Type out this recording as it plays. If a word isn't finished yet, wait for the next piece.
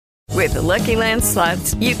With the Lucky Land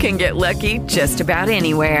Slots, you can get lucky just about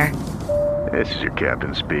anywhere. This is your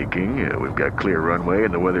captain speaking. We've got clear runway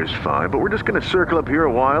and the weather's fine, but we're just going to circle up here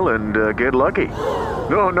a while and get lucky.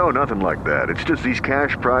 No, nothing like that. It's just these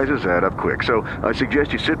cash prizes add up quick. So I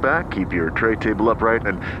suggest you sit back, keep your tray table upright,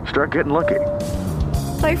 and start getting lucky.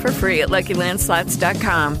 Play for free at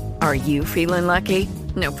LuckyLandSlots.com. Are you feeling lucky?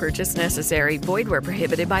 No purchase necessary. Void where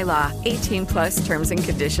prohibited by law. 18 plus terms and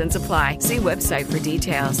conditions apply. See website for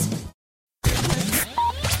details.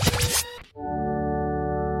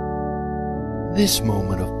 This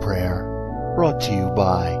moment of prayer brought to you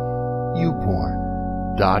by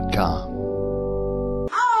YouPorn.com.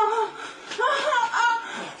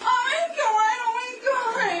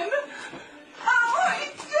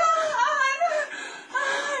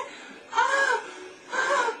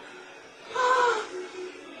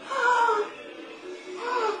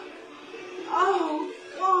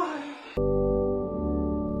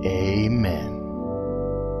 Amen.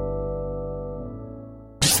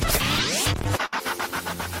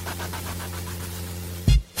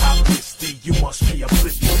 Obviously, you must be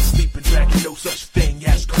oblivious. Sleeping dragon, no such thing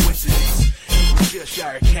as coincidence.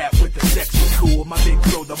 Cheshire cat with the sexy cool. My big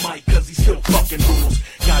throw the mic cause he still fucking rules.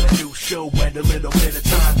 Got a new show and a little bit of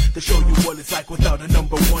time to show you what it's like without a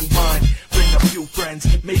number one mind. Bring a few friends,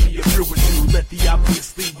 maybe a crew or two. Let the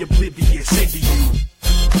obviously oblivious into you.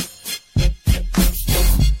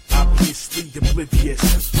 Obviously oblivious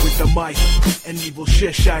with the mic and evil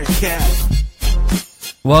Cheshire cat.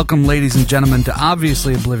 Welcome, ladies and gentlemen, to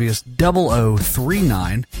Obviously Oblivious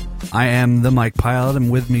 0039. I am the Mike Pilot,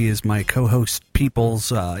 and with me is my co-host,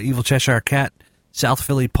 Peoples, Evil Cheshire Cat, South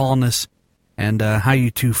Philly Paulness, and how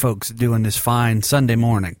you two folks doing this fine Sunday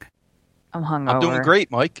morning? I'm hungover. I'm doing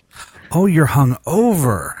great, Mike. Oh, you're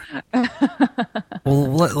hungover. Well,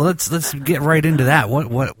 let's get right into that.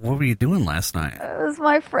 What were you doing last night? It was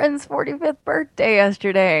my friend's 45th birthday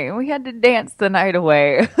yesterday, and we had to dance the night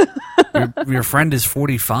away. Your friend is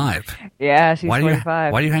 45. Yeah, she's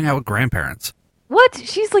 45. Why do you hang out with grandparents? What?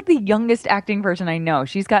 She's like the youngest acting person I know.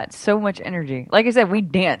 She's got so much energy. Like I said, we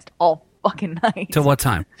danced all fucking night. Till what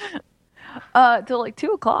time? Till like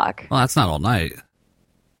 2 o'clock. Well, that's not all night.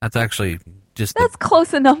 That's actually just... That's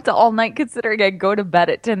close enough to all night considering I go to bed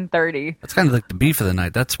at 10:30. That's kind of like the beef of the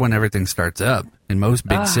night. That's when everything starts up. In most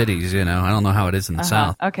big cities, you know. I don't know how it is in the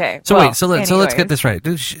South. Okay. So well, wait, so let's get this right.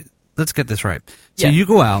 Let's get this right. So Yes. you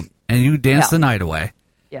go out and you dance the night away.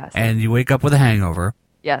 Yes. And you wake up with a hangover.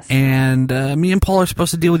 Yes. And me and Paul are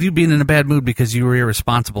supposed to deal with you being in a bad mood because you were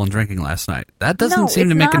irresponsible and drinking last night. That doesn't seem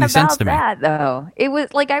to make any sense to me. No, it's not about that, though. It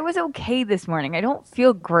was like I was okay this morning. I don't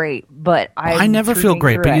feel great, but I never feel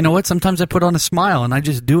great. But you know what? Sometimes I put on a smile and I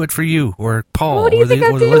just do it for you or Paul well, what do you or think the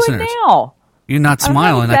I'm doing listeners. now? You're not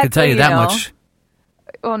smiling. Exactly, I can tell you that much.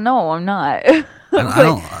 Well, no, I'm not. I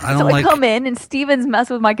don't so like... I come in and Steven's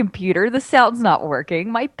mess with my computer. The sound's not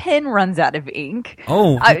working. My pen runs out of ink.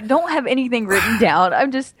 Oh, I don't have anything written down.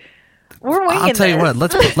 I'm just... We're winging I'll tell you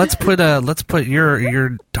this. what. Let's put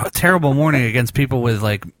your terrible morning against people with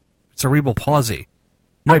like cerebral palsy.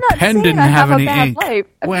 My I'm not pen saying didn't I have a any bad ink. Life.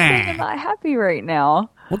 I'm Wah. saying I'm not happy right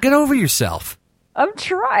now. Well, get over yourself. I'm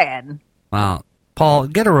trying. Wow, Paul,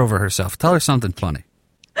 get her over herself. Tell her something funny.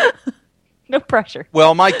 No pressure.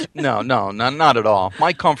 Well, not at all.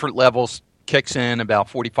 My comfort levels kicks in about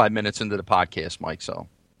 45 minutes into the podcast, Mike, so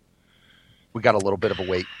we got a little bit of a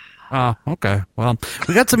wait. Oh, okay. Well,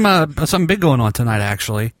 we got something big going on tonight.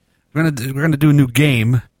 Actually, we're gonna do a new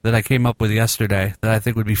game that I came up with yesterday that I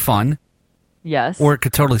think would be fun. Yes. Or it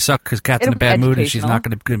could totally suck because Kat's in a It'll be bad mood and she's educational.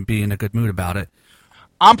 not going to be in a good mood about it.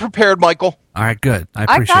 I'm prepared, Michael. All right, good. I I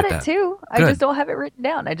appreciate got it that. too. I Good. just don't have it written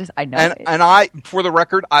down. I know it. And I, for the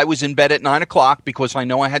record, I was in bed at 9 o'clock because I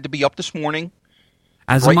know I had to be up this morning.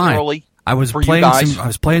 As bright am and I. early I was for you playing guys. I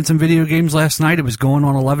was playing some video games last night. It was going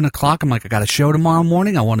on 11 o'clock. I'm like, I got a show tomorrow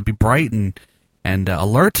morning. I want to be bright and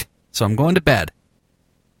alert, so I'm going to bed.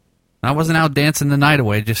 I wasn't out dancing the night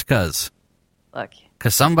away just because. Look,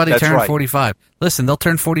 Because somebody That's turned right. 45. Listen, they'll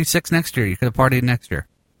turn 46 next year. You could have partied next year.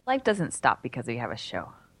 life doesn't stop because we have a show.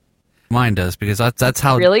 Mine does, because that's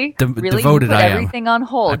how Really? devoted you put I am. everything on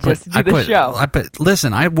hold just to do the show.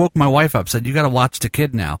 Listen, I woke my wife up, said, you got to watch the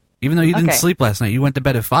kid now. Even though you didn't Okay. sleep last night, you went to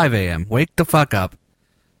bed at 5 a.m. Wake the fuck up.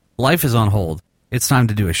 Life is on hold. It's time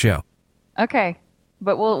to do a show. Okay.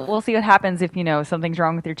 But we'll see what happens if, something's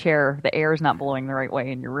wrong with your chair. The air is not blowing the right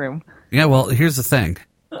way in your room. Yeah, well, here's the thing.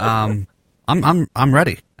 I'm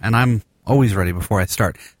ready, and I'm always ready before I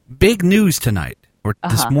start. Big news tonight, or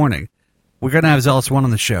this morning. We're going to have Zealous One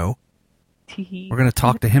on the show. We're going to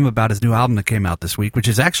talk to him about his new album that came out this week, which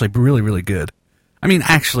is actually really, really good. I mean,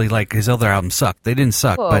 actually, like, his other albums sucked. They didn't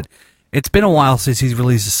suck, Whoa. but it's been a while since he's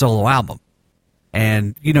released a solo album.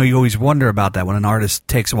 And, you know, you always wonder about that when an artist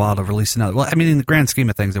takes a while to release another. Well, I mean, in the grand scheme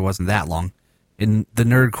of things, it wasn't that long. In the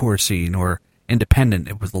nerdcore scene or independent,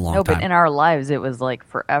 it was a long time. No, but in our lives, it was like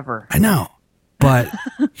forever. I know. But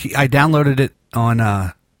I downloaded it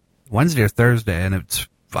on Wednesday or Thursday, and it's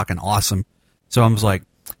fucking awesome. So I was like,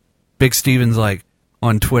 Big Steven's like,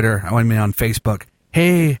 on Twitter, I mean on Facebook,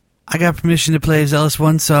 hey, I got permission to play Zealous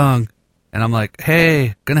One song. And I'm like,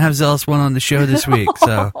 hey, gonna have Zealous One on the show this week,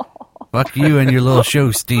 so fuck you and your little show,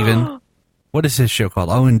 Steven. What is his show called?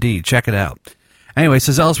 Oh, indeed. Check it out. Anyway,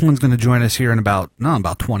 so Zealous One's going to join us here in about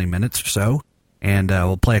 20 minutes or so, and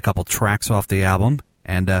we'll play a couple tracks off the album,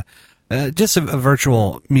 and just a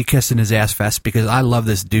virtual me kissing his ass fest, because I love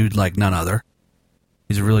this dude like none other.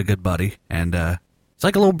 He's a really good buddy, and it's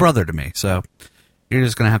like a little brother to me, so you're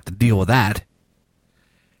just going to have to deal with that.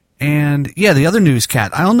 And, yeah, the other news,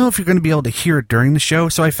 Kat, I don't know if you're going to be able to hear it during the show,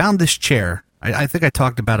 so I found this chair. I think I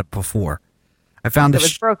talked about it before. I found It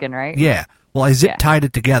was broken, right? Yeah. Well, I zip-tied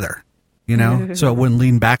it together, you know, so it wouldn't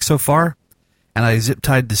lean back so far. And I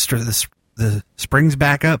zip-tied the springs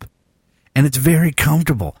back up, and it's very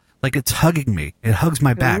comfortable. Like, it's hugging me. It hugs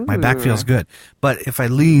my back. My back feels good. But if I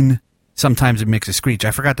lean, sometimes it makes a screech.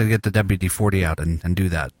 I forgot to get the WD-40 out and do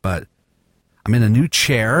that, but I'm in a new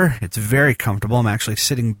chair. It's very comfortable. I'm actually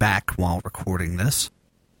sitting back while recording this.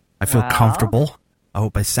 I feel comfortable. I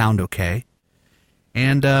hope I sound okay.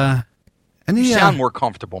 And you sound more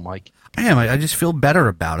comfortable, Mike. I am. I just feel better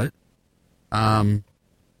about it.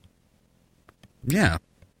 Yeah.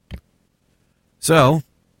 So,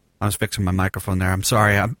 I was fixing my microphone there. I'm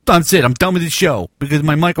sorry. That's it. I'm done with the show because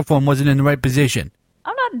my microphone wasn't in the right position.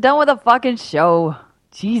 I'm not done with the fucking show.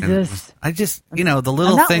 Jesus. I just, you know, the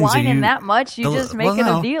little I'm not things whining that much. You just making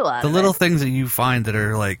a deal out of it. The little things that you find that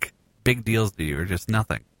are like big deals to you are just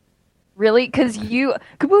nothing. Really? Because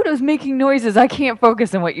Kabuto's making noises. I can't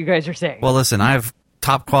focus on what you guys are saying. Well, listen, I have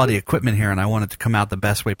top quality equipment here, and I want it to come out the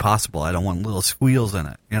best way possible. I don't want little squeals in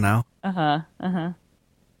it, you know? I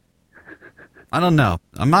don't know.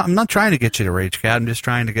 I'm not trying to get you to rage, Cat. I'm just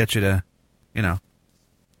trying to get you to, you know.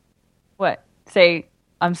 What? Say,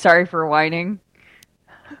 I'm sorry for whining?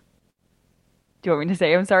 Do you want me to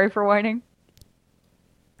say I'm sorry for whining?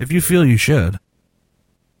 If you feel you should.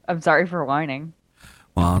 I'm sorry for whining.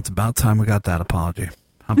 Well, it's about time we got that apology.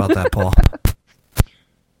 How about that, Paul?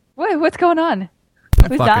 What's going on?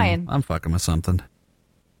 Who's dying? I'm fucking with something.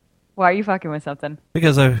 Why are you fucking with something?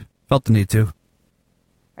 Because I felt the need to.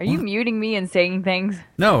 Are you muting me and saying things?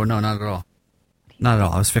 No, not at all. Not at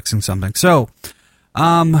all. I was fixing something. So,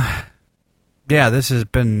 yeah, this has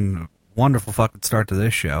been a wonderful fucking start to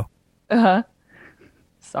this show.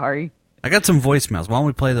 Sorry. I got some voicemails. Why don't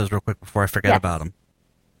we play those real quick before I forget about them?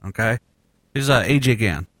 Okay? Here's AJ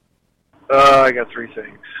Gann. I got three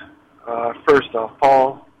things. First off,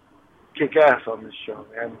 Paul, kick ass on this show,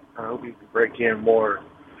 man. I hope you can break in more.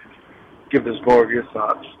 Give us more of your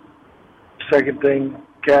thoughts. Second thing,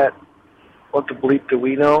 Kat, what the bleep do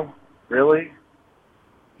we know? Really?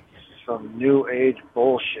 Some new age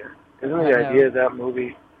bullshit. Isn't the idea of that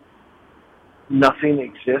movie nothing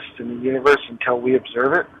exists in the universe until we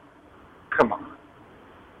observe it? Come on.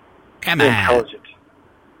 Come on. Intelligent.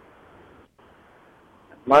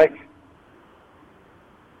 Mike,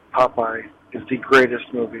 Popeye is the greatest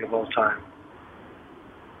movie of all time.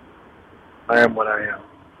 I am what I am.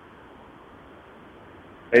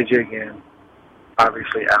 AJ again,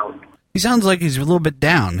 obviously out. He sounds like he's a little bit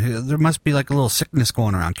down. There must be like a little sickness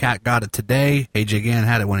going around. Cat got it today. AJ Gann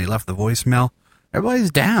had it when he left the voicemail.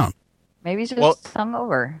 Everybody's down. Maybe he's just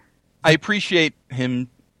hungover. I appreciate him,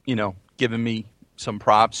 you know, giving me some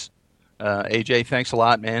props. AJ, thanks a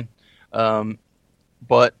lot, man.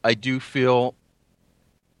 But I do feel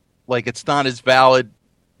like it's not as valid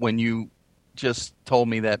when you just told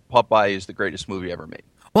me that Popeye is the greatest movie ever made.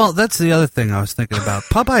 Well, that's the other thing I was thinking about.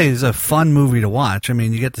 Popeye is a fun movie to watch. I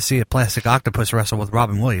mean, you get to see a plastic octopus wrestle with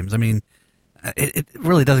Robin Williams. I mean, it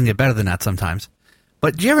really doesn't get better than that sometimes.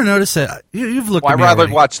 But do you ever notice that you've looked at me I'd rather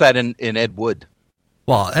already. watch that in Ed Wood.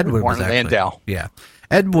 Well, Ed Wood was actually... Landau. Yeah.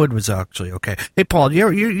 Ed Wood was actually okay. Hey, Paul,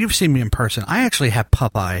 you've seen me in person. I actually have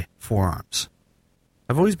Popeye forearms.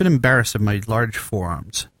 I've always been embarrassed of my large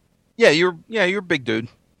forearms. Yeah, you're a big dude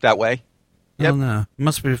that way. I don't know. It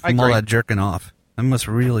must be from all that jerking off. I must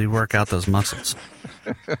really work out those muscles.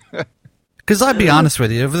 Because I'll be honest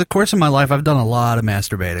with you, over the course of my life, I've done a lot of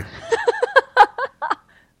masturbating.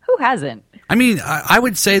 Who hasn't? I mean, I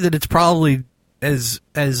would say that it's probably as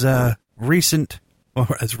recent,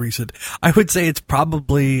 or as recent. I would say it's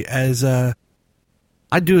probably I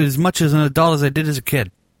do as much as an adult as I did as a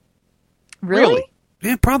kid. Really?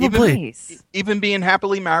 Yeah, probably. Nice. Even being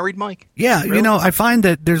happily married, Mike? Yeah, Really? I find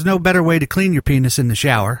that there's no better way to clean your penis in the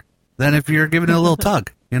shower than if you're giving it a little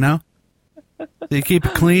tug, So you keep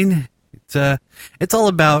it clean. It's all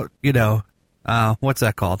about, what's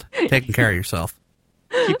that called? Taking care of yourself.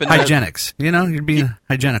 Keeping Hygienics. You're being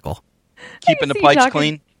hygienical. Keeping the see pipes talking-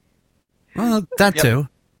 clean. Well, that Yep. too.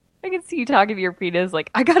 I can see you talking to your penis like,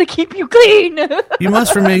 I gotta keep you clean. You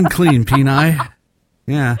must remain clean, Peni.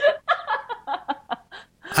 Yeah.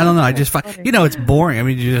 I don't know. I just find, it's boring. I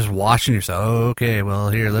mean, you're just washing yourself. Okay, well,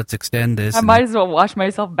 here, let's extend this. I might as well wash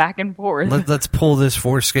myself back and forth. Let's pull this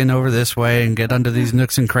foreskin over this way and get under these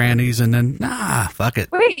nooks and crannies, and then, fuck it.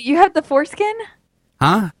 Wait, you have the foreskin?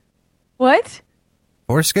 Huh? What?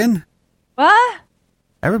 Foreskin? What?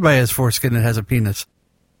 Everybody has foreskin that has a penis.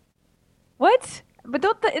 What? But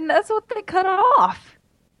and that's what they cut off.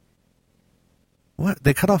 What?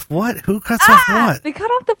 They cut off what? Who cuts off what? They cut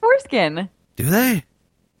off the foreskin. Do they?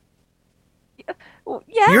 Well,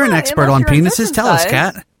 yeah. You're an expert unless on you're penises. Tell us,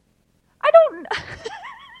 uncircumcised. Kat. I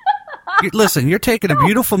don't. Listen, you're taking a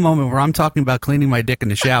beautiful moment where I'm talking about cleaning my dick in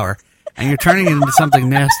the shower, and you're turning it into something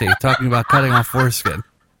nasty, talking about cutting off foreskin.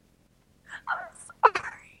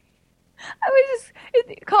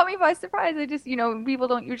 It caught me by surprise. I just, people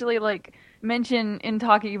don't usually mention in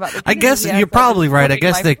talking about the I guess penis. you're probably right. I Looking at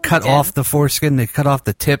guess my they cut foreskin. off the foreskin. They cut off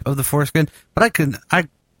the tip of the foreskin. But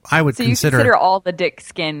I would So consider. you consider all the dick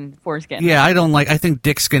skin foreskin? Yeah, I think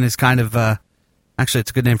dick skin is kind of. Actually,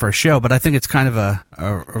 it's a good name for a show, but I think it's kind of a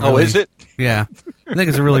really, is it? Yeah, I think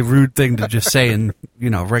it's a really rude thing to just say in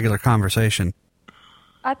regular conversation.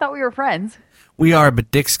 I thought we were friends. We are,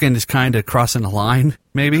 but dick skin is kind of crossing a line,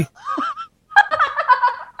 maybe.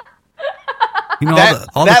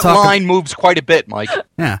 All the that talk line moves quite a bit, Mike.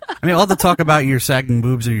 Yeah, I mean, all the talk about your sagging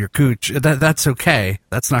boobs or your cooch, that's okay.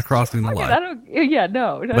 That's not crossing the I line. don't. Yeah,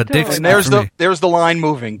 no. But dick totally skin- And not. there's the line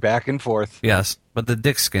moving back and forth. Yes, but the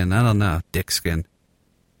dick skin, I don't know. Dick skin.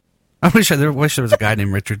 I wish there was a guy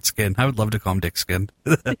named Richard Skin. I would love to call him Dick Skin.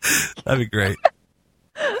 That'd be great.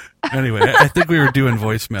 Anyway, I think we were doing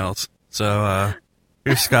voicemails. So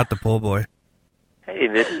here's Scott the Pool Boy. Hey,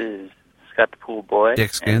 this is Scott the Pool Boy.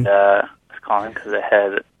 Dick Skin. And I was calling because I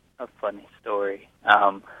had a funny story.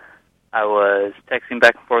 I was texting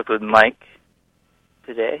back and forth with Mike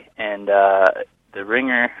today, and the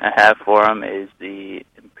ringer I have for him is the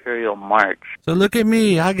Imperial March. So look at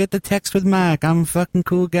me. I get the text with Mike. I'm a fucking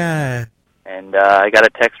cool guy. And I got a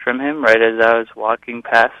text from him right as I was walking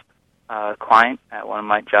past a client at one of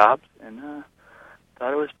my jobs, and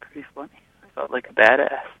thought it was pretty funny. I felt like a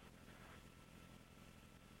badass.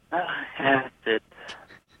 That's it.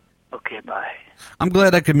 Okay, bye. I'm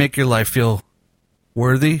glad I could make your life feel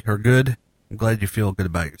worthy or good. I'm glad you feel good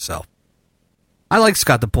about yourself. I like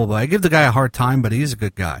Scott the Pool Boy. I give the guy a hard time, but he's a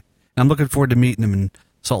good guy. And I'm looking forward to meeting him in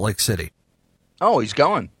Salt Lake City. Oh, he's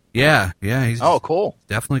going. Yeah, he's Cool.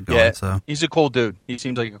 definitely going. Yeah, So he's a cool dude. He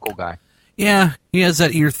seems like a cool guy. yeah, he has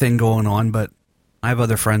that ear thing going on, but I have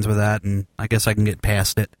other friends with that, and I guess I can get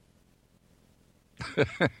past it.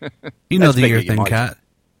 You know That's the big ear of you, thing, Mike. Kat,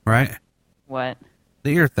 right? What?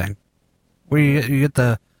 The ear thing, where you get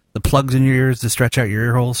the plugs in your ears to stretch out your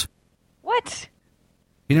ear holes. What?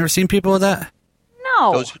 You never seen people with that?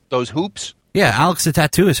 No. Those hoops. Yeah, Alex the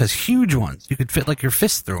Tattooist has huge ones. You could fit like your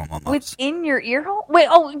fist through them almost. Within your ear hole? Wait,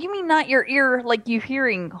 oh, you mean not your ear, like you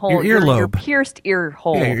hearing hole? Your earlobe. Your pierced ear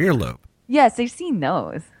hole. Yeah, your earlobe. Yes, I've seen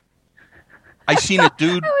those. I seen a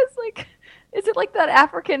dude. I was like, is it like that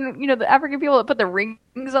African, the African people that put the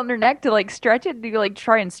rings on their neck to stretch it? Do you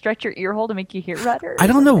try and stretch your ear hole to make you hear better? I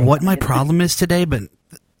don't know what my problem is today, but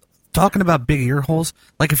talking about big ear holes,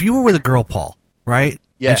 like if you were with a girl, Paul, right?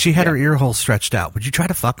 Yeah, And she had yeah. her ear holes stretched out. Would you try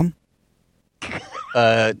to fuck them?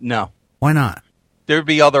 No. Why not? There'd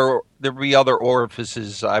be other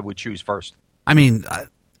orifices I would choose first. I mean,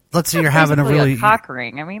 let's say you're having a really cock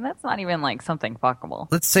ring. I mean, that's not even something fuckable.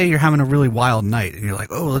 let's say you're having a really wild night, and you're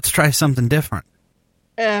like, oh, let's try something different.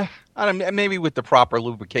 I don't know, maybe with the proper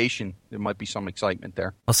lubrication, there might be some excitement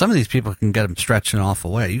there. Well, some of these people can get them stretching off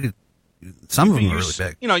away. Some of them are really use,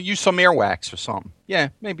 big. Use some earwax or something. Yeah,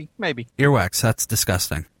 maybe. Earwax, that's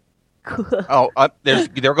disgusting. Oh,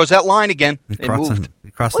 there goes that line again. It moved.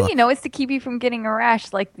 Well, it's to keep you from getting a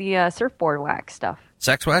rash like the surfboard wax stuff.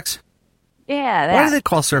 Sex wax? Yeah, that. Why do they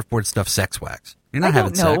call surfboard stuff sex wax? You're not I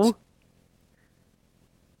having don't know. sex.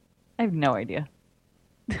 I have no idea.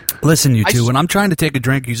 Listen, you two, when I'm trying to take a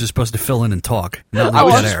drink, you're supposed to fill in and talk. Not I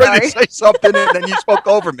leave was dead just air. ready to say something, and then you spoke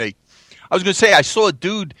over me. I was going to say, I saw a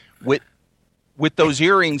dude with those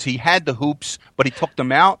earrings. He had the hoops, but he took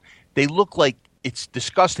them out. They look like, it's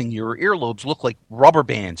disgusting. Your earlobes look like rubber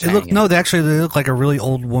bands. They look like a really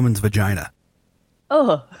old woman's vagina.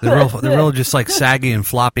 Oh, They're real just like saggy and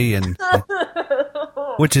floppy, and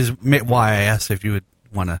which is why I asked if you would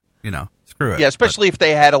want to, screw it. Yeah, especially if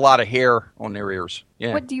they had a lot of hair on their ears.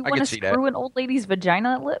 Yeah, what do you I want could to see screw that. an old lady's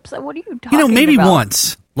vagina lips? What are you talking about? Maybe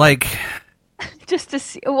once, like. Just to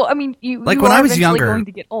see. Well, I mean, you Like you when are I was eventually younger, going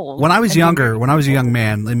to get old. when I was a young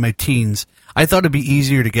man in my teens, I thought it'd be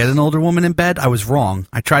easier to get an older woman in bed. I was wrong.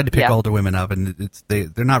 I tried to pick older women up, and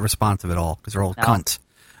they're not responsive at all because they're old cunts.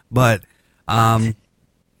 But, I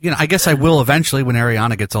guess I will eventually when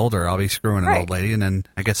Ariana gets older. I'll be screwing an old lady, and then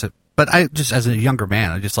I guess But I just, as a younger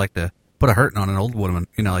man, I just like to put a hurting on an old woman,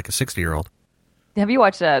 like a 60-year-old. Have you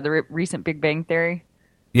watched the recent Big Bang Theory?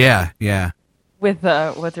 Yeah. With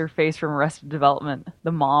what's her face from Arrested Development,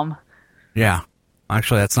 the mom. Yeah.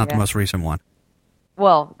 Actually, that's not the most recent one.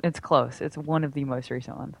 Well, it's close. It's one of the most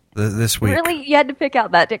recent ones. This week. Really? You had to pick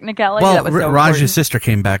out that technicality? Well, that was so Raj's important. sister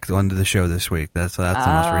came back onto the show this week. That's the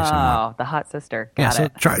most recent one. Oh, the hot sister. Got so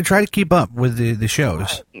it. try to keep up with the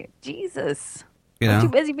shows. Jesus. You I'm know?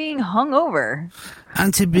 too busy being hungover.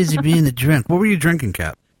 I'm too busy being a drunk. What were you drinking,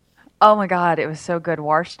 Cap? Oh my God, it was so good.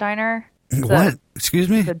 Warsteiner. What? Excuse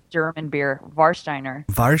me? The German beer. Warsteiner.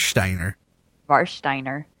 Warsteiner.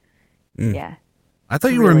 Warsteiner. Yeah. I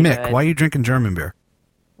thought you really were Mick. good. Why are you drinking German beer?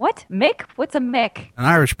 What? Mick? What's a Mick? An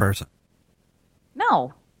Irish person.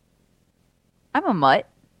 No. I'm a mutt.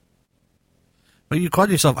 Well, you called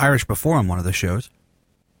yourself Irish before on one of the shows.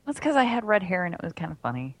 That's because I had red hair and it was kind of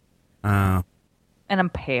funny. Oh. And I'm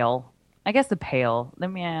pale. I guess the pale.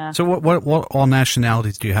 Yeah. So what all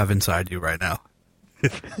nationalities do you have inside you right now?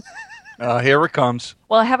 Here it comes.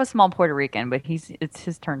 Well, I have a small Puerto Rican, but it's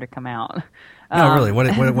his turn to come out. No, really.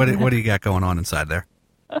 What do you got going on inside there?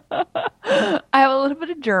 I have a little bit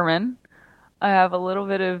of German. I have a little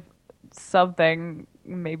bit of something,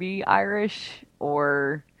 maybe Irish,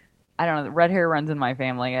 or I don't know. Red hair runs in my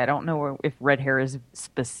family. I don't know if red hair is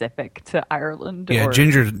specific to Ireland. Yeah, or...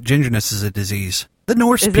 gingerness is a disease. The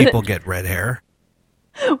Norse people get red hair.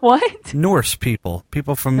 What? Norse people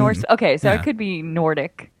from Norse. Okay, so yeah. it could be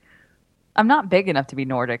Nordic. I'm not big enough to be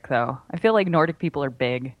Nordic, though. I feel like Nordic people are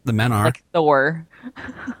big. The men are. Like Thor.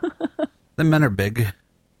 The men are big.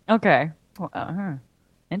 Okay. Well,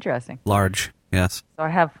 interesting. Large, yes. So I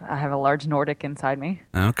have a large Nordic inside me.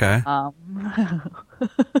 Okay. I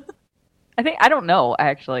don't know,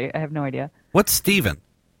 actually. I have no idea. What's Steven?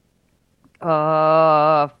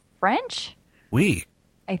 French? Oui.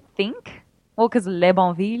 I think. Well, because Le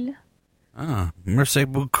Bonville. Ah, merci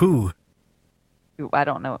beaucoup. Ooh, I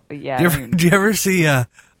don't know. Yeah. Do you ever see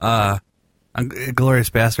Glorious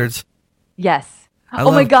Bastards? Yes.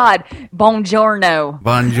 My God. Buongiorno.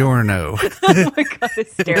 Buongiorno. Oh my God,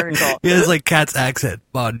 hysterical. He has like Cat's accent.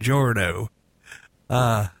 Buongiorno.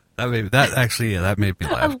 That made me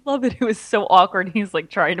laugh. I love it. It was so awkward. He's like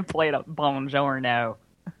trying to play it up. Buongiorno.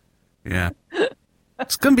 Yeah.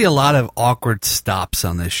 It's going to be a lot of awkward stops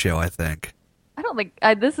on this show, I think. I don't think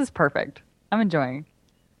this is perfect. I'm enjoying.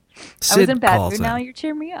 Sid I was in bad calls mood. in. Now you're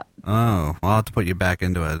cheering me up. Oh, I'll have to put you back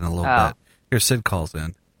into it in a little bit. Here, Sid calls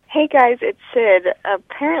in. Hey guys, it's Sid.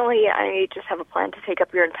 Apparently I just have a plan to take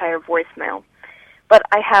up your entire voicemail. But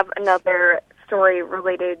I have another story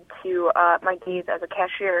related to my days as a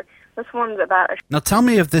cashier. This one's about Now tell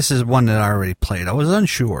me if this is one that I already played. I was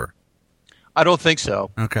unsure. I don't think so.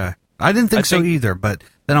 Okay. I didn't think so either, but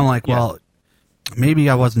then I'm like, well, maybe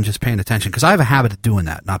I wasn't just paying attention, because I have a habit of doing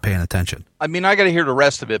that, not paying attention. I mean, I got to hear the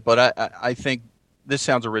rest of it, but I think this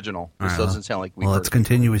sounds original. This doesn't sound like we Well, heard let's it.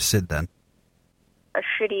 continue with Sid then. a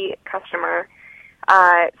shitty customer.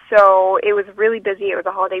 So it was really busy. It was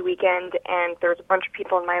a holiday weekend, and there was a bunch of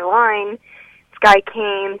people in my line. This guy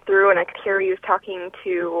came through, and I could hear he was talking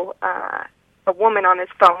to a woman on his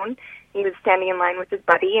phone. He was standing in line with his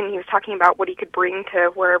buddy, and he was talking about what he could bring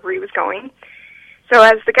to wherever he was going. So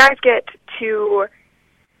as the guys get to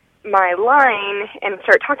my line and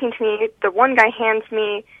start talking to me, the one guy hands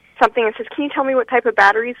me something and says, "Can you tell me what type of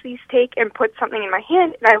batteries these take?" and puts something in my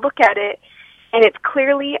hand, and I look at it, and it's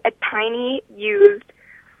clearly a tiny, used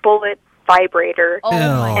bullet vibrator. Oh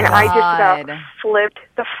my and God. I just about flipped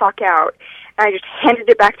the fuck out. And I just handed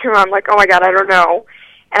it back to him. I'm like, oh my God, I don't know.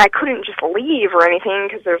 And I couldn't just leave or anything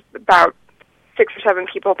because there's about 6 or 7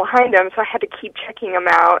 people behind him, so I had to keep checking him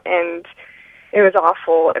out, and it was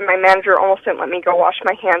awful. And my manager almost didn't let me go wash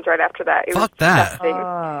my hands right after that. It Fuck was that. disgusting.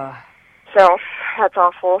 So that's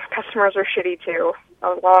awful. Customers are shitty too,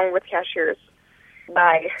 along with cashiers.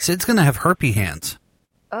 Bye. Sid's going to have herpy hands.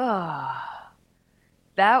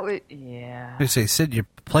 That would, yeah. They say, Sid, you're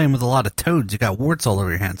playing with a lot of toads. You got warts all over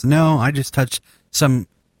your hands. No, I just touched some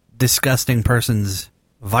disgusting person's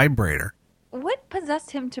vibrator. What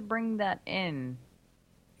possessed him to bring that in?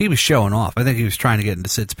 he was showing off. I think he was trying to get into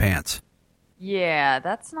Sid's pants. Yeah,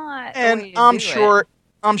 that's not. And I'm sure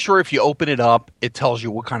if you open it up, it tells you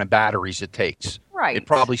what kind of batteries it takes. Right. It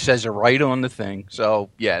probably says it right on the thing. So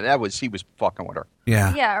yeah, he was fucking with her.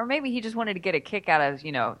 Yeah. Yeah, or maybe he just wanted to get a kick out of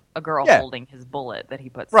a girl holding his bullet that he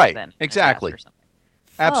puts right. in Exactly. or something.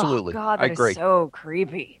 Absolutely. Oh, God, I that agree. is so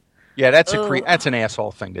creepy. Yeah, that's an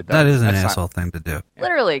asshole thing to do. That is an asshole thing to do.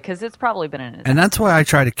 Literally, because it's probably been in his. And that's why I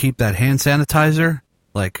try to keep that hand sanitizer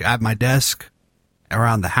like at my desk,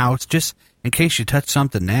 around the house, just in case you touch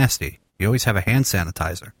something nasty. You always have a hand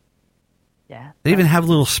sanitizer. Yeah. They even have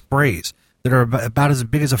little sprays that are about as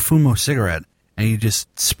big as a Fumo cigarette, and you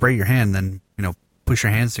just spray your hand, and then push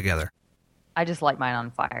your hands together. I just light mine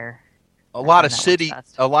on fire. A lot of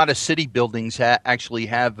city buildings actually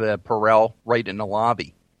have Perel right in the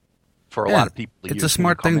lobby for a lot of people to use. It's a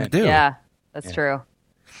smart thing to do. Yeah, that's true.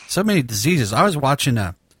 So many diseases. I was watching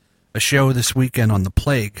a show this weekend on the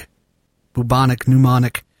plague, bubonic,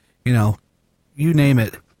 pneumonic, you name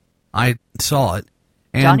it. I saw it.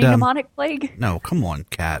 And, Johnny Mnemonic Plague? No, come on,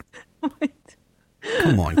 Kat.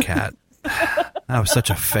 Come on, Kat. That was such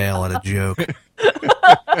a fail at a joke.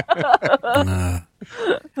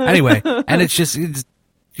 Anyway, and it's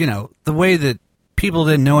the way that people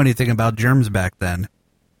didn't know anything about germs back then.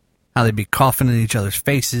 How they'd be coughing in each other's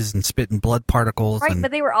faces and spitting blood particles. Right,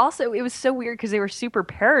 but they were also, it was so weird because they were super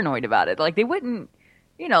paranoid about it. Like, they wouldn't,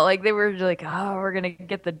 they were like, oh, we're going to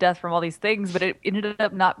get the death from all these things, but it ended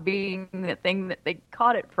up not being the thing that they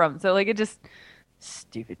caught it from. So, it just,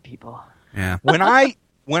 stupid people. Yeah.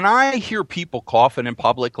 When I hear people coughing in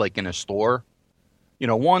public, like in a store,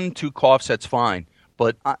 1, 2 coughs, that's fine.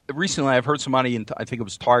 But recently I've heard somebody I think it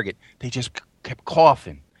was Target, they just kept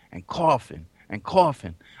coughing and coughing and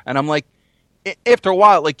coughing. And I'm like, after a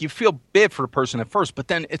while, like, you feel bad for the person at first, but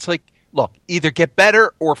then it's like, look, either get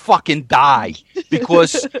better or fucking die,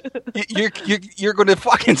 because you're going to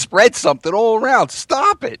fucking spread something all around.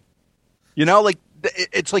 Stop it.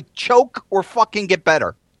 It's like choke or fucking get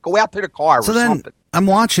better. Go out to the car or something. I'm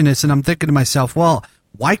watching this and I'm thinking to myself, well,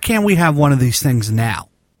 why can't we have one of these things now?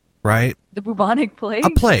 Right? The bubonic plague?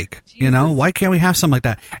 A plague, Why can't we have something like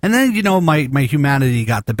that? And then, my humanity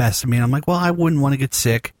got the best of me. And I'm like, well, I wouldn't want to get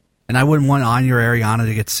sick. And I wouldn't want Anya or Ariana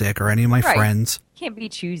to get sick or any of my friends. Can't be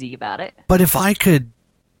choosy about it. But if I could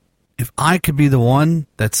be the one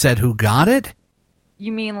that said who got it.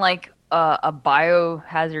 You mean like a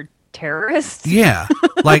biohazard terrorist? Yeah.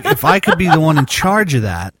 Like, if I could be the one in charge of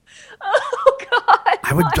that. Oh,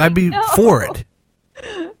 God. I'd be for it.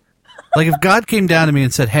 Like, if God came down to me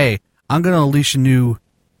and said, hey, I'm going to unleash a new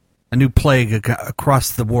plague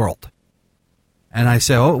across the world. And I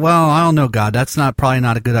say, oh, well, I don't know, God. That's probably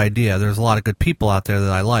not a good idea. There's a lot of good people out there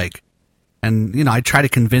that I like. And, I try to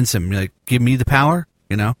convince him, like, give me the power,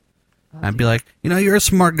 I'd be like, you're a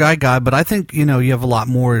smart guy, God, but I think, you have a lot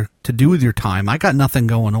more to do with your time. I got nothing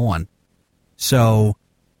going on. So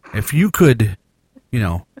if you could,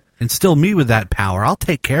 instill me with that power, I'll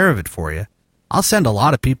take care of it for you. I'll send a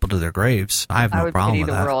lot of people to their graves. I have no problem with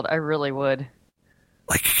that. I would pity the world. I really would.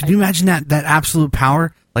 Like, can you imagine that absolute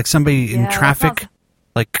power? Like, somebody in traffic,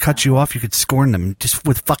 cut you off, you could scorn them just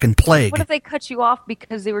with fucking plague. What if they cut you off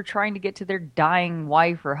because they were trying to get to their dying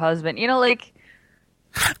wife or husband?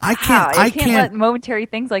 I can't let momentary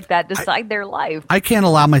things like that decide their life. I can't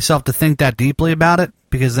allow myself to think that deeply about it,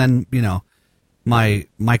 because then, my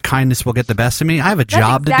kindness will get the best of me. I have a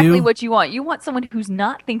job to do. That's exactly what you want. You want someone who's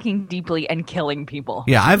not thinking deeply and killing people.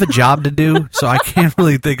 Yeah, I have a job to do, so I can't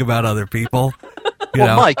really think about other people.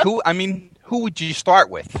 Mike, who would you start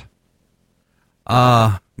with?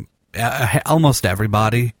 Almost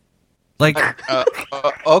everybody.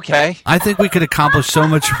 Okay. I think we could accomplish so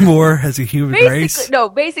much more as a human race.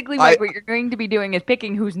 Basically, Mike, what you're going to be doing is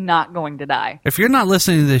picking who's not going to die. If you're not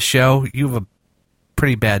listening to this show, you have a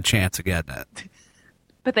pretty bad chance of getting it.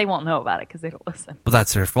 But they won't know about it because they don't listen. Well,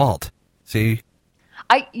 that's their fault. See?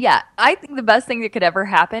 I think the best thing that could ever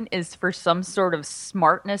happen is for some sort of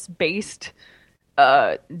smartness-based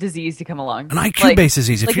disease to come along. An IQ-based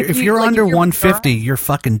disease. If you're under 150, you're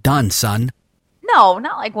fucking done, son. No,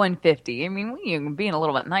 not like 150. I mean, you're being a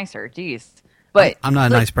little bit nicer. Jeez. But I'm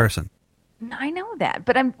not a nice person. I know that.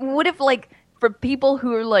 But what if, for people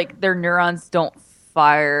who are, their neurons don't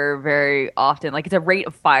fire very often, it's a rate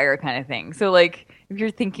of fire kind of thing. So, if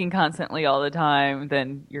you're thinking constantly all the time,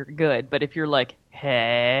 then you're good. But if you're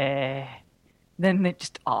hey, then they're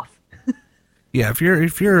just off. Yeah, if you're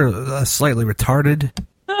slightly retarded,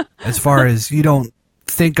 as far as you don't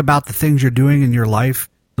think about the things you're doing in your life,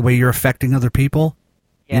 the way you're affecting other people,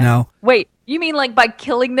 Wait, you mean by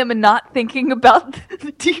killing them and not thinking about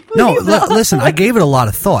the deeply? No, listen, I gave it a lot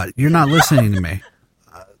of thought. You're not listening to me.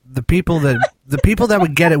 the people that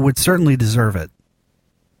would get it would certainly deserve it.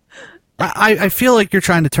 I feel like you're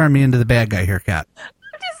trying to turn me into the bad guy here, Kat.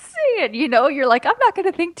 I'm just saying, you're like, I'm not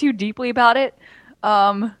going to think too deeply about it.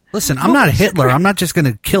 Listen, I'm not Hitler. I'm not just going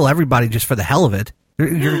to kill everybody just for the hell of it.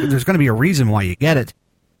 There's going to be a reason why you get it.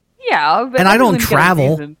 Yeah, but and I don't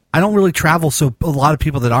travel. I don't really travel, so a lot of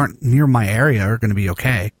people that aren't near my area are going to be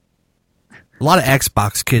okay. A lot of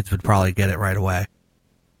Xbox kids would probably get it right away.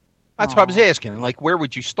 That's what I was asking. Like, where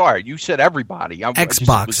would you start? You said everybody.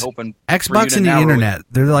 Xbox. Was hoping Xbox and the internet.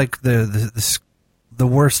 They're like the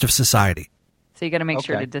worst of society. So you got to make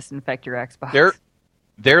sure to disinfect your Xbox.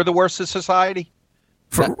 They're the worst of society.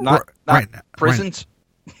 Not prisons.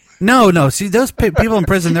 No. See, those people in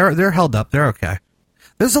prison, they're held up. They're okay.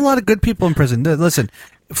 There's a lot of good people in prison. Listen,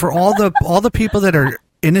 for all the people that are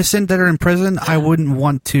innocent that are in prison, I wouldn't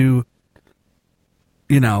want to,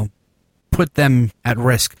 put them at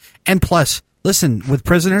risk. And plus, listen, with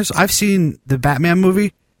prisoners, I've seen the Batman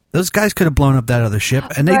movie. Those guys could have blown up that other ship,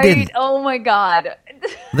 and they didn't. Oh my God.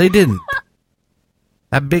 They didn't.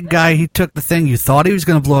 That big guy, he took the thing. You thought he was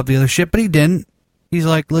going to blow up the other ship, but he didn't. He's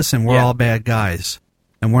like, listen, we're all bad guys,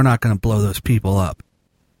 and we're not going to blow those people up.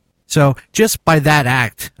 So just by that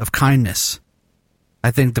act of kindness,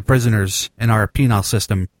 I think the prisoners in our penal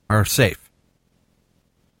system are safe.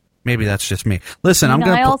 Maybe that's just me. Listen, I'm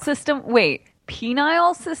going to... Penile system? Wait,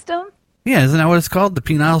 penile system? Yeah, isn't that what it's called? The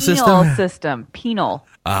penile system? Penal system. Penal.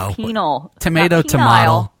 Oh. Penal. Tomato,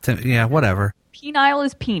 tomato. Yeah, whatever. Penile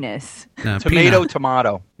is penis. No, tomato,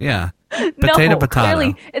 tomato. Yeah. Potato, potato.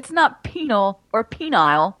 Clearly, it's not penal or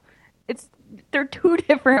penile. They're two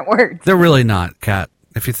different words. They're really not, Kat.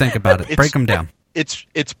 If you think about it, break them down. It's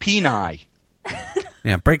peni.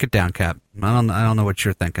 Yeah, break it down, Cap. I don't know what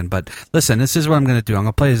you're thinking, but listen, this is what I'm going to do. I'm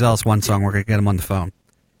going to play his Alice One song. We're going to get him on the phone,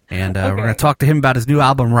 and we're going to talk to him about his new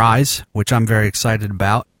album Rise, which I'm very excited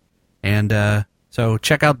about. And so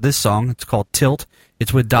check out this song. It's called Tilt.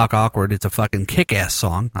 It's with Doc Awkward. It's a fucking kick-ass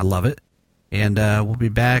song. I love it. And we'll be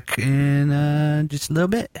back in just a little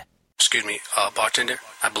bit. Excuse me, bartender.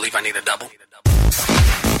 I believe I need a double.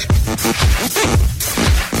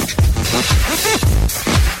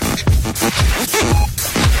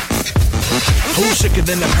 Who's sicker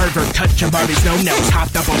than a pervert? Touch your Barbies, no nose.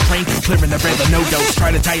 Hopped up on plane, clearing the regular no dose. Try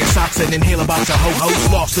to tie your socks and inhale a box of ho-hos.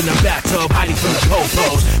 Lost in the bathtub, hiding from the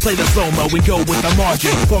po-pos. Play the slow-mo, we go with the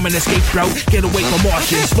margin. Form an escape route, get away from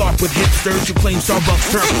Martians. Slark with hipsters who claim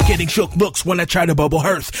Starbucks turf. Getting shook looks when I try to bubble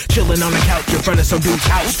hearth. Chilling on the couch in front of some dude's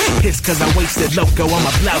house. Pissed cause I wasted loco on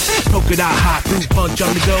my blouse. Polka dot hot, fruit punch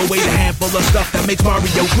on the go. Ate a handful of stuff that makes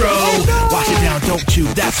Mario grow. Wash it down, don't chew,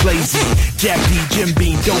 that's lazy. Jack D, Jim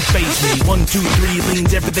Beam, don't faze me. 1, 2, 3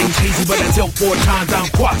 leans, everything's hazy, but until 4 times I'm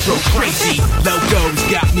quattro crazy. Locos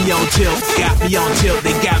got me on tilt,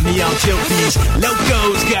 they got me on tilt. These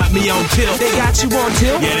locos got me on tilt. They got you on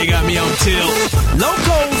tilt? Yeah, they got me on tilt.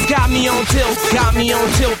 Locos got me on tilt,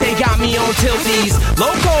 they got me on tilt. These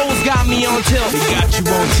locos got me on tilt. They got you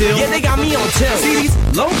on tilt? Yeah, they got me on tilt. See these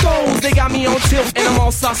locos, they got me on tilt. And I'm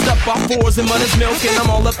all sauced up off 4s and mother's milk. And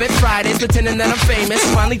I'm all up at Fridays pretending that I'm famous.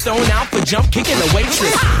 Finally thrown out for jump kicking the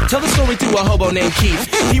waitress. Tell the story to a hobo named Keith.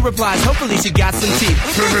 He replies, hopefully she got some teeth.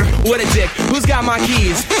 What a dick, who's got my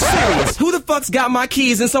keys? Serious, who the fuck's got my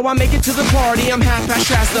keys? And so I make it to the party, I'm half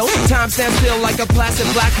past trasso. Time stands still like a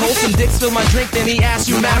plastic black hole. Some dicks fill my drink, then he asks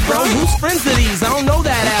you, mad bro, whose friends are these? I don't know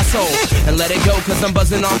that asshole. And let it go, cause I'm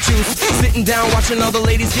buzzing off juice. Sitting down watching all the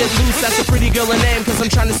ladies get loose. That's a pretty girl a name, cause I'm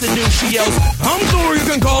trying to seduce. She yells, I'm Thor, you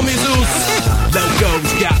can call me Zeus.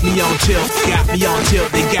 Locos got me on tilt,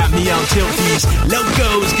 they got me on tilt. These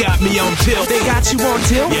locos got me on tilt. They got you on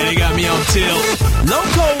tilt? Yeah, they got me on tilt.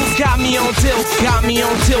 Locos got me on tilt,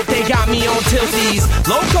 they got me on tilt. These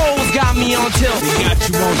locos got me on tilt. They got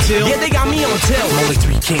you on tilt? Yeah, they got me on tilt. I'm only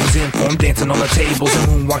 3 kings in form, dancing on the tables and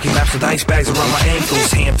moonwalking laps with ice bags around my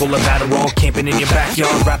ankles. Handful of Adderall, camping in your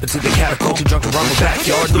backyard, rapping to the catapult, too drunk to run my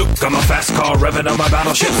backyard. Look, I'm a fast car, revving on my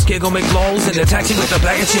battleship. Giggle make lolls in a taxi with a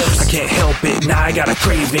bag of chips. I can't help it, now I got a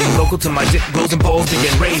craving. Local to my dick, blows and balls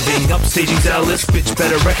begin raving. Upstaging zealous, bitch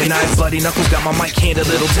better recognize. Bloody knuckles got my mic hand a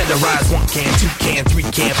little tenderized. 1 can, 2 can, 3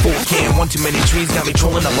 can, 4 can. One too many trees got me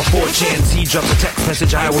trolling up a 4chan. Z drops a text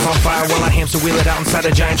message, I was on fire while I hamster wheel it out inside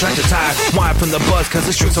a giant tractor tire. Why from the buzz, cause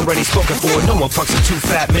the street's already spoken for. No one fucks with 2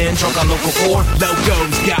 fat men drunk on local 4.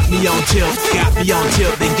 Locos got me on tilt,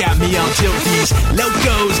 they got me on tilt. These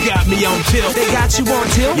locos got me on tilt. They got you on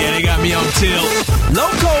tilt? Yeah, they got me on tilt.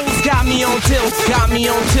 Locos got me on tilt, they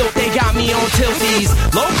got me on tilt. These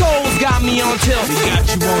locos got me on tilt. They got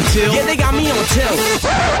you on tilt? Yeah, they got me on tilt.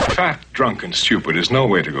 Fat, drunk, and stupid is no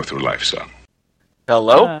way to go through life, son.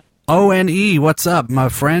 Hello? O-N-E, what's up, my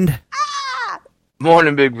friend?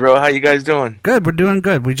 Morning, big bro. How you guys doing? Good. We're doing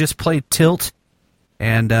good. We just played Tilt,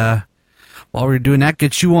 and while we were doing that,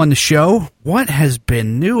 get you on the show. What has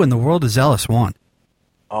been new in the world of Zealous One?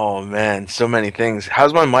 Oh man, so many things.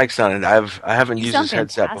 How's my mic sounding? I haven't used this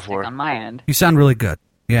headset before. On my end. You sound really good.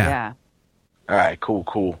 Yeah. Yeah. All right,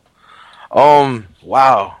 cool.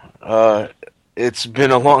 Wow. It's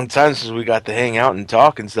been a long time since we got to hang out and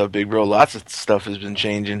talk and stuff, big bro. Lots of stuff has been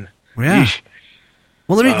changing. Yeah. Yeesh.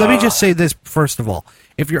 Well, let me just say this first of all.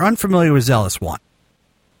 If you're unfamiliar with Zealous One,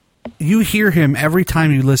 you hear him every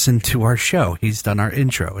time you listen to our show. He's done our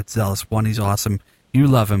intro. It's Zealous One. He's awesome. You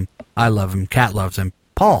love him. I love him. Kat loves him.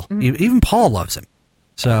 Paul, even Paul loves him.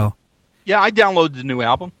 So, yeah, I downloaded the new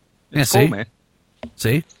album. It's cool, man.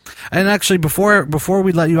 See, and actually, before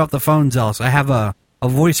we let you off the phone, Zealous, I have a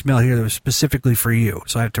voicemail here that was specifically for you,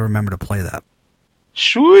 so I have to remember to play that.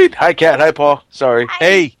 Sweet. Hi, Kat. Hi, Paul. Sorry.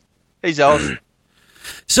 Hey, Zealous.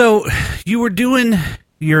 So you were doing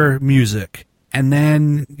your music, and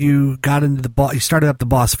then you got into you started up the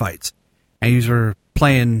boss fights, and you were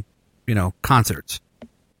playing, concerts.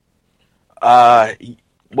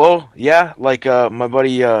 Well, yeah, like my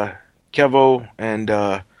buddy Kevo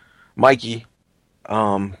and Mikey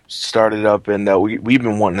started up, and we've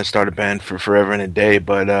been wanting to start a band for forever and a day,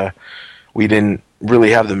 but we didn't really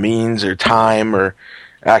have the means or time or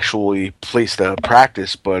actually place to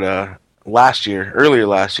practice. But earlier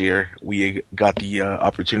last year, we got the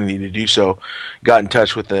opportunity to do so. Got in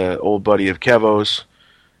touch with the old buddy of Kevo's,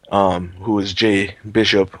 who is Jay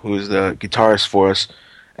Bishop, who is the guitarist for us,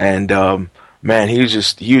 and man, he was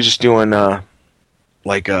just doing what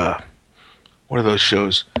are those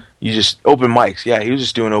shows? You just open mics. Yeah, he was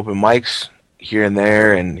just doing open mics here and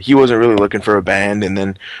there, and he wasn't really looking for a band. And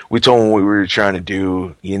then we told him what we were trying to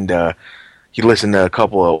do, and he listened to a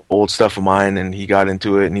couple of old stuff of mine, and he got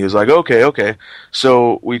into it, and he was like, okay.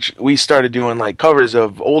 So we started doing like covers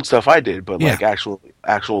of old stuff I did, but like actual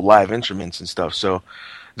live instruments and stuff. So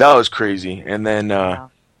that was crazy. And then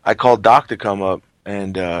I called Doc to come up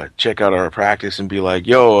and check out our practice and be like,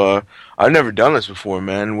 yo, I've never done this before,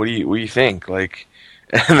 man. What do you think? Like,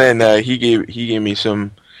 and then he gave me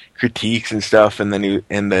some critiques and stuff, and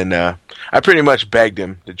then I pretty much begged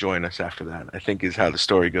him to join us after that, I think is how the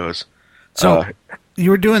story goes. So you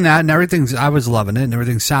were doing that, and I was loving it, and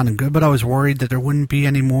everything's sounding good, but I was worried that there wouldn't be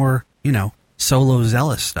any more, solo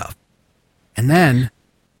Zealous stuff. And then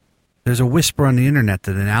there's a whisper on the internet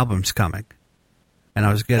that an album's coming. And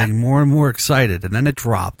I was getting more and more excited, and then it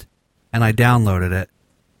dropped, and I downloaded it,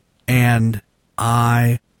 and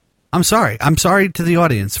I'm sorry to the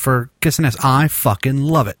audience for kissing ass. I fucking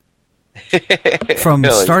love it. From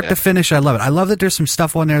start to finish, I love it. I love that there's some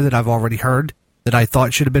stuff on there that I've already heard that I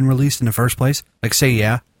thought should have been released in the first place. Like Say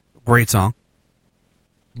Yeah, great song.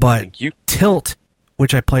 But Tilt,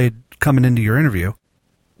 which I played coming into your interview,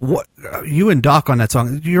 you and Doc on that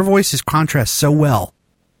song, your voices contrast so well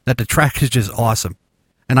that the track is just awesome.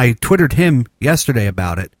 And I twittered him yesterday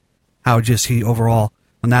about it, how just he overall,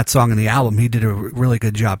 on that song and the album, he did a really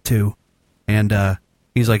good job too. And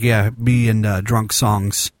he's like, yeah, me and drunk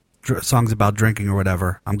songs about drinking or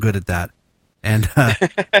whatever, I'm good at that. And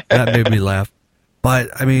that made me laugh. But,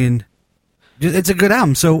 I mean, it's a good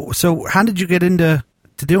album. So how did you get into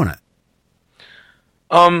doing it?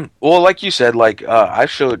 Well, like you said, like I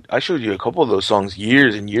showed you a couple of those songs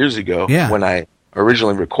years and years ago when I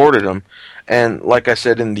originally recorded them, and like I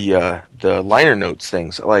said in the liner notes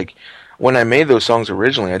things, like when I made those songs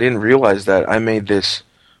originally, I didn't realize that I made this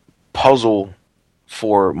puzzle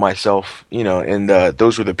for myself, and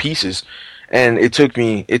those were the pieces, and it took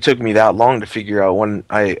me that long to figure out when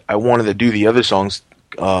I wanted to do the other songs,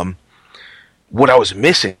 what I was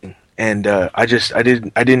missing. And I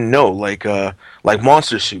didn't know, like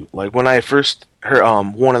Monster Suit. Like when I first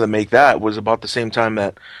wanted to make that was about the same time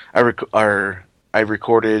that I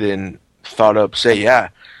recorded and thought up Say Yeah.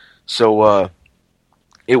 So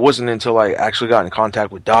it wasn't until I actually got in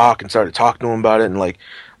contact with Doc and started talking to him about it and like,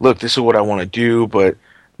 look, this is what I want to do, but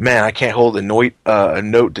man, I can't hold a note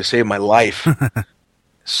to save my life.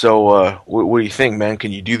 So, what do you think, man?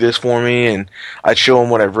 Can you do this for me? And I'd show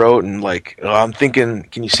him what I wrote, and like, I'm thinking,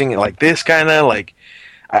 can you sing it like this, kind of? Like,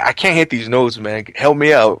 I can't hit these notes, man. Help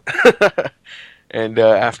me out. And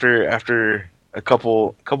after a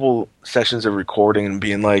couple sessions of recording and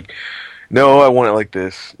being like, no, I want it like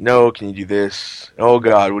this. No, can you do this? Oh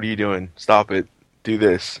God, what are you doing? Stop it. Do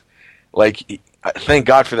this. Like, thank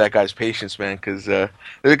God for that guy's patience, man, because there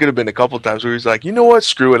could have been a couple times where he's like, you know what?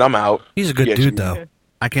 Screw it, I'm out. He's a good dude, though.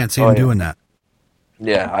 I can't see him doing that.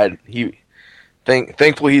 Yeah,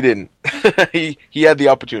 thankfully he didn't. he had the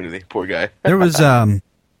opportunity, poor guy. There was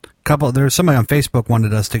somebody on Facebook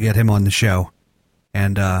wanted us to get him on the show,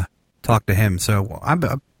 and talk to him. So I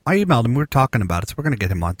emailed him. We were talking about it, so we're going to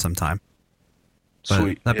get him on sometime. But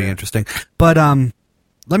Sweet. That'd be interesting. But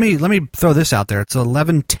let me throw this out there. It's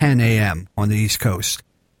 11:10 a.m. on the East Coast,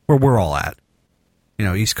 where we're all at.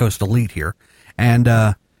 East Coast elite here.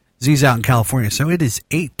 And Z's out in California, so it is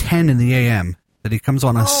 8:10 in the a.m. that he comes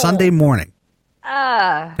on a Sunday morning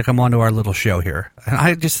to come on to our little show here. And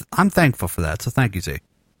I'm thankful for that, so thank you, Z.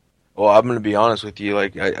 Well, I'm going to be honest with you.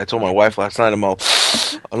 Like, I told my wife last night,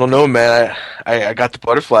 I don't know, man. I got the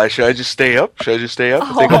butterfly. Should I just stay up? I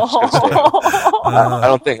think I'm just going to stay up. I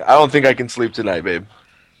don't think I can sleep tonight, babe.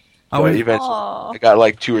 Eventually, I got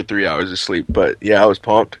like 2 or 3 hours of sleep. But yeah, I was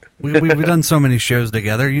pumped. We've done so many shows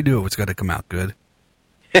together. You knew it was going to come out good.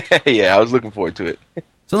 Yeah, I was looking forward to it.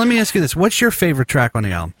 So let me ask you this: what's your favorite track on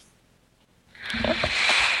the album?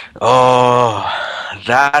 Oh,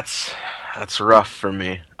 that's rough for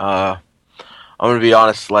me. I'm gonna be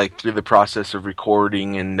honest. Like, through the process of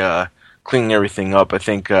recording and cleaning everything up, I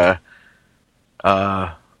think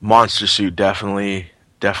Monster Suit definitely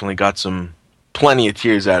got plenty of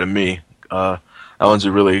tears out of me. That one's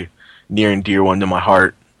a really near and dear one to my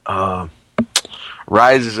heart.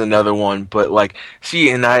 Rise is another one, but like,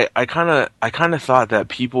 see, and I kind of thought that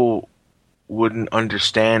people wouldn't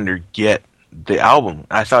understand or get the album.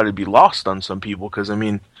 I thought it'd be lost on some people because, I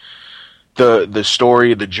mean, the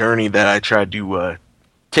story, the journey that I tried to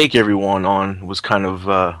take everyone on was kind of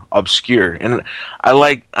obscure, and I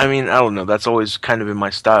don't know, that's always kind of in my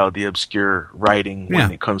style, the obscure writing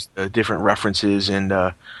when it comes to different references and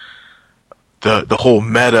the whole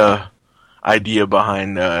meta idea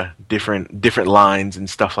behind different lines and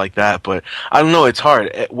stuff like that. But I don't know, it's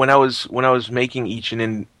hard. When I was making each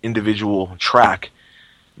an individual track,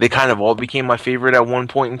 they kind of all became my favorite at one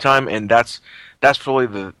point in time, and that's probably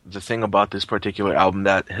the thing about this particular album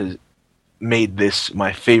that has made this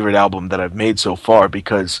my favorite album that I've made so far,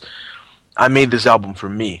 because I made this album for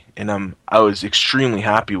me, and I was extremely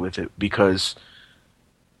happy with it, because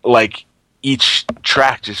like, each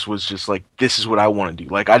track was just like, this is what I want to do.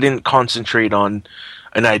 Like, I didn't concentrate on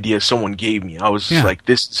an idea someone gave me. I was just like,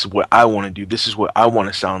 this is what I want to do. This is what I want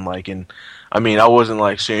to sound like. And I mean, I wasn't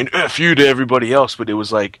like saying F you to everybody else, but it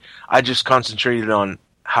was like, I just concentrated on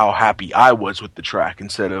how happy I was with the track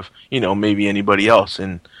instead of, maybe anybody else.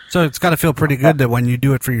 And so it's got to feel pretty good that when you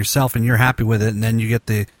do it for yourself and you're happy with it, and then you get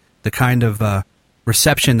the kind of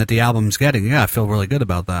reception that the album's getting. Yeah, I feel really good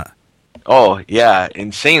about that. Oh yeah,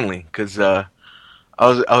 insanely. Because I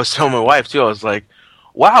was telling my wife too. I was like,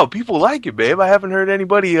 "Wow, people like it, babe. I haven't heard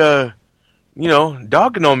anybody,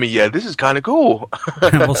 dogging on me yet. This is kind of cool."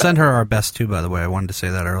 We'll send her our best too. By the way, I wanted to say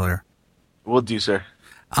that earlier. Will do, sir.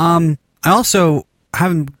 I also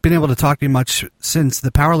haven't been able to talk to you much since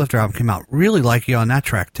the Powerlifter album came out. Really like you on that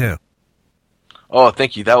track too. Oh,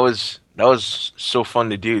 thank you. That was so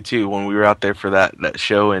fun to do too when we were out there for that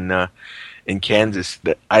show in Kansas.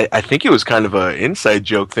 I think it was kind of an inside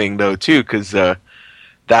joke thing though too, because that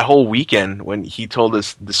whole weekend when he told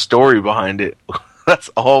us the story behind it, that's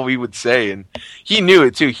all we would say, and he knew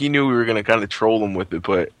it too. He knew we were going to kind of troll him with it,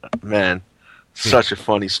 but man, such a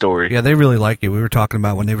funny story. Yeah, they really like it. We were talking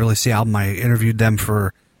about when they released the album. I interviewed them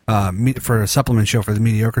for a supplement show for the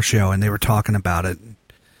Mediocre Show, and they were talking about it.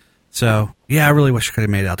 So yeah, I really wish I could have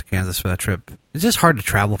made it out to Kansas for that trip. It's just hard to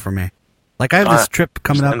travel for me. Like, I have this trip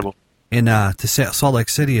coming up in to Salt Lake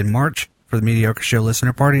City in March for the Mediocre Show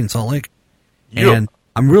listener party in Salt Lake, and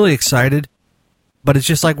I'm really excited. But it's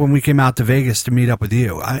just like when we came out to Vegas to meet up with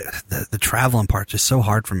you. The traveling part's just so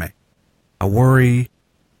hard for me. I worry,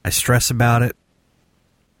 I stress about it,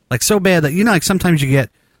 like so bad that like sometimes you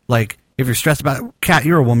get like, if you're stressed about Kat,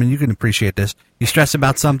 you're a woman, you can appreciate this. You stress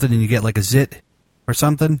about something and you get like a zit or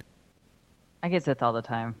something. I get zits all the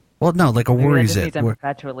time. Well, no, like a worry zit. I'm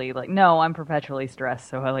perpetually I'm perpetually stressed,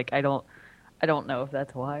 so I don't know if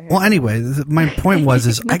that's why. Well, anyway, my point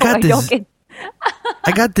was I got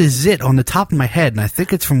this zit on the top of my head, and I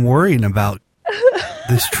think it's from worrying about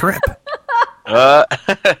this trip.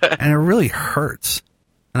 And it really hurts.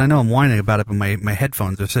 And I know I'm whining about it, but my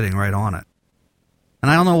headphones are sitting right on it.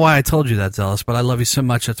 And I don't know why I told you that, Zealous, but I love you so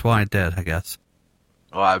much, that's why I did, I guess.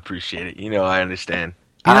 Oh, I appreciate it. I understand.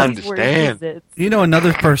 I understand.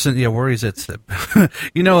 Another person, worries it's.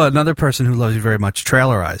 Another person who loves you very much,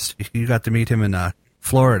 Trailerized. You got to meet him in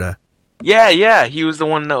Florida. Yeah, he was the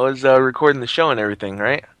one that was recording the show and everything,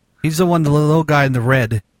 right? He's the one, the little guy in the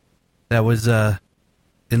red, that was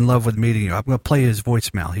in love with meeting you. I'm going to play his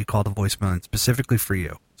voicemail. He called a voicemail specifically for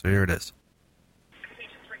you. So here it is.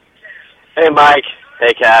 Hey, Mike.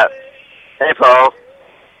 Hey, Kat. Hey, Paul.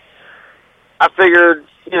 I figured,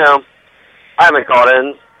 I haven't called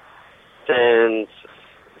in since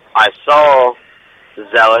I saw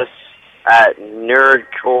Zealous at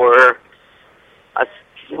Nerdcore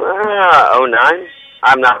 09?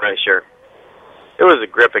 I'm not really sure. It was a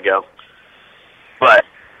grip ago. But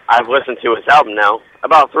I've listened to his album now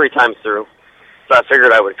about 3 times through. So I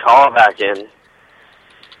figured I would call back in,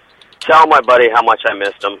 tell my buddy how much I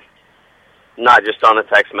missed him. Not just on a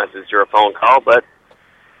text message or a phone call, but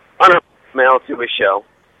on a mail to his show.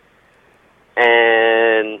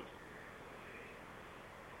 And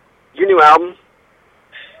your new album,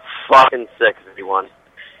 fucking sick, everyone.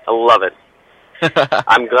 I love it.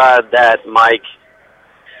 I'm glad that Mike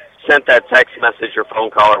sent that text message or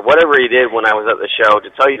phone call or whatever he did when I was at the show to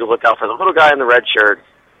tell you to look out for the little guy in the red shirt,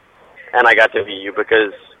 and I got to meet you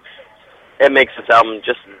because it makes this album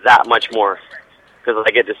just that much more. Because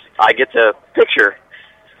I get to picture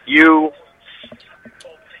you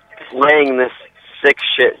laying this sick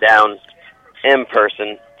shit down in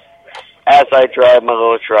person as I drive my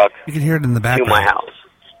little truck You can hear it in the background. to my house.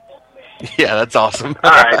 Yeah, that's awesome.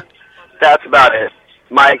 All right, that's about it.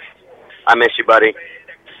 Mike, I miss you, buddy.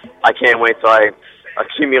 I can't wait till I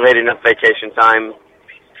accumulate enough vacation time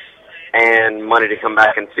and money to come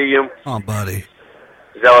back and see you. Oh, buddy.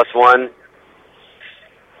 Zealous One,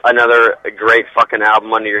 another great fucking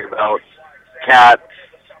album under your belt. Cat,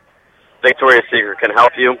 Victoria's Secret can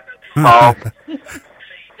help you. Paul,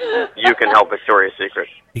 you can help Victoria's Secret.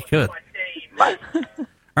 He could. Bye.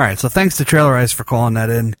 All right, so thanks to Trailer Ice for calling that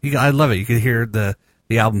in. I love it. You could hear the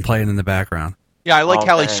album playing in the background. Yeah, I like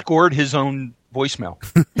how he scored his own voicemail.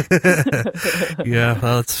 Yeah,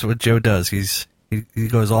 well, that's what Joe does. He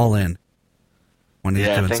goes all in when he's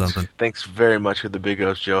doing something. Thanks very much for the big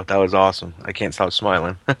O's, Joe. That was awesome. I can't stop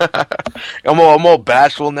smiling. I'm all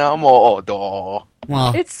bashful now. I'm all.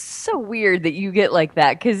 Well, it's so weird that you get like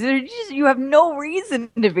that because you have no reason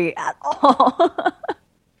to be at all.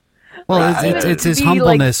 Well, it's his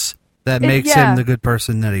humbleness that makes him the good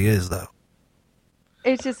person that he is, though.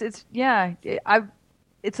 It's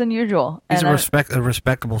unusual. He's a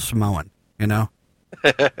respectable Samoan, you know?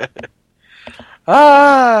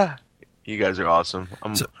 You guys are awesome.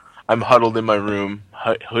 I'm huddled in my room,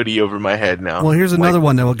 hoodie over my head now. Well, here's another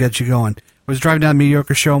one that will get you going. I was driving down the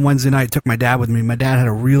Mediocre Show on Wednesday night, took my dad with me. My dad had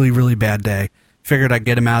a really, really bad day. Figured I'd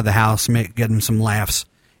get him out of the house, get him some laughs.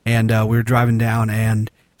 And we were driving down, and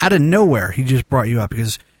out of nowhere, he just brought you up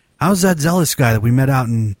because how's that Zealous guy that we met out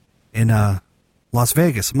in Las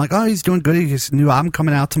Vegas? I'm like, oh, he's doing good. He's new album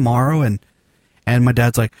coming out tomorrow, and my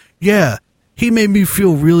dad's like, yeah, he made me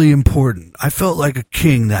feel really important. I felt like a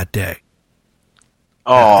king that day.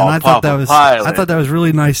 Oh, and I thought that was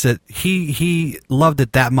really nice that he loved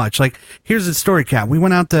it that much. Like, here's the story, Cat. We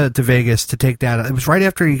went out to Vegas to take Dad. It was right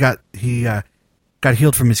after he got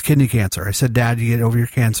healed from his kidney cancer. I said, Dad, you get over your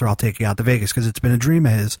cancer, I'll take you out to Vegas because it's been a dream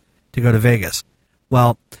of his to go to Vegas.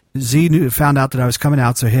 Well, Z found out that I was coming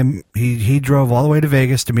out, so he drove all the way to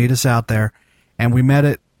Vegas to meet us out there, and we met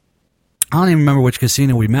at, I don't even remember which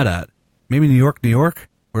casino we met at. Maybe New York,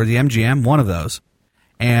 or the MGM, one of those.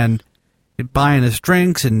 And buying us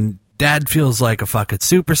drinks, and Dad feels like a fucking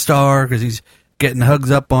superstar because he's getting hugs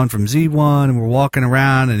up on from Z1, and we're walking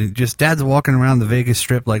around, and Dad's walking around the Vegas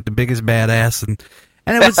Strip like the biggest badass, and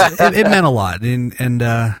it was it meant a lot. And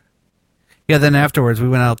then afterwards we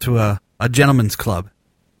went out to a gentleman's club.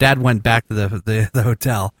 Dad went back to the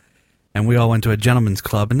hotel, and we all went to a gentleman's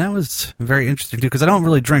club, and that was very interesting too because I don't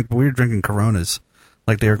really drink, but we were drinking Coronas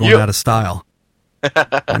like they were going out of style,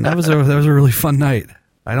 and that was a really fun night.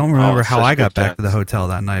 I don't remember how I got back to the hotel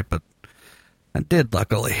that night, but I did,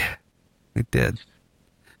 luckily. I did.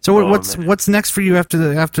 So what's next for you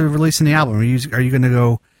after releasing the album? Are you going to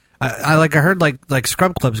go? I heard like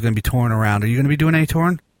Scrub Club's going to be touring around. Are you going to be doing any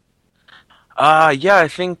touring? Yeah, I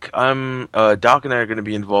think Doc and I are going to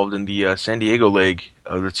be involved in the San Diego leg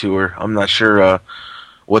of the tour. I'm not sure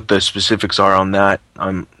what the specifics are on that.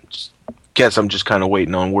 I'm just kind of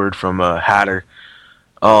waiting on word from Hatter.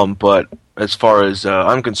 But as far as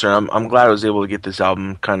I'm concerned, I'm glad I was able to get this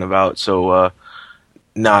album kind of out. So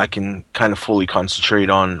now I can kind of fully concentrate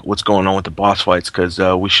on what's going on with the boss fights because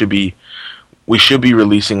we should be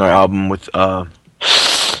releasing our album with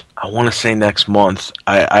I want to say next month.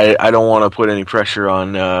 I don't want to put any pressure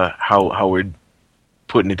on how we're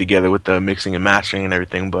putting it together with the mixing and mastering and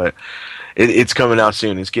everything, but it's coming out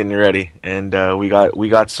soon. It's getting ready, and we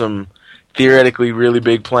got some theoretically really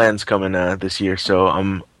big plans coming this year. So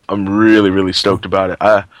I'm really, really stoked about it.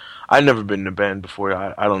 I've never been in a band before.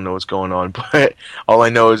 I don't know what's going on, but all I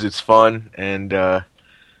know is it's fun, and man,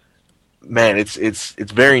 it's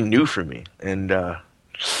very new for me. And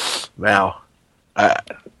wow,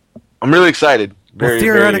 I'm really excited. Well,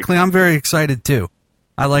 theoretically, I'm very excited too.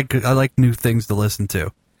 I like new things to listen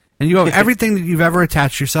to, And you have everything that you've ever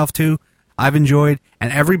attached yourself to, I've enjoyed,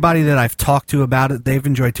 and everybody that I've talked to about it, they've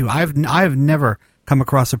enjoyed too. I've never come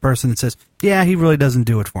across a person that says, yeah, he really doesn't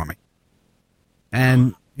do it for me.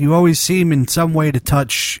 And you always seem in some way to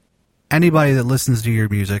touch anybody that listens to your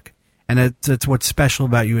music, and it's what's special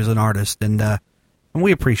about you as an artist, and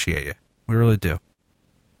we appreciate you. We really do.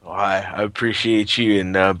 Well, I appreciate you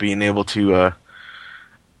and being able to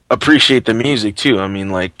appreciate the music too. I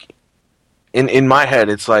mean, like in my head,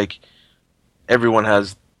 it's like everyone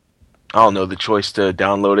has, I don't know, the choice to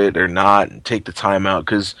download it or not and take the time out.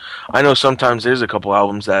 Because I know sometimes there's a couple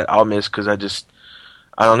albums that I'll miss because I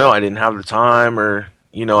don't know, I didn't have the time, or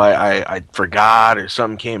I forgot, or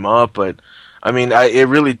something came up. But I mean, it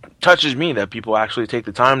really touches me that people actually take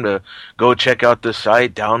the time to go check out the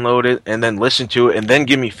site, download it, and then listen to it, and then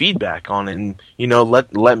give me feedback on it, and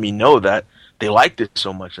let me know that they liked it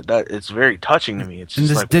so much. That it's very touching to me. It's in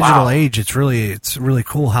just this like, digital wow. age, it's really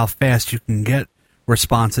cool how fast you can get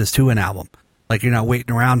responses to an album. Like, you're not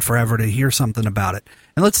waiting around forever to hear something about it.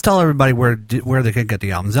 And let's tell everybody where they can get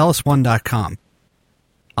the album. Zealous1.com.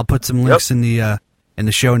 I'll put some links in the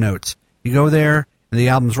show notes. You go there, and the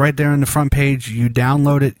album's right there on the front page. You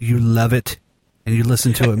download it, you love it, and you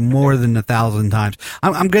listen to it more than 1,000 times.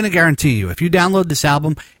 I'm going to guarantee you, if you download this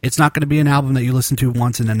album, it's not going to be an album that you listen to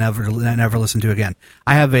once and then never listen to again.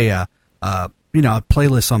 I have a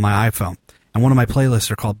playlist on my iPhone, and one of my playlists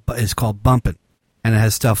is called Bumpin', and it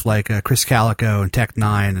has stuff like Chris Calico and Tech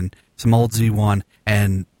Nine and some old Z1,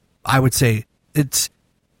 and I would say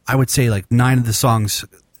like 9 of the songs,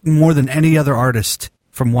 more than any other artist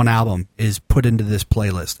from one album, is put into this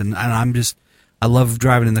playlist, and I love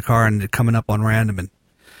driving in the car and it coming up on random, and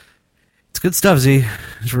it's good stuff, Z.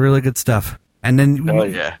 It's really good stuff. And then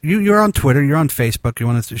you're on Twitter, you're on Facebook. You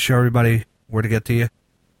want to show everybody where to get to you?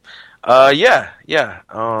 Yeah.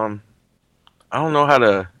 I don't know how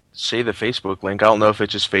to say the Facebook link. I don't know if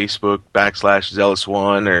it's just Facebook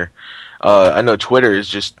 /Zealous1, or I know Twitter is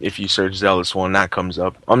just, if you search Zealous1, that comes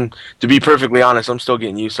up. To be perfectly honest, I'm still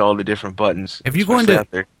getting used to all the different buttons. If you go into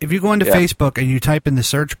Facebook and you type in the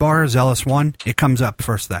search bar Zealous1, it comes up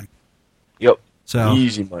first thing. Yep. So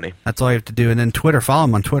easy money. That's all you have to do. And then Twitter, follow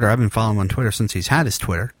him on Twitter. I've been following him on Twitter since he's had his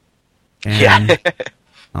Twitter. And yeah.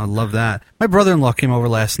 I love that. My brother-in-law came over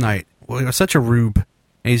last night. Well, he was such a rube.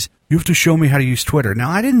 And you have to show me how to use Twitter.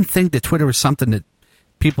 Now, I didn't think that Twitter was something that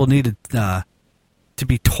people needed to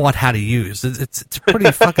be taught how to use. It's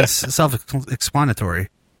pretty fucking self-explanatory.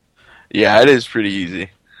 Yeah, it is pretty easy.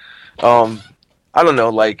 I don't know,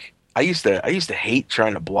 like I used to hate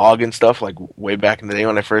trying to blog and stuff, like way back in the day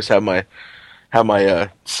when I first had my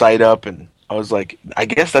site up, and I was like, I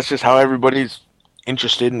guess that's just how everybody's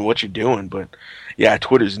interested in what you're doing. But yeah,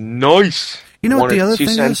 Twitter's nice. You know what the other thing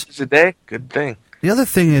is? 2 sentences a day, good thing. The other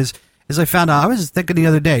thing is I found out, I was thinking the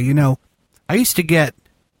other day, I used to get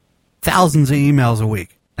thousands of emails a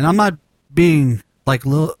week, and I'm not being like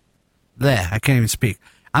I can't even speak.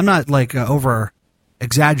 I'm not like over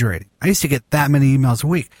exaggerating. I used to get that many emails a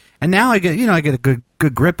week, and now I get a good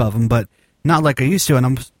grip of them, but not like I used to. And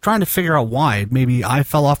I'm trying to figure out why. Maybe I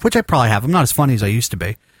fell off, which I probably have. I'm not as funny as I used to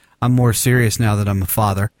be. I'm more serious now that I'm a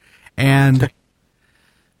father,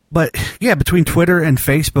 But yeah, between Twitter and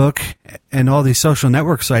Facebook and all these social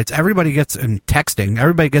network sites, everybody gets, and texting,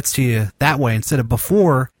 everybody gets to you that way, instead of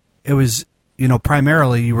before it was,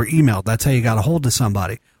 primarily you were emailed. That's how you got a hold of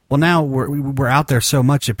somebody. Well, now we're out there so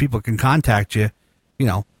much that people can contact you,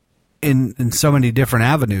 in so many different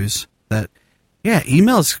avenues that, yeah,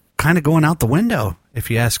 email's kind of going out the window,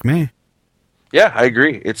 if you ask me. Yeah, I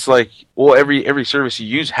agree. It's like, well, every service you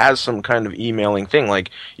use has some kind of emailing thing. Like,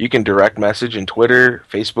 you can direct message in Twitter.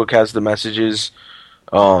 Facebook has the messages.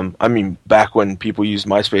 I mean, back when people used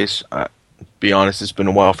MySpace, be honest, it's been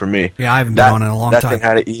a while for me. Yeah, I haven't been on it in a long time. That thing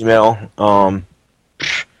had an email.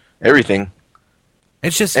 Everything.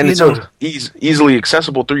 It's just, and it's so easily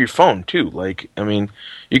accessible through your phone too. Like, I mean,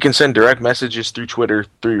 you can send direct messages through Twitter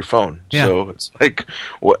through your phone. Yeah. So it's like,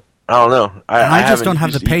 what? I don't know. I just don't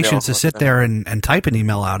have the patience to sit there and type an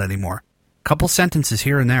email out anymore. A couple sentences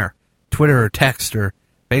here and there. Twitter or text or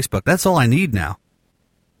Facebook. That's all I need now.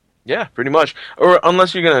 Yeah, pretty much. Or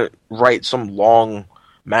unless you're going to write some long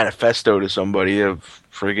manifesto to somebody of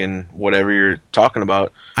friggin' whatever you're talking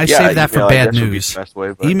about. I save that for bad news.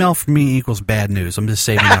 Email for me equals bad news. I'm just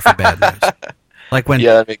saving that for bad news. Like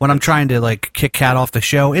when I'm trying to like kick Kat off the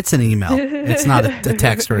show, it's an email. It's not a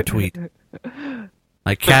text or a tweet.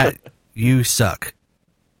 Like, Kat, you suck.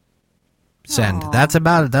 Send.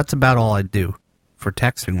 Aww. That's about all I do for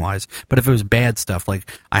texting wise. But if it was bad stuff, like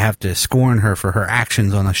I have to scorn her for her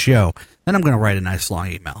actions on the show, then I'm going to write a nice long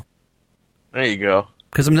email. There you go.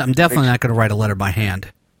 Because I'm definitely not going to write a letter by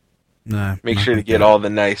hand. No. Make sure to get all the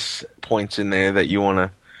nice points in there that you want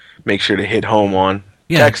to make sure to hit home on.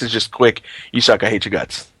 Yeah. Text is just quick. You suck. I hate your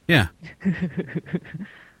guts. Yeah.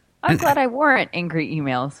 I'm glad I warrant angry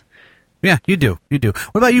emails. Yeah, you do. You do.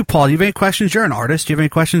 What about you, Paul? Do you have any questions? You're an artist. Do you have any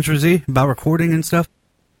questions for Z about recording and stuff?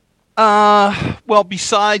 Well,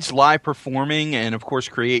 besides live performing and, of course,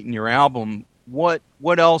 creating your album, what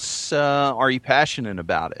else are you passionate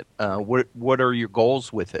about it? What are your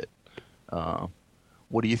goals with it?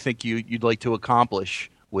 What do you think you'd like to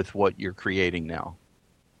accomplish with what you're creating now?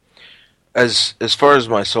 As far as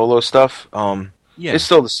my solo stuff, it's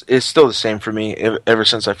still the same for me. Ever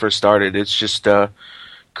since I first started, it's just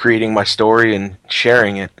creating my story and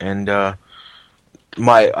sharing it. And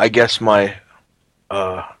I guess my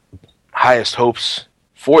highest hopes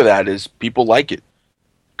for that is people like it.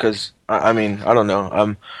 Because I mean, I don't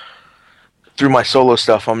know. Through my solo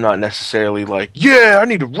stuff, I'm not necessarily like, yeah, I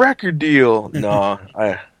need a record deal. No,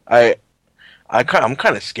 I'm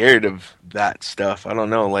kind of scared of that stuff. I don't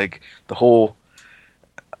know, like the whole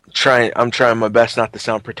I'm trying my best not to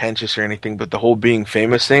sound pretentious or anything, but the whole being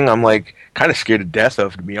famous thing, I'm like kind of scared to death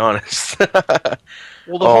of, to be honest.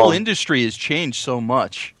 Well, the whole industry has changed so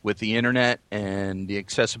much with the internet and the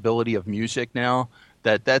accessibility of music now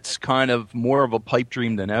that's kind of more of a pipe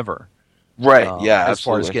dream than ever. Right. Yeah. As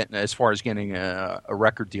far as getting a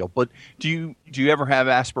record deal, but do you ever have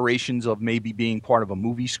aspirations of maybe being part of a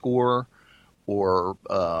movie score or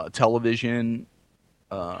television?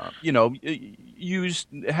 Have your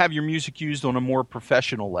music used on a more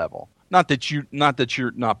professional level. Not that you're not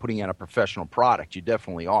putting out a professional product. You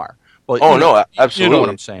definitely are. But no, absolutely. You know what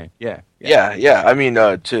I'm saying? Yeah. I mean,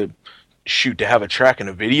 to have a track in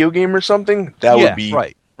a video game or something, that would be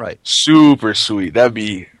right. Super sweet. That'd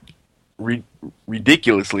be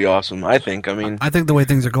ridiculously awesome. I think. I mean, I think the way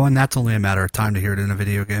things are going, that's only a matter of time to hear it in a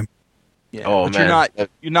video game. Yeah. Oh, but man.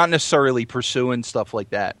 you're not necessarily pursuing stuff like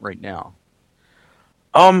that right now.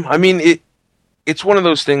 I mean, it's one of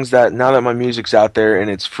those things that now that my music's out there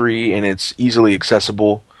and it's free and it's easily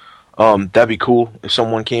accessible, that'd be cool if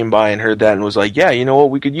someone came by and heard that and was like, yeah, you know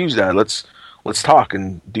what, we could use that. Let's talk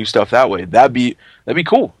and do stuff that way. That'd be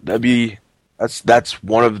cool. That's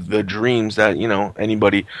one of the dreams that,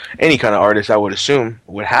 any kind of artist I would assume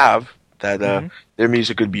would have, that their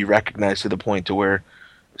music would be recognized to the point to where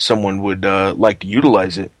someone would like to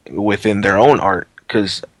utilize it within their own art.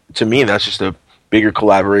 Because to me, that's just a bigger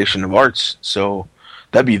collaboration of arts. So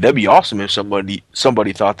that'd be awesome if somebody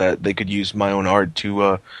thought that they could use my own art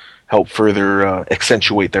to help further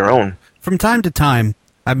accentuate their own. From time to time,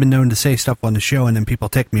 I've been known to say stuff on the show, and then people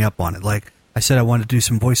take me up on it. Like I said, I wanted to do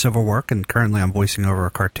some voiceover work, and currently I'm voicing over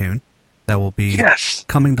a cartoon that will be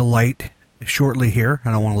coming to light shortly here.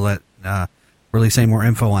 I don't want to let release any more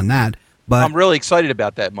info on that, but I'm really excited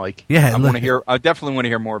about that, Mike. Yeah, I definitely want to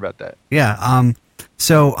hear more about that. Yeah.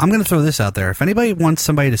 So I'm going to throw this out there. If anybody wants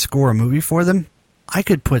somebody to score a movie for them, I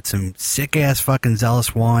could put some sick-ass fucking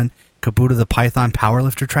Zealous One, Kabuto the Python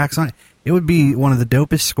powerlifter tracks on it. It would be one of the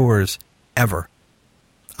dopest scores ever.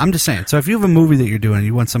 I'm just saying. So if you have a movie that you're doing and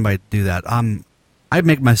you want somebody to do that, I'd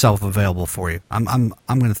make myself available for you. I'm going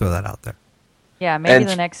to throw that out there. Yeah, maybe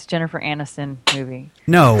the next Jennifer Aniston movie.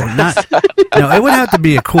 No, not. No, it would have to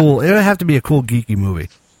be a cool geeky movie.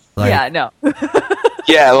 No.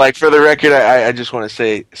 Yeah, like for the record, I just want to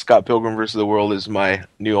say Scott Pilgrim vs. the World is my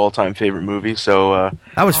new all-time favorite movie. So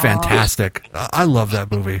that was fantastic. I love that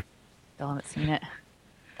movie. Still haven't seen it.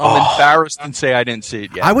 I'm embarrassed and say I didn't see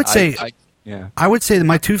it yet. I would say that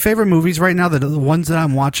my two favorite movies right now, the ones that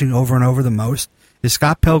I'm watching over and over the most, is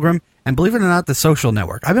Scott Pilgrim and, believe it or not, The Social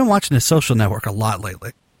Network. I've been watching The Social Network a lot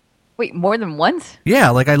lately. Wait, more than once? Yeah,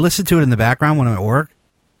 like I listen to it in the background when I'm at work.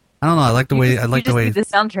 I don't know. I like the way. You just need the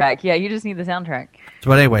soundtrack. Yeah, you just need the soundtrack.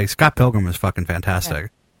 But anyway, Scott Pilgrim is fucking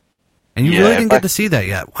fantastic, and you really didn't get to see that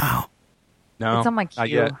yet. Wow. No, it's on my queue. Not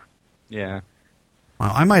yet. Yeah.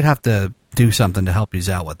 Wow, I might have to do something to help you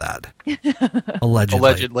out with that.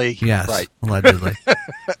 Allegedly. Yes. Right. Allegedly.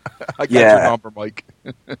 I got your number, Mike.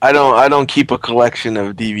 I don't keep a collection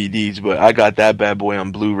of DVDs, but I got that bad boy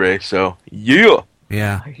on Blu-ray. So yeah.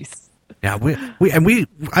 Nice. Yeah,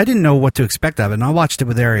 I didn't know what to expect of it, and I watched it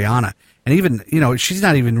with Ariana, and even, she's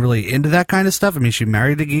not even really into that kind of stuff. I mean, she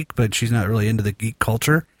married a geek, but she's not really into the geek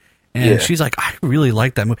culture, and she's like, I really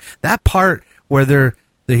like that movie. That part where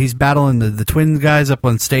he's battling the twin guys up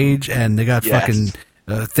on stage, and they got fucking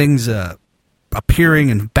things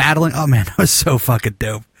appearing and battling. Oh man, that was so fucking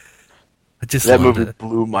dope. That movie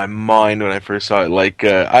blew my mind when I first saw it. Like,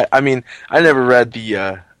 I mean, I never read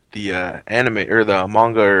the anime or the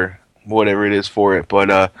manga or whatever it is for it.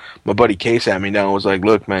 But my buddy Kay sat me down and was like,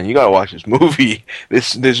 "Look, man, you gotta watch this movie.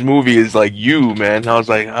 This movie is like you, man." And I was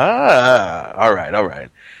like, all right.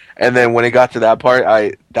 And then when it got to that part,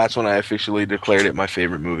 that's when I officially declared it my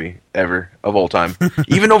favorite movie ever of all time,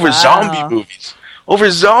 even over zombie movies.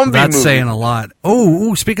 That's saying a lot.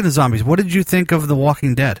 Oh, speaking of zombies, what did you think of The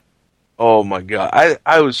Walking Dead? Oh my god,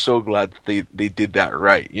 I was so glad that they did that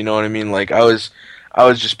right. You know what I mean? Like I was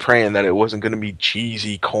just praying that it wasn't gonna be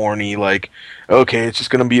cheesy, corny. Like, okay, it's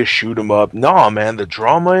just gonna be a shoot 'em up. No, man, the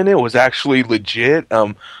drama in it was actually legit.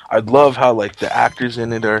 I love how like the actors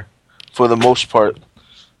in it are, for the most part,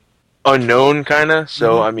 unknown kind of.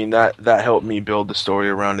 So I mean that helped me build the story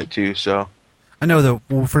around it too. So I know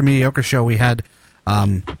that for Mediocre Show we had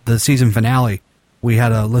the season finale. We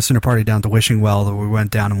had a listener party down to Wishing Well that we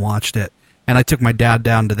went down and watched it, and I took my dad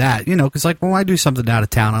down to that. You know, because like when I do something out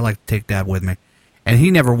of town, I like to take Dad with me. And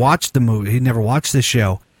he never watched the movie. He never watched the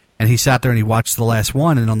show. And he sat there and he watched the last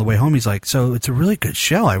one. And on the way home, he's like, "So it's a really good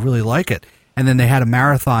show. I really like it." And then they had a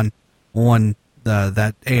marathon on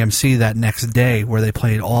that AMC that next day where they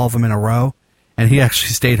played all of them in a row. And he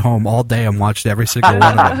actually stayed home all day and watched every single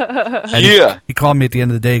one of them. And he called me at the end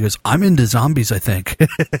of the day. He goes, "I'm into zombies, I think."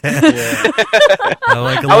 Go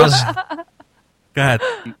ahead.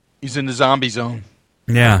 He's in the zombie zone.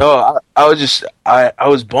 Yeah. No, I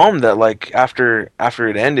was bummed that like after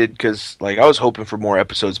it ended, because like I was hoping for more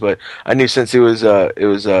episodes, but I knew since it was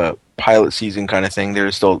a pilot season kind of thing, they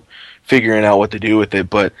were still figuring out what to do with it.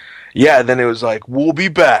 But yeah, then it was like, "We'll be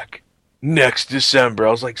back next December."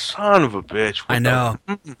 I was like, son of a bitch. I know.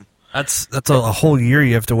 That's a whole year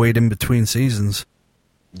you have to wait in between seasons.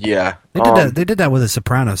 Yeah. They did that with The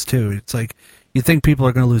Sopranos too. It's like you think people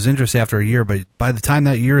are going to lose interest after a year, but by the time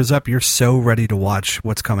that year is up, you're so ready to watch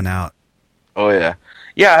what's coming out. Oh yeah.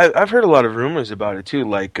 Yeah, I've heard a lot of rumors about it too.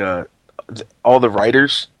 Like all the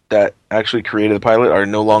writers that actually created the pilot are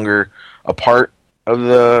no longer a part of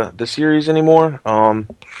the series anymore.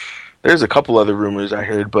 There's a couple other rumors I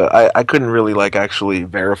heard, but I couldn't really like actually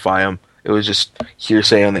verify them. It was just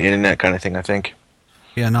hearsay on the internet kind of thing, I think.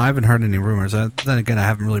 Yeah, no, I haven't heard any rumors. Then again, I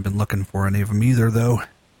haven't really been looking for any of them either, though,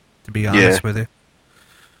 to be honest with you.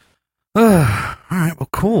 All right, well,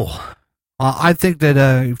 cool. I think that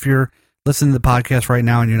if you're listening to the podcast right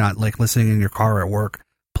now and you're not like listening in your car or at work,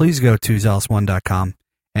 please go to zealous1.com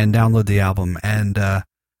and download the album. And I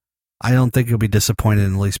don't think you'll be disappointed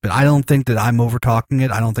in the least bit. I don't think that I'm over talking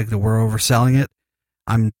it. I don't think that we're overselling it.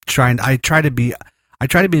 I try to be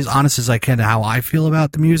as honest as I can to how I feel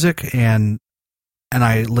about the music, and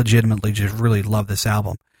I legitimately just really love this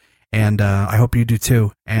album. And I hope you do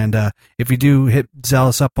too. And if you do, hit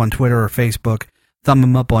Zealous up on Twitter or Facebook, thumb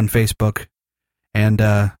him up on Facebook, and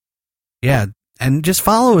yeah, and just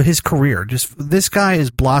follow his career. Just this guy is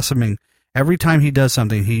blossoming. Every time he does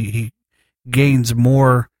something, he gains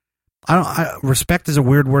more. Respect is a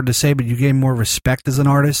weird word to say, but you gain more respect as an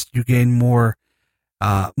artist. You gain more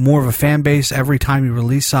of a fan base every time you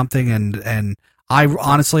release something. And I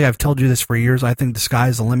honestly, I've told you this for years. I think the sky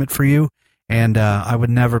is the limit for you. And I would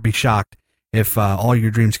never be shocked if all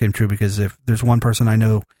your dreams came true, because if there's one person I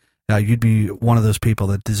know, you'd be one of those people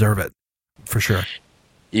that deserve it, for sure.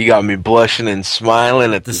 You got me blushing and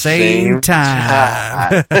smiling at the same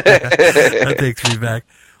time. That takes me back.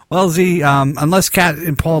 Well, Z, unless Kat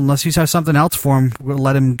and Paul, unless you have something else for him, we'll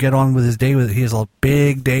let him get on with his day. He has a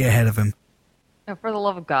big day ahead of him. For the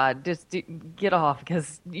love of God, just get off,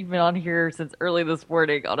 because you've been on here since early this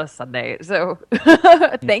morning on a Sunday. So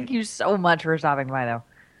thank you so much for stopping by, though.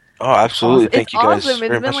 Oh, absolutely. Thank you guys awesome.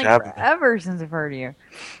 very much for having me. It's been forever since I've heard of you.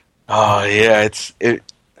 Oh, yeah. It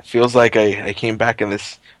feels like I came back in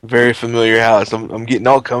this very familiar house. I'm getting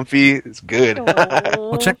all comfy. It's good.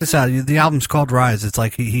 Well, check this out. The album's called Rise. It's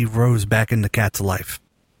like he rose back into Kat's life.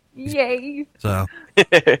 Yay. So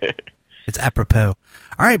it's apropos.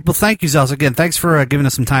 All right. Well, thank you, Zealous. Again, thanks for giving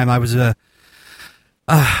us some time.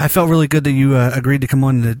 I felt really good that you agreed to come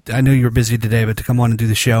on. I know you were busy today, but to come on and do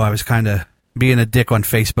the show, I was kind of being a dick on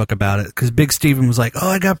Facebook about it, because Big Steven was like, "Oh,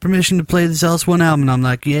 I got permission to play the Zealous One album," and I'm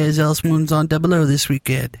like, "Yeah, Zealous One's on 00 this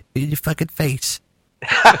weekend. In your fucking face."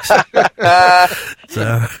 So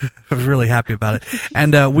I was really happy about it,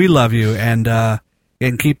 and we love you,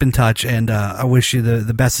 and keep in touch, and I wish you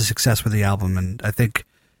the best of success with the album, and I think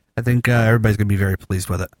everybody's gonna be very pleased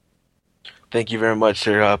with it. Thank you very much,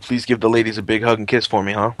 sir. Please give the ladies a big hug and kiss for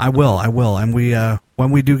me, huh? I will, and we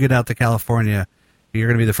when we do get out to California, you're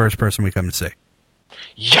gonna be the first person we come to see.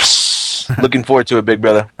 Yes, looking forward to it, big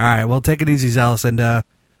brother. All right, well, take it easy, Zealous, and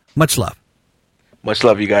much love. Much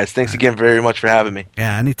love, you guys. Thanks again very much for having me.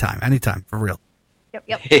 Yeah, anytime, for real.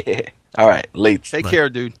 Yep. All right, late. Take care,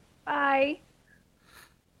 dude. Bye.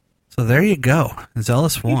 So So there you go.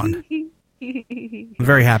 Zealous won. I'm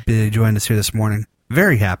very happy that you joined us here this morning.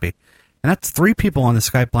 Very happy. And that's 3 people on the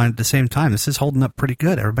Skype line at the same time. This is holding up pretty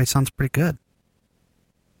good. Everybody sounds pretty good.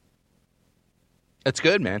 That's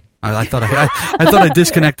good, man. I thought I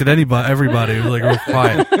disconnected everybody. It was like real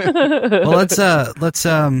quiet. Well, let's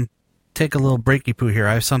take a little breaky poo here.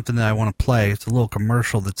 I have something that I want to play. It's a little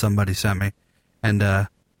commercial that somebody sent me, and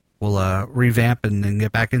we'll revamp and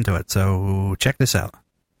get back into it. So check this out.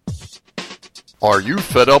 Are you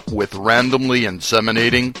fed up with randomly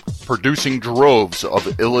inseminating, producing droves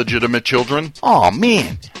of illegitimate children? Aw,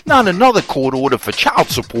 man, not another court order for child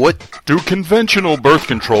support. Do conventional birth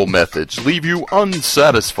control methods leave you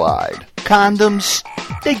unsatisfied? Condoms,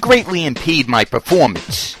 they greatly impede my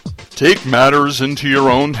performance. Take matters into your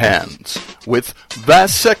own hands with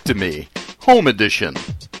Vasectomy Home Edition.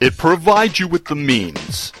 It provides you with the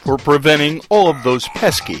means for preventing all of those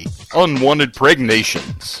pesky, unwanted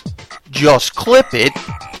pregnations. Just clip it,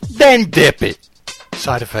 then dip it.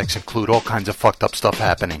 Side effects include all kinds of fucked up stuff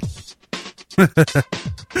happening.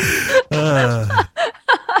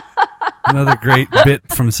 Another great bit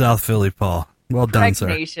from South Philly, Paul. Well done, sir.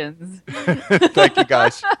 Thank you,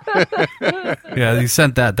 guys. Yeah, you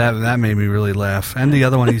sent that. That made me really laugh. And the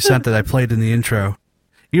other one you sent that I played in the intro.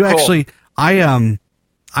 You actually, I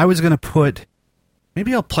was gonna put.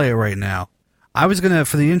 Maybe I'll play it right now. I was going to,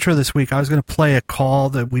 for the intro this week, I was going to play a call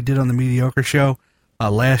that we did on the Mediocre Show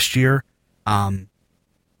last year. Hope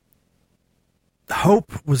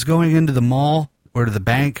was going into the mall or to the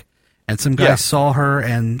bank, and some guy saw her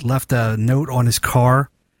and left a note on his car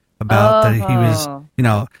about that he was,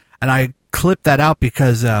 and I clipped that out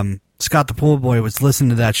because Scott the Pool Boy was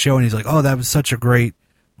listening to that show, and he's like, oh, that was such a great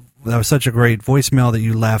voicemail that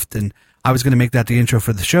you left, and I was going to make that the intro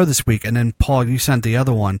for the show this week. And then, Paul, you sent the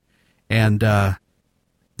other one. And the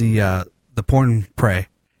porn prey,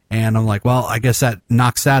 and I'm like, well, I guess that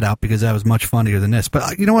knocks that out because that was much funnier than this.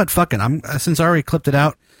 But you know what? Fuck it. Since I already clipped it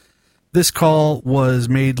out, this call was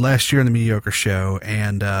made last year on the Mediocre Show,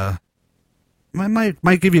 and I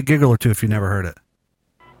might give you a giggle or two if you never heard it.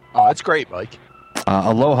 Oh, that's great, Mike.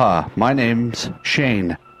 Aloha. My name's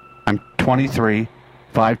Shane. I'm 23,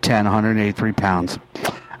 5'10", 183 pounds.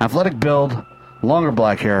 Athletic build, longer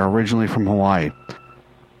black hair, originally from Hawaii.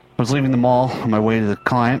 I was leaving the mall on my way to the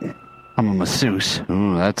client. I'm a masseuse.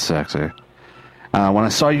 Ooh, that's sexy. When I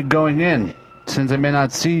saw you going in, since I may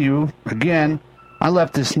not see you again, I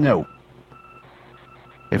left this note.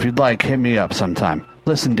 If you'd like, hit me up sometime.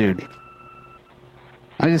 Listen, dude.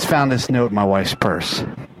 I just found this note in my wife's purse.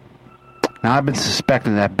 Now, I've been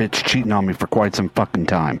suspecting that bitch cheating on me for quite some fucking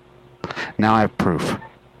time. Now I have proof.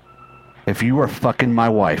 If you are fucking my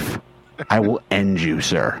wife, I will end you,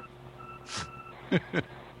 sir.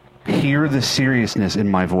 Hear the seriousness in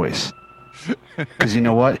my voice. Because you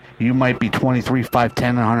know what? You might be 23, 5'10",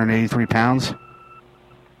 and 183 pounds.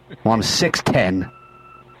 Well, I'm 6'10",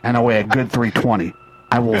 and I weigh a good 320.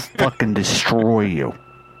 I will fucking destroy you.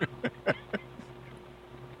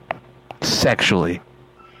 Sexually.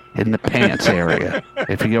 In the pants area.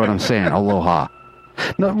 If you get what I'm saying. Aloha.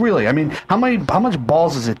 No, really, I mean, how much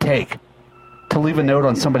balls does it take to leave a note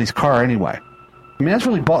on somebody's car anyway? I mean,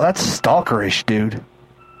 that's stalkerish, dude.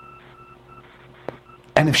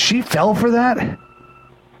 And if she fell for that,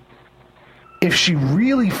 if she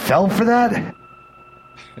really fell for that,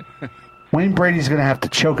 Wayne Brady's going to have to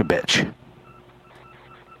choke a bitch.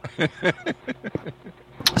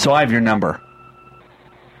 So I have your number.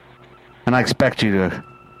 And I expect you to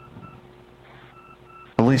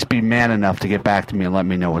at least be man enough to get back to me and let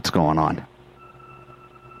me know what's going on.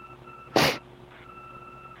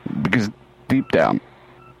 Because deep down,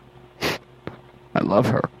 I love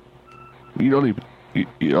her. You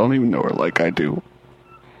don't even know her like I do.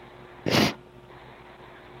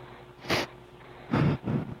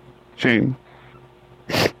 Shane,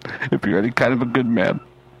 if you're any kind of a good man,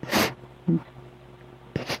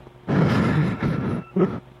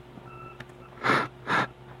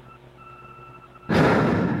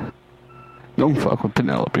 don't fuck with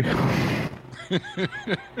Penelope.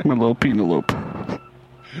 My little Penelope.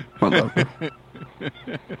 I love her.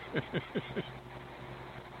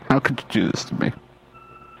 How could you do this to me?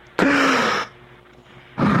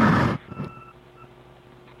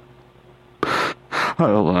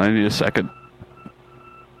 Hold on, I need a second.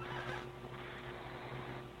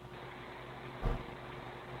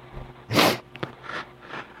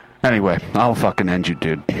 Anyway, I'll fucking end you,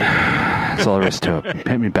 dude. That's all there is to it.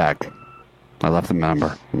 Hit me back. I left the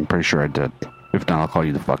number. I'm pretty sure I did. If not, I'll call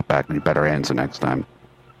you the fuck back and you better answer next time.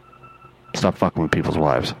 Stop fucking with people's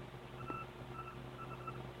wives.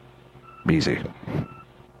 Easy.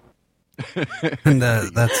 And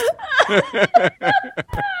that's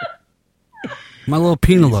my little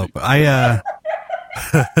Penelope. I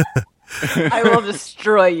will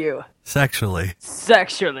destroy you. Sexually.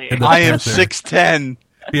 I am 6'10".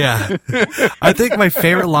 Yeah. I think my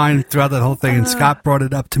favorite line throughout that whole thing, and Scott brought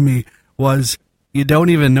it up to me, was, "You don't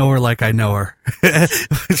even know her like I know her."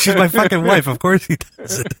 She's my fucking wife. Of course he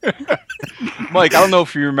does. Mike, I don't know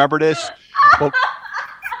if you remember this, but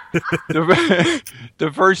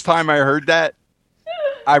the first time I heard that,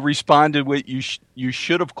 I responded with, "You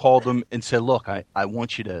should have called him and said, look, I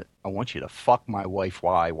want you to fuck my wife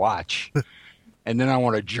while I watch, and then I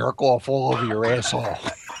want to jerk off all over your asshole."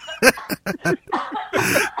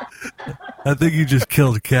 I think you just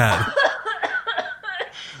killed Cat.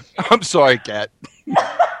 I'm sorry, Cat.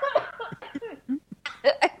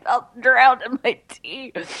 I felt drowned in my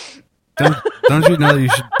tea. Don't you know that you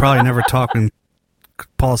should probably never talk when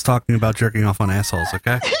Paul's talking about jerking off on assholes,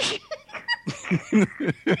 okay?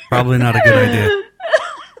 Probably not a good idea.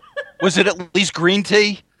 Was it at least green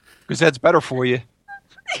tea? Because that's better for you.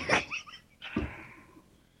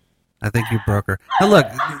 I think you broke her. Now look,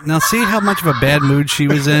 now see how much of a bad mood she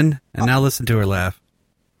was in, and now listen to her laugh.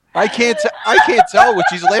 I can't tell what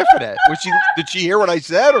she's laughing at. Did she hear what I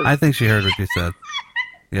said? Or? I think she heard what you said.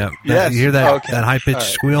 Yep. Yes. You hear that Okay. that high pitched All right.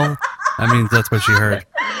 squeal? That means that's what she heard.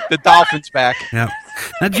 The dolphin's back. Yep.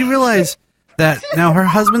 Now, did you realize that now her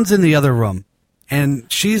husband's in the other room,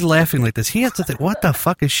 and she's laughing like this? He has to think, what the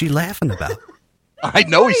fuck is she laughing about? I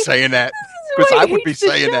know he's saying that because I would be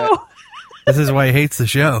saying that. This is why he hates the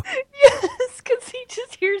show. Yes, because he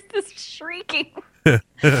just hears this shrieking. No,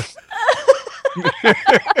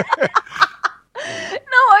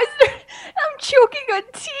 I'm choking on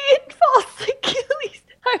tea and false Achilles.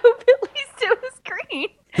 I hope at least it was green,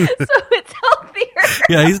 so it's healthier.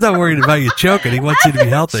 Yeah, he's not worried about you choking. He wants you to be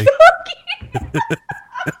healthy.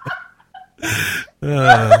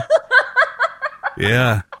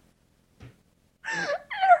 Yeah.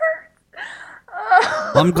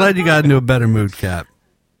 Well, I'm glad you got into a better mood, Cap.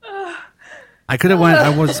 I could have went. I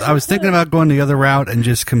was thinking about going the other route and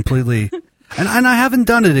just completely, and I haven't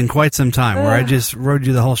done it in quite some time, where I just rode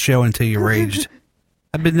you the whole show until you raged.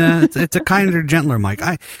 I've been. It's a kinder, gentler Mike.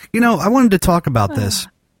 I wanted to talk about this.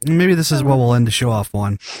 Maybe this is what we'll end the show off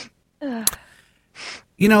on.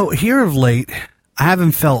 Here of late, I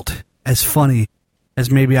haven't felt as funny as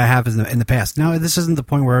maybe I have in the past. Now, this isn't the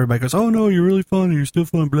point where everybody goes, "Oh no, you're really funny. You're still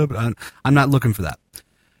funny." Blah blah. I'm not looking for that,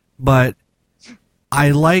 but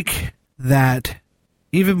I like that.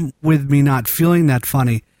 Even with me not feeling that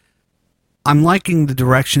funny, I'm liking the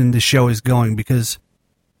direction the show is going, because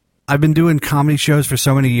I've been doing comedy shows for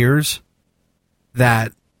so many years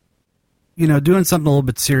that, doing something a little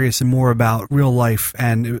bit serious and more about real life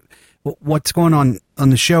and what's going on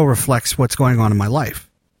the show reflects what's going on in my life.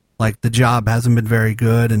 Like, the job hasn't been very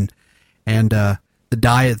good, and the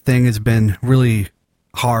diet thing has been really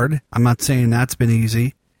hard. I'm not saying that's been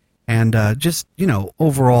easy. And just,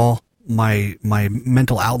 overall, my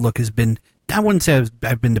mental outlook has been, I wouldn't say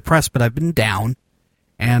I've been depressed, but I've been down.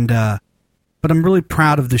 And but I'm really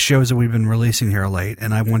proud of the shows that we've been releasing here late,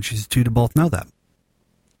 and I want you two to both know that.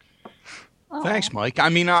 Thanks, Mike. I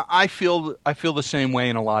mean, I feel the same way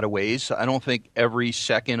in a lot of ways. I don't think every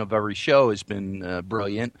second of every show has been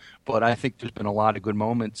brilliant, but I think there's been a lot of good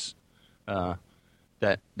moments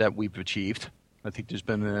that we've achieved. I think there's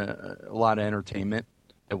been a lot of entertainment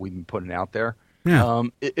that we've been putting out there. Yeah.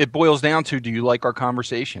 It boils down to, do you like our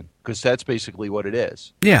conversation? Because that's basically what it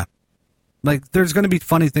is. Yeah. Like, there's going to be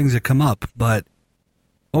funny things that come up, but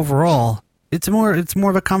overall, it's more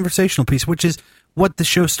of a conversational piece, which is what the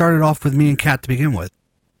show started off with me and Kat to begin with.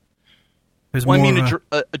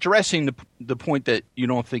 Addressing the point that you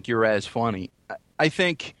don't think you're as funny, I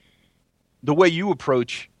think the way you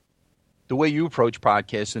approach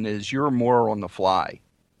podcasting is you're more on the fly.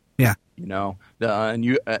 Yeah. And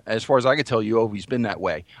you, as far as I can tell, you've always been that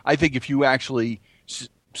way. I think if you actually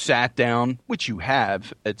sat down, which you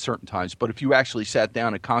have at certain times, but if you actually sat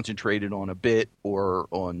down and concentrated on a bit or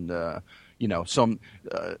on,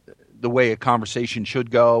 the way a conversation should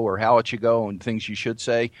go or how it should go and things you should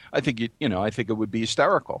say, I think I think it would be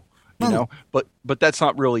hysterical. But that's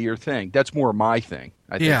not really your thing. That's more my thing.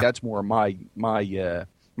 I think that's more my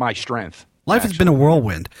strength. Life has been a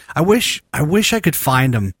whirlwind. I wish I could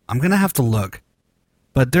find them. I'm gonna have to look.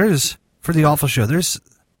 But for the Awful Show, there's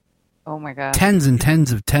oh my god, tens and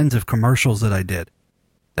tens of commercials that I did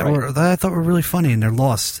that I thought were really funny, and they're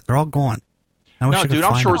lost. They're all gone. I'm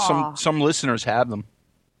sure some listeners have them.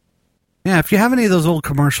 Yeah, if you have any of those old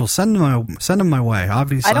commercials, send them my way.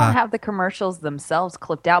 Obviously, I don't have the commercials themselves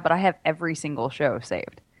clipped out, but I have every single show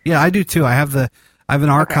saved. Yeah, I do too. I I have an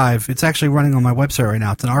archive. It's actually running on my website right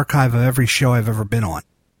now. It's an archive of every show I've ever been on.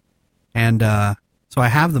 And so I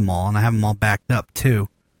have them all, and I have them all backed up, too.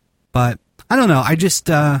 But I don't know. I just,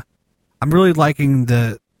 I'm really liking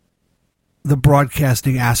the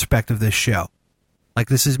broadcasting aspect of this show. Like,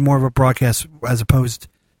 this is more of a broadcast as opposed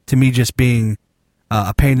to me just being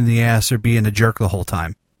a pain in the ass or being a jerk the whole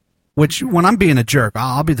time. Which, when I'm being a jerk,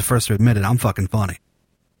 I'll be the first to admit it. I'm fucking funny.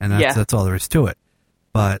 And that's all there is to it.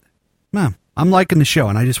 But, man, I'm liking the show,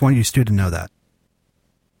 and I just want you, Stu, to know that.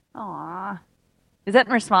 Aw. Is that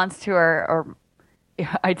in response to our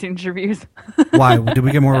iTunes reviews? Why? Did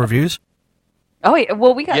we get more reviews? Oh, wait.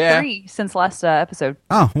 Well, we got 3 since last episode.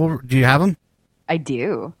 Oh, well, do you have them? I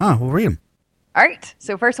do. Oh, we'll read them. All right.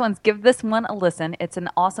 So first one's Give This One a Listen. It's an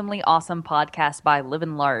awesomely awesome podcast by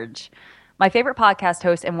Livin' Large. My favorite podcast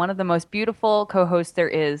host and one of the most beautiful co-hosts there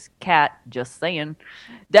is, Kat, just saying.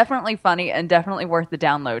 Definitely funny and definitely worth the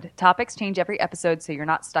download. Topics change every episode, so you're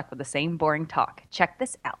not stuck with the same boring talk. Check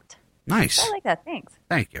this out. Nice. I like that. Thanks.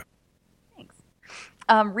 Thank you. Thanks.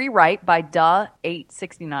 Rewrite by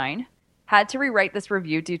Duh869. Had to rewrite this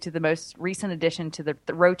review due to the most recent addition to the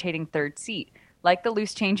rotating third seat. Like the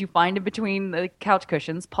loose change you find in between the couch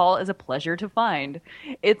cushions, Paul is a pleasure to find.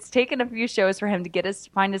 It's taken a few shows for him to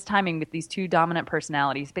find his timing with these two dominant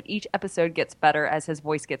personalities, but each episode gets better as his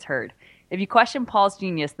voice gets heard. If you question Paul's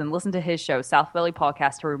genius, then listen to his show, South Valley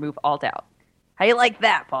Podcast, to remove all doubt. How you like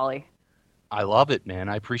that, Paulie? I love it, man.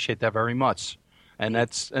 I appreciate that very much. And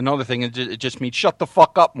that's another thing. It just means shut the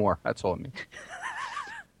fuck up more. That's all it means.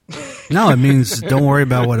 No, it means don't worry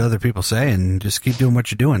about what other people say and just keep doing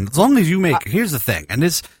what you're doing. As long as you make, here's the thing, and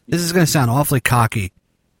this is going to sound awfully cocky,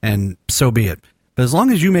 and so be it. But as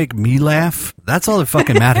long as you make me laugh, that's all that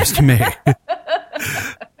fucking matters to me.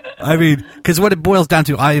 I mean, because what it boils down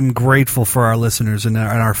to, I am grateful for our listeners and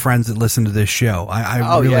our friends that listen to this show.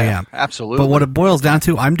 I really am. Absolutely. But what it boils down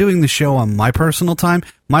to, I'm doing the show on my personal time.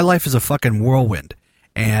 My life is a fucking whirlwind.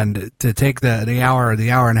 And to take the hour or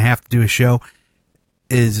the hour and a half to do a show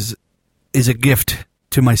is a gift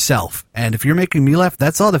to myself. And if you're making me laugh,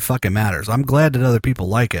 that's all that fucking matters. I'm glad that other people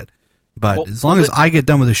like it. But as long as I get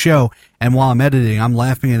done with the show and while I'm editing, I'm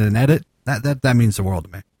laughing in an edit, that means the world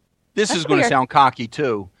to me. This is going to sound cocky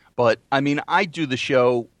too, but I mean, I do the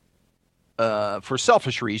show for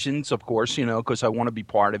selfish reasons, of course, because I want to be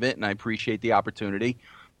part of it and I appreciate the opportunity.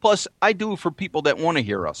 Plus, I do it for people that want to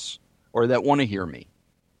hear us or that want to hear me.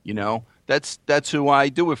 That's who I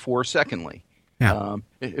do it for. Secondly. Yeah.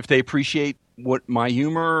 If they appreciate what my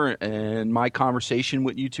humor and my conversation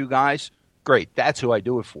with you two guys, great. That's who I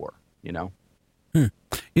do it for, You know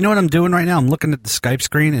what I'm doing right now? I'm looking at the Skype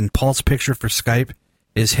screen, and Paul's picture for Skype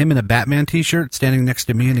is him in a Batman t-shirt standing next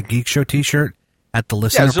to me in a Geek Show t-shirt at the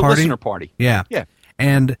listener party. Listener party. Yeah. Yeah.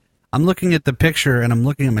 And I'm looking at the picture, and I'm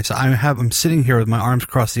looking at myself. I'm sitting here with my arms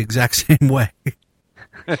crossed the exact same way.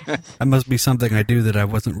 That must be something I do that I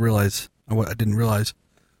didn't realize.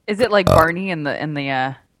 Is it like Barney in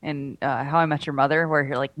How I Met Your Mother, where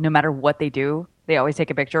you're like, no matter what they do, they always take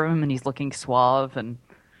a picture of him and he's looking suave? And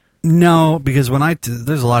no, because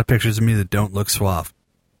there's a lot of pictures of me that don't look suave,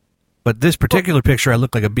 but this particular picture I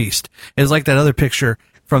look like a beast. It's like that other picture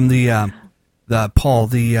from the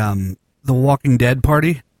Walking Dead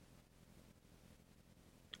party.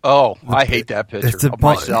 Oh, I hate that picture of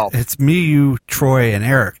myself. It's me, you, Troy, and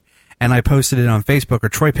Eric, and I posted it on Facebook, or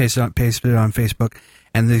Troy pasted it on Facebook.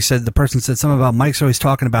 And the person said something about Mike's always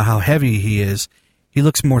talking about how heavy he is. He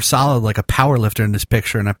looks more solid, like a power lifter in this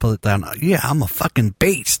picture. And I put it down. Yeah, I'm a fucking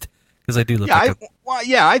beast because I do look.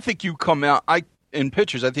 I think you come out. In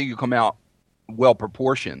pictures, I think you come out well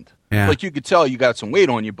proportioned. Yeah. Like you could tell you got some weight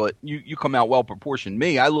on you, but you come out well proportioned.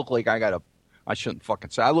 Me, I look like I shouldn't fucking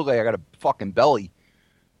say. I look like I got a fucking belly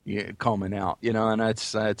coming out. And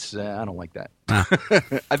that's I don't like that.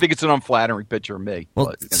 I think it's an unflattering picture of me.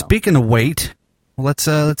 Well, speaking of weight. Let's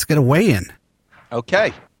get a weigh-in.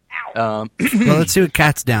 Okay. Well, let's see what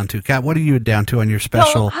Kat's down to. Kat, what are you down to on your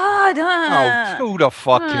special? Who the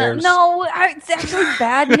fuck cares? No, it's actually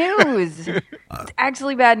bad news. It's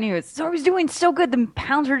actually bad news. So I was doing so good, the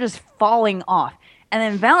pounds were just falling off. And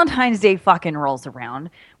then Valentine's Day fucking rolls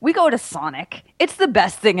around. We go to Sonic. It's the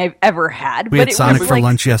best thing I've ever had. We had Sonic for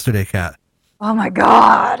lunch yesterday, Kat. Oh, my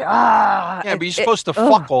God. Yeah, but you're supposed to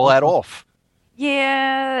fuck all that off.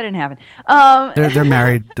 Yeah, that didn't happen. They're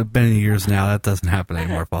married many years now. That doesn't happen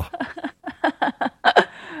anymore, Paul.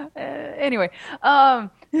 Anyway, that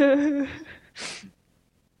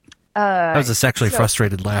was a sexually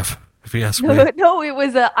frustrated laugh, if you ask me. No, it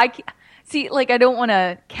was See, like, I don't want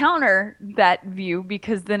to counter that view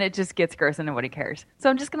because then it just gets gross and nobody cares. So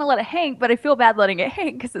I'm just going to let it hang, but I feel bad letting it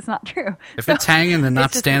hang because it's not true. If it's hanging and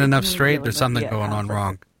not just standing up me straight, dealing there's with something the going on conflict.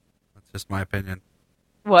 wrong. That's just my opinion.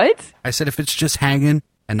 What? I said if it's just hanging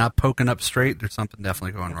and not poking up straight, there's something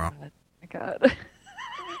definitely going wrong. My God.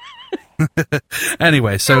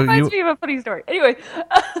 Anyway, so That reminds me of a funny story. Anyway,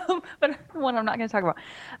 but one I'm not going to talk about.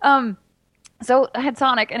 So I had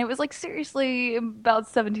Sonic, and it was like seriously about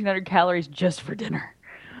 1,700 calories just for dinner.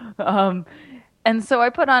 And so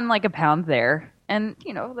I put on like a pound there, and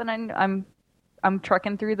then I'm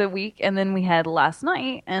trucking through the week, and then we had last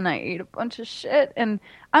night, and I ate a bunch of shit, and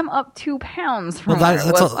I'm up 2 pounds from where I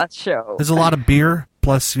was last show. There's a lot of beer,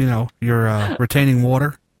 plus you're retaining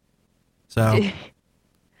water, so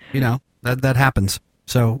that happens.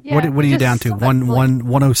 So Yeah, what are you just down to? so much, like-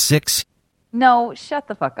 106? No, shut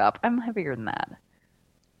the fuck up. I'm heavier than that.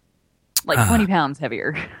 Like 20 pounds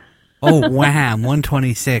heavier. Oh, wow,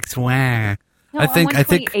 126. Wow. No, I'm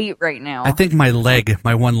 128 right now. I think my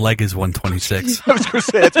one leg is 126. I was going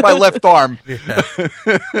to say, it's my left arm.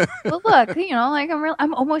 Well, look,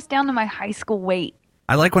 I'm almost down to my high school weight.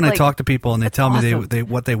 I like when I talk to people and they tell me they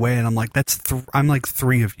what they weigh, and I'm like, I'm like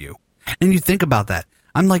 3 of you. And you think about that.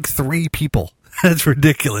 I'm like 3 people. That's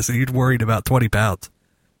ridiculous. And you're worried about 20 pounds.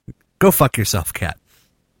 Go fuck yourself, Kat.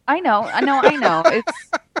 I know. I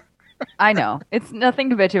know. It's nothing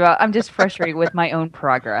to bitch about. I'm just frustrated with my own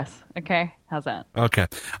progress. Okay? How's that? Okay.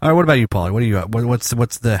 All right. What about you, Paulie? What are you?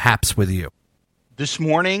 What's the haps with you? This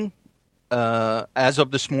morning, as of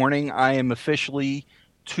this morning, I am officially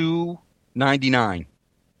 299.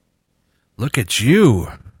 Look at you!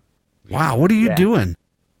 Wow. What are you doing?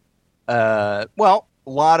 Well, a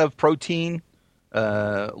lot of protein,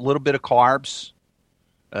 a little bit of carbs,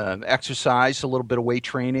 exercise, a little bit of weight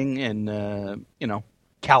training, and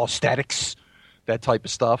calisthenics, that type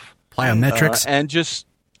of stuff. Plyometrics, and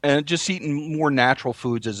just eating more natural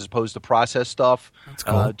foods as opposed to processed stuff. That's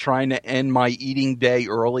cool. Trying to end my eating day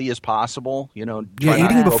early as possible.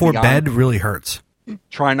 Eating before bed really hurts.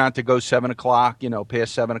 Try not to go 7 o'clock.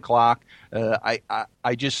 Past 7 o'clock. I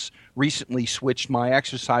just recently switched my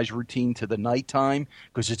exercise routine to the nighttime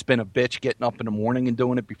because it's been a bitch getting up in the morning and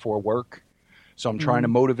doing it before work. So I'm trying to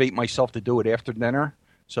motivate myself to do it after dinner.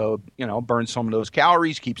 So, burn some of those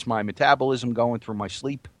calories, keeps my metabolism going through my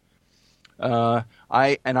sleep.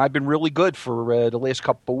 I've been really good for the last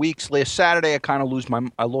couple of weeks. Last Saturday,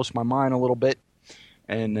 I lost my mind a little bit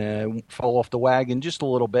and fell off the wagon just a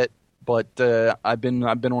little bit. But I've been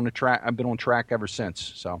on the track. I've been on track ever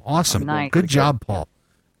since. So awesome, nice. Good job, Paul.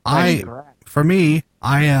 I've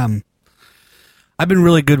been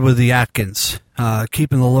really good with the Atkins,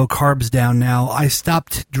 keeping the low carbs down now. I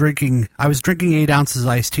stopped drinking. I was drinking 8 ounces of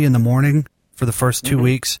iced tea in the morning for the first 2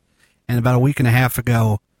 weeks, and about a week and a half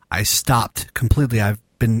ago, I stopped completely. I've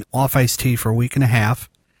been off iced tea for a week and a half.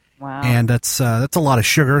 Wow. And that's a lot of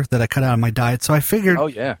sugar that I cut out of my diet. So I figured,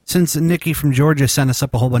 since Nikki from Georgia sent us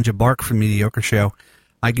up a whole bunch of bark from Mediocre Show,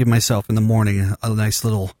 I give myself in the morning a nice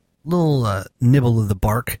little nibble of the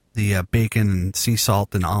bark, the bacon and sea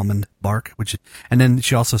salt and almond bark, and then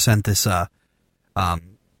she also sent this what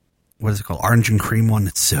is it called, orange and cream one.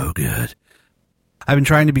 It's so good. I've been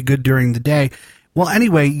trying to be good during the day. Well,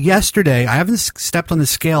 anyway, yesterday I haven't stepped on the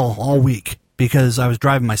scale all week because I was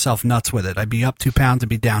driving myself nuts with it. I'd be up 2 pounds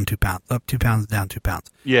and be down 2 pounds, up 2 pounds, down 2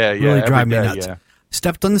 pounds. Really drive me nuts. Yeah.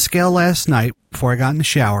 Stepped on the scale last night before I got in the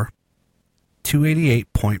shower.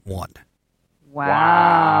 288.1.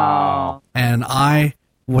 Wow. And I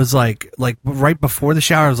was like right before the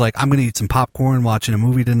shower, I was like, I'm going to eat some popcorn, watching a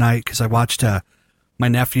movie tonight, because I watched my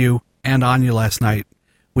nephew and Anya last night.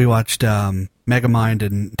 We watched Megamind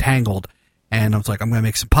and Tangled, and I was like, I'm going to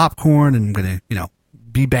make some popcorn, and I'm going to,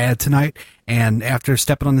 be bad tonight. And after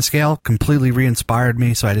stepping on the scale, completely re-inspired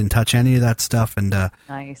me, so I didn't touch any of that stuff. And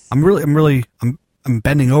nice. I'm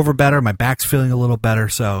bending over better. My back's feeling a little better.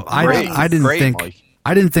 So I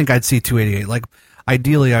didn't think I'd see 288. Like,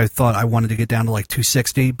 ideally, I thought I wanted to get down to like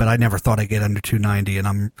 260, but I never thought I'd get under 290.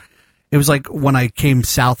 And it was like when I came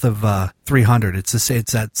south of 300. It's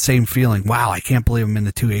that same feeling. Wow, I can't believe I'm in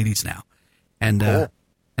the 280s now. And cool.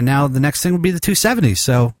 And now the next thing will be the 270s.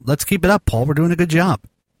 So let's keep it up, Paul. We're doing a good job.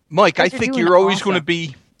 Mike, I think you're always going to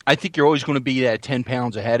be. I think you're always going to be that 10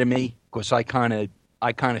 pounds ahead of me because I kind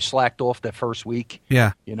of slacked off that first week.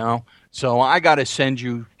 Yeah. So I got to send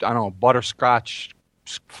you, I don't know, butterscotch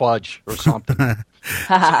fudge or something.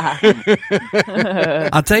 I'll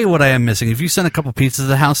tell you what I am missing. If you send a couple pizzas to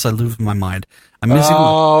the house, I lose my mind. I'm missing.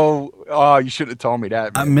 Oh, you should have told me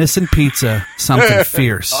that. Man. I'm missing pizza, something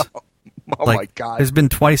fierce. Oh my God. There's been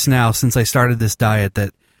twice now since I started this diet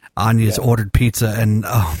that Anya's ordered pizza, and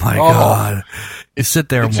oh my God. You sit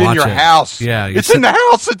there and watch it. It's in your house. Yeah. It's in the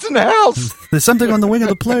house. It's in the house. There's something on the wing of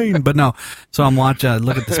the plane, but no. So I'm watching,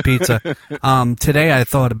 look at this pizza. Today I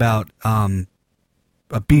thought about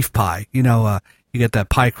a beef pie. You know, you get that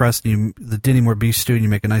pie crust, and the Dinnymore beef stew, and you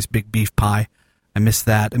make a nice big beef pie. I miss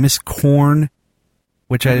that. I miss corn,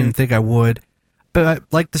 which I didn't think I would. But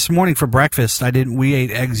like this morning for breakfast, we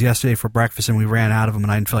ate eggs yesterday for breakfast, and we ran out of them,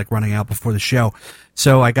 and I didn't feel like running out before the show.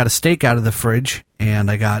 So I got a steak out of the fridge,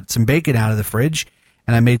 and I got some bacon out of the fridge,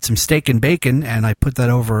 and I made some steak and bacon, and I put that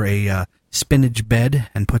over a spinach bed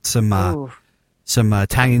and put some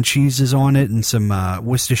Italian cheeses on it and some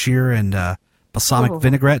Worcestershire and balsamic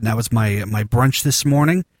vinaigrette, and that was my brunch this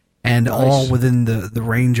morning, and all within the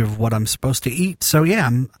range of what I'm supposed to eat. So yeah,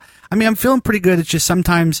 I'm feeling pretty good. It's just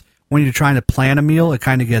sometimes when you're trying to plan a meal, it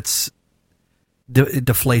kind of gets it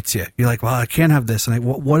deflates you. You're like, well, I can't have this, and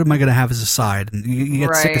what am I going to have as a side? And you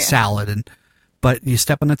get sick of salad, but you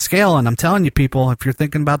step on that scale, and I'm telling you, people, if you're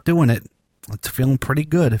thinking about doing it, it's feeling pretty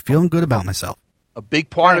good. Feeling good about myself. A big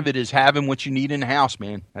part of it is having what you need in the house,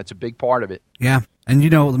 man. That's a big part of it. Yeah, and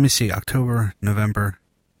let me see, October to November,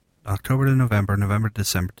 November to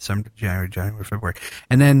December to January, February,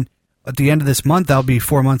 and then at the end of this month, that'll be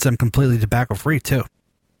 4 months I'm completely tobacco free too.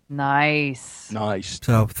 Nice.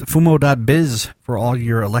 So fumo.biz for all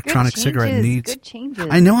your electronic cigarette needs. Good changes.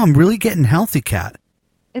 I know, I'm really getting healthy, Kat.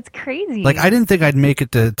 It's crazy. Like, I didn't think I'd make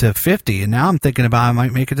it to 50, and now I'm thinking about I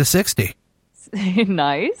might make it to 60.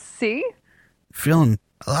 Nice. See?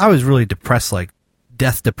 I was really depressed, like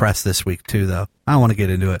death depressed this week too, though. I don't want to get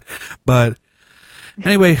into it. But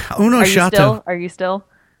anyway, uno shato. Are you still?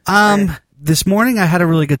 This morning I had a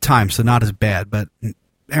really good time, so not as bad, but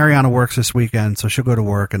Ariana works this weekend, so she'll go to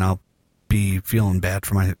work, and I'll be feeling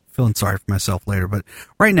sorry for myself later. But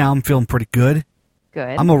right now, I'm feeling pretty good.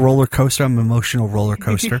 Good. I'm a roller coaster. I'm an emotional roller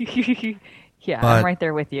coaster. Yeah, I'm right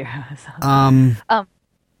there with you.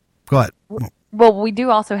 Go ahead. Well, we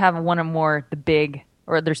do also have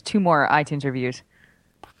there's 2 more iTunes reviews.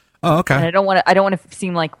 Oh, okay. And I don't want to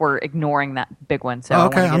seem like we're ignoring that big one. So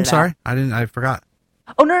okay, I'm sorry. I forgot.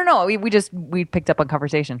 Oh no. We picked up on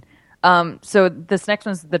conversation. So this next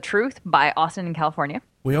one's The Truth by Austin in California.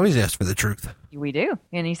 We always ask for the truth. We do,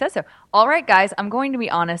 and he says so. All right, guys, I'm going to be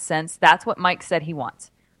honest since that's what Mike said he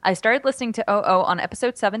wants. I started listening to OO on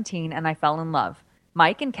episode 17, and I fell in love.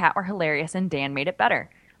 Mike and Kat were hilarious, and Dan made it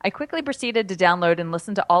better. I quickly proceeded to download and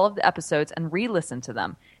listen to all of the episodes and re-listen to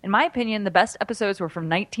them. In my opinion, the best episodes were from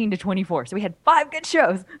 19 to 24, so we had 5 good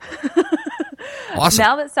shows. Awesome.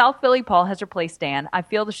 Now that South Philly Paul has replaced Dan, I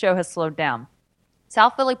feel the show has slowed down.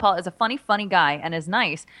 South Philly Paul is a funny guy and is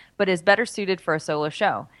nice, but is better suited for a solo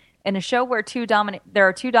show. In a show where there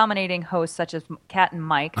are 2 dominating hosts such as Kat and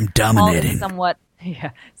Mike, I'm dominating.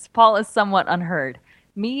 Paul is somewhat unheard.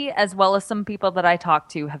 Me, as well as some people that I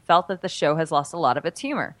talked to, have felt that the show has lost a lot of its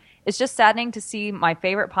humor. It's just saddening to see my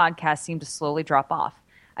favorite podcast seem to slowly drop off.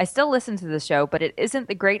 I still listen to the show, but it isn't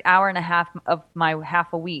the great hour and a half of my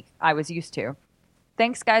half a week I was used to.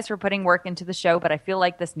 Thanks, guys, for putting work into the show, but I feel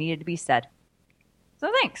like this needed to be said.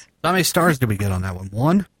 So thanks. How many stars did we get on that one?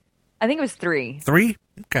 1? I think it was 3. 3?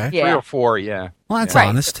 Okay. Yeah. 3 or 4, yeah. Well, that's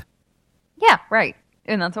honest. Yeah, right.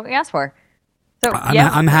 And that's what we asked for. So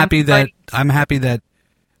I'm happy that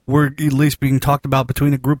we're at least being talked about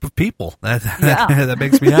between a group of people. That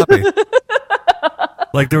makes me happy.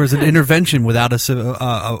 Like there was an intervention without us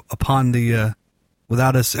without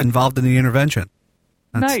us involved in the intervention.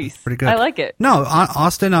 That's nice. Pretty good. I like it. No,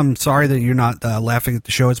 Austin, I'm sorry that you're not laughing at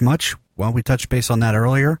the show as much. Well, we touched base on that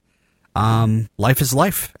earlier. Life is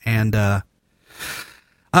life, and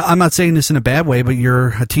I'm not saying this in a bad way, but you're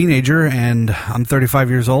a teenager, and I'm 35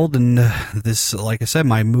 years old, and this, like I said,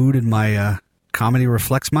 my mood and my comedy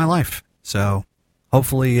reflects my life. So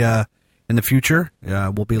hopefully in the future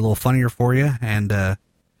we'll be a little funnier for you, and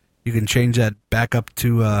you can change that back up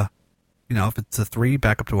to, if it's a 3,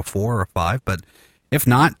 back up to a 4 or a 5. But if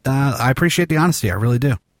not, I appreciate the honesty. I really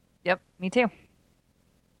do. Yep, me too.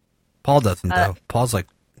 Paul doesn't, though. Paul's like,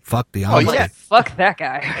 fuck the honesty. Oh, yeah. Fuck that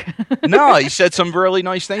guy. No, he said some really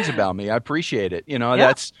nice things about me. I appreciate it.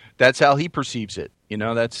 That's how he perceives it.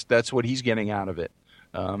 That's what he's getting out of it.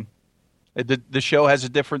 The show has a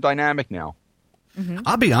different dynamic now. Mm-hmm.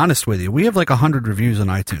 I'll be honest with you. We have like 100 reviews on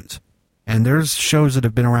iTunes, and there's shows that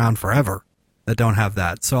have been around forever that don't have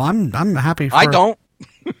that. So I'm happy for it. I don't.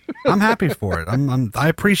 I'm happy for it. I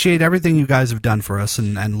appreciate everything you guys have done for us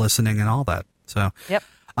and listening and all that. So yep.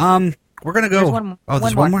 We're gonna go.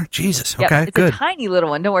 There's one more. Jesus. Yep, okay. It's Good. a tiny little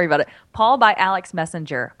one. Don't worry about it. Paul by Alex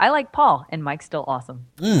Messenger. I like Paul, and Mike's still awesome.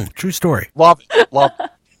 True story. Love it.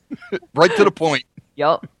 Right to the point.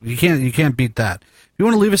 Yup. You can't beat that. If you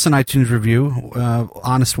want to leave us an iTunes review,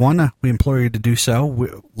 honest one, we implore you to do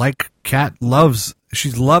so. Like Kat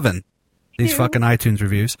she's loving these fucking iTunes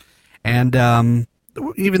reviews. And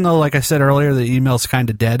even though, like I said earlier, the email's kind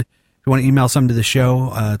of dead, if you want to email something to the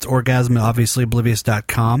show, it's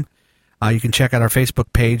orgasmoboblivious.com. You can check out our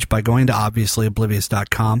Facebook page by going to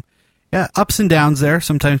obviouslyoblivious.com. Yeah, ups and downs there.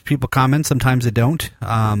 Sometimes people comment, sometimes they don't.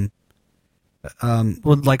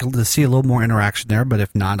 Would like to see a little more interaction there, but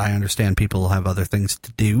if not, I understand people have other things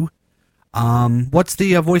to do. What's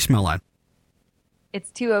the voicemail line?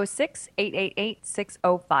 It's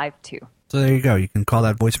 206-888-6052. So there you go. You can call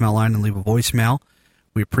that voicemail line and leave a voicemail.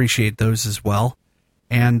 We appreciate those as well.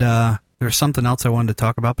 And there's something else I wanted to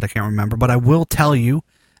talk about, but I can't remember. But I will tell you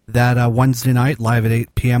that Wednesday night, live at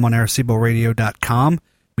 8 p.m. on AreciboRadio.com,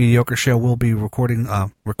 Mediocre Show will be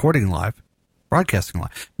broadcasting live.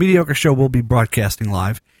 Mediocre Show will be broadcasting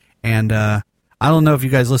live. And I don't know if you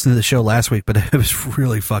guys listened to the show last week, but it was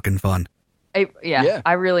really fucking fun.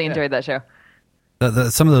 I really enjoyed that show.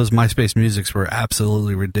 Some of those MySpace musics were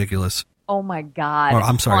absolutely ridiculous. Oh my God.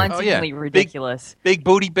 I'm sorry. Hauntingly ridiculous. Big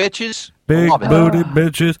booty bitches. Big booty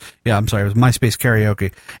bitches. Yeah, I'm sorry. It was MySpace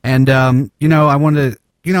karaoke. And, I wanted to,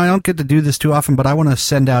 I don't get to do this too often, but I want to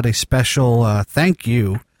send out a special thank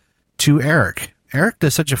you to Eric. Eric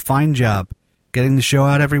does such a fine job getting the show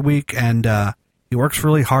out every week, and he works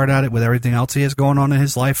really hard at it with everything else he has going on in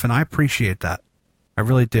his life, and I appreciate that. I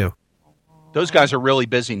really do. Those guys are really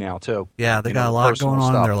busy now, too. Yeah, they got a lot going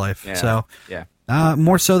on in their life. Yeah. So, yeah.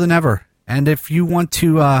 More so than ever. And if you want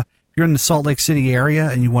to, if you're in the Salt Lake City area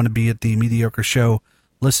and you want to be at the Mediocre Show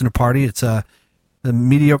listener party, it's the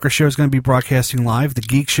Mediocre Show is going to be broadcasting live. The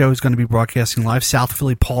Geek Show is going to be broadcasting live. South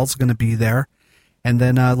Philly Paul's going to be there. And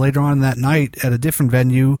then later on that night at a different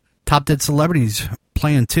venue, Top Dead Celebrities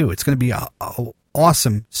playing too. It's going to be a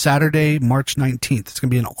awesome Saturday, March 19th. It's going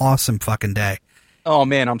to be an awesome fucking day. Oh,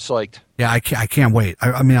 man, I'm psyched. Yeah, I can't wait.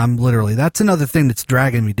 I mean, I'm literally, that's another thing that's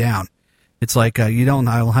dragging me down. It's like, I don't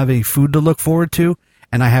have any food to look forward to,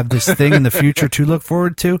 and I have this thing in the future to look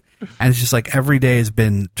forward to, and it's just like every day has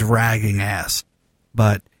been dragging ass.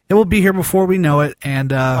 But it will be here before we know it,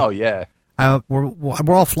 and oh, yeah.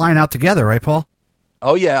 We're all flying out together, right, Paul?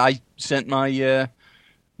 Oh, yeah, I sent my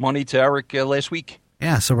money to Eric last week.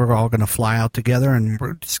 Yeah, so we're all going to fly out together, and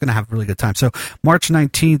we're just going to have a really good time. So March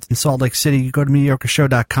 19th in Salt Lake City, you go to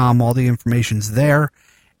MediocreShow.com. All the information's there,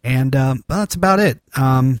 and that's about it.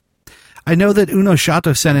 I know that Uno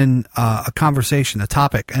Shato sent in a conversation, a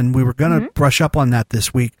topic, and we were going to brush up on that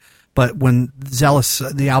this week, but when Zealous,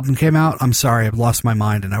 the album came out, I'm sorry, I've lost my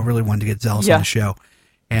mind, and I really wanted to get Zealous on the show.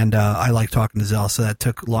 And I like talking to Zealous, so that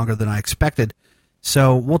took longer than I expected.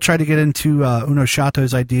 So we'll try to get into Uno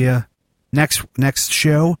Shato's idea next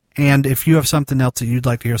show, and if you have something else that you'd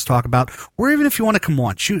like to hear us talk about, or even if you want to come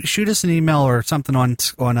on, shoot us an email or something on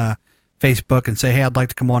Facebook and say, hey, I'd like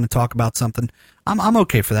to come on and talk about something. I'm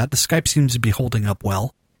okay for that. The Skype seems to be holding up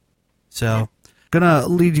well. So, gonna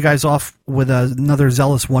lead you guys off with another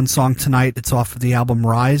Zealous one song tonight. It's off of the album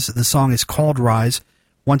Rise. The song is called Rise.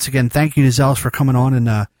 Once again, thank you to Zealous for coming on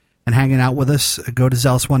and hanging out with us. Go to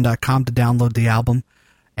zealous1.com to download the album.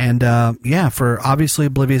 And, for obviously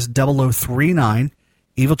Oblivious 0039,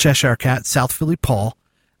 Evil Cheshire Cat, South Philly Paul,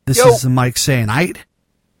 this is the Mike saying, night.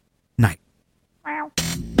 Wow.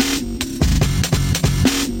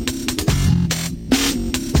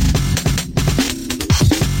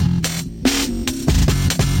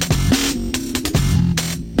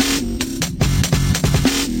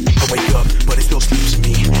 I wake up, but it still sleeps in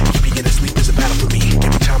me. Keeping in sleep is a battle for me.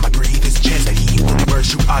 Every time I breathe, there's a chance that he will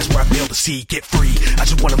emerge through eyes where I fail to see. Get free, I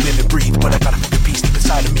just wanna live and breathe, but I got a fucking beast deep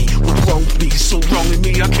inside of me. What's wrong with me? So wrong in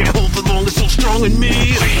me. I can't hold it long, it's so strong in me. I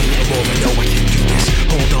know I can't do this.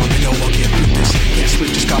 Hold on, I know I'll get through this. Can't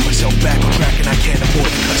sleep, just got myself back on track, and I can't afford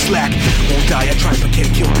to cut slack. Won't die, I try but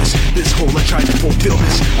can't kill this. This hole I try to fulfill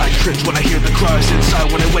this. I cringe when I hear the cries inside,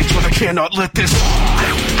 when it wakes, when I cannot let this.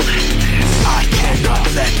 I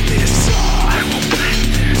cannot let this.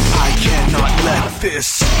 I cannot let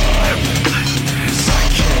this. I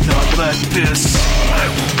cannot let this.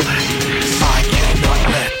 I cannot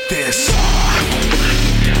let this.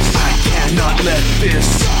 I cannot let this.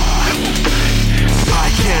 I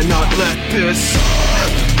cannot let this.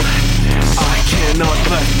 I cannot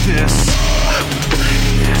let this.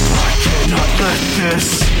 I cannot let this.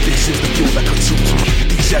 This is the fuel that consumes me.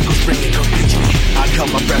 These echoes bring and complete me. I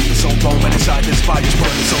held my breath for so long, but inside this fire's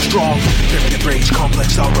burning so strong. Primitive rage,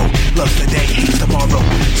 complex sorrow. Loves the day, hates tomorrow.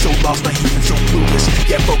 So lost, naive, and so clueless.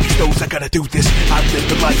 Yet focused, those I gotta do this. I've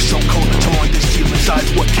lived a life so cold and torn. This chill inside's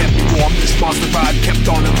what kept me warm. This monster vibe kept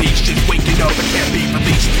on a leash. Just waking up and can't be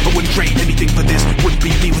released. I wouldn't trade anything for this. Wouldn't be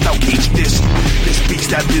me without caging this. This beast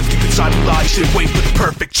that lives deep inside me lies. Should wait for the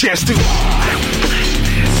perfect chance to.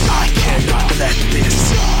 I cannot let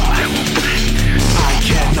this. I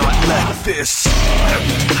cannot let this.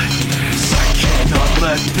 I cannot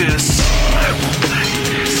let this.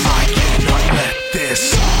 I cannot let this.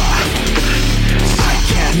 I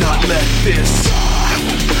cannot let this.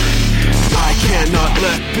 I cannot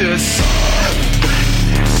let this.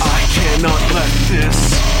 I cannot let this.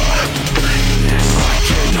 I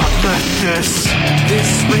cannot let this.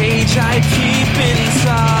 This rage I keep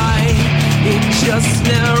inside, it just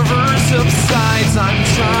never subsides. I'm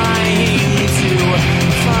trying to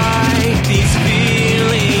fight these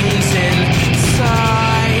feelings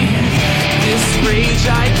inside. This rage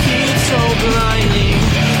I keep so blindly.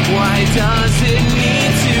 Why does it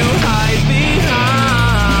need to hide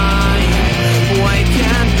behind? Why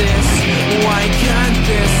can't this? Why can't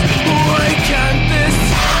this? Why can't this?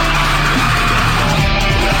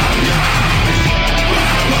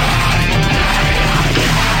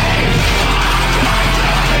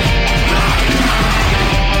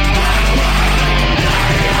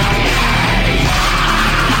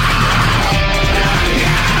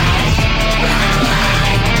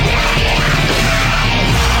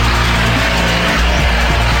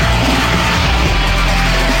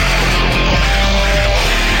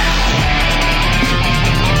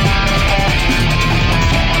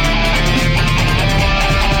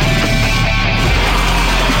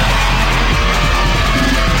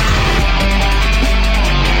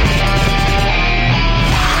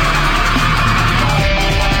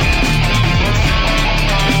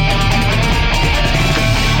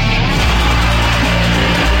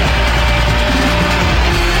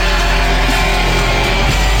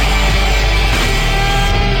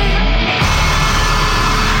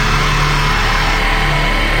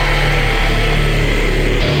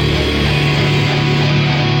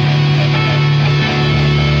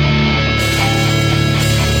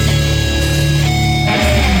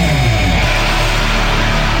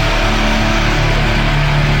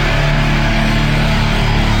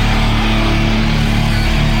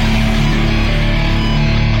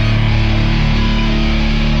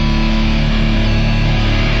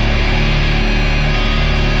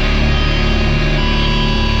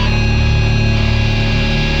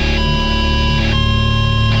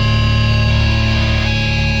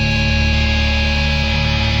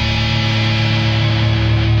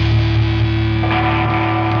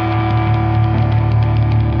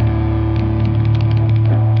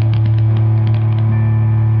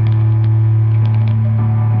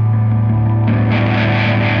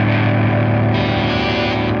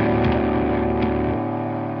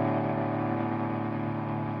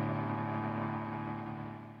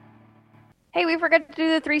 Hey, we forgot to do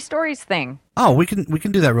the 3 stories thing. Oh, we can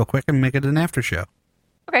do that real quick and make it an after show.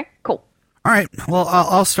 Okay, cool. All right. Well,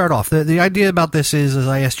 I'll start off. The idea about this is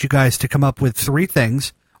I asked you guys to come up with 3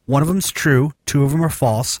 things. One of them's true, 2 of them are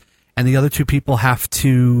false, and the other 2 people have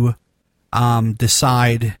to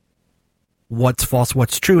decide what's false,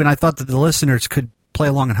 what's true. And I thought that the listeners could play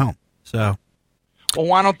along at home. So, well,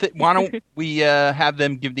 why don't we have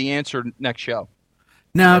them give the answer next show?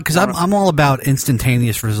 No, because I'm all about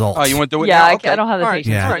instantaneous results. Oh, you want to do it? Yeah, now? I Okay. don't have the All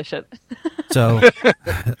patience Yeah. for this shit. So,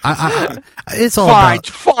 it's all fine, about...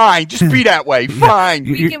 fine. Just be that way. Fine.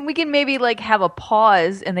 We can maybe like have a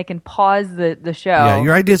pause, and they can pause the show. Yeah,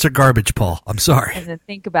 your ideas are garbage, Paul. I'm sorry. And then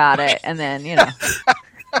think about it, and then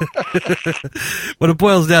When it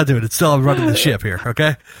boils down to it, it's still I'm running the ship here.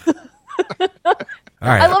 Okay. All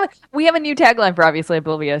right. I love it. We have a new tagline for Obviously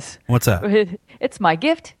Oblivious. What's that? It's my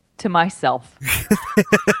gift to myself.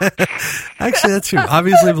 Actually, that's true.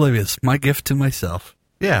 Obviously Oblivious. My gift to myself.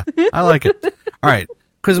 Yeah, I like it. All right.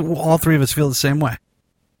 Because all 3 of us feel the same way.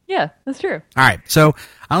 Yeah, that's true. All right. So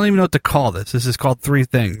I don't even know what to call this. This is called 3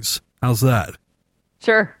 Things. How's that?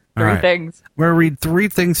 Sure. All 3 right. things. We're going to read 3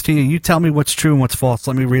 things to you. You tell me what's true and what's false.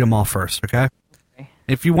 Let me read them all first, okay?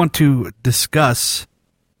 If you want to discuss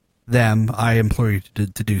them, I implore you to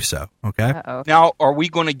do so, okay? Uh-oh. Now, are we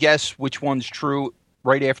going to guess which one's true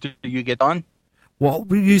right after you get done? Well,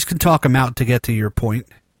 you just can talk them out to get to your point.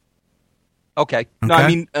 Okay. No, I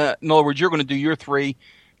mean, in other words, you're going to do your 3,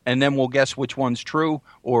 and then we'll guess which one's true,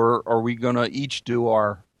 or are we going to each do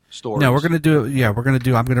our stories? No, we're going to do,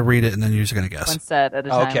 I'm going to read it, and then you're just going to guess. One set at a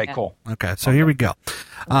time. Okay, yeah. cool. Okay, so here we go.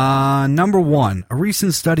 Number 1, a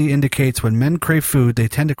recent study indicates when men crave food, they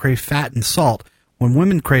tend to crave fat and salt. When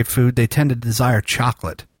women crave food, they tend to desire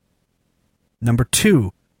chocolate. Number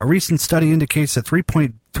 2, A recent study indicates that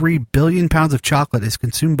 3.3 billion pounds of chocolate is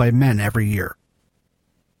consumed by men every year.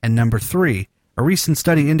 And number 3, a recent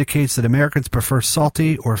study indicates that Americans prefer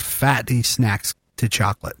salty or fatty snacks to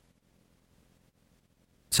chocolate.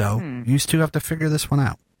 So, you two have to figure this one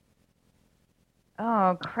out.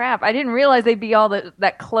 Oh, crap. I didn't realize they'd be all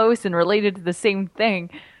that close and related to the same thing.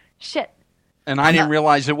 Shit. And I didn't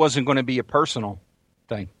realize it wasn't going to be a personal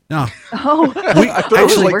thing. No. Oh,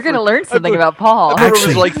 we're going to learn something about Paul. I thought it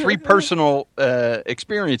was like 3 personal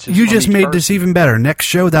experiences. You just made this even better. Next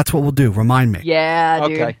show, that's what we'll do. Remind me. Yeah,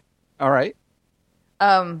 dude. Okay. All right.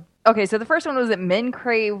 Okay, so the first one was that men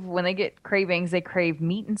crave, when they get cravings, they crave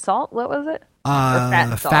meat and salt. What was it? Fat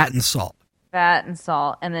and salt. Fat and salt. Fat and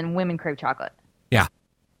salt. And then women crave chocolate. Yeah.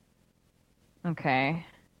 Okay.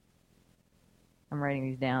 I'm writing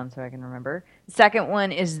these down so I can remember. The second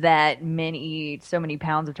one is that men eat so many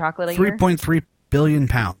pounds of chocolate a year. 3.3 billion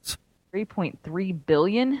pounds. 3.3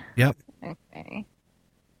 billion? Yep. Okay.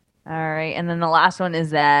 All right. And then the last one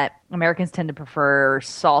is that Americans tend to prefer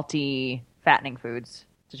salty, fattening foods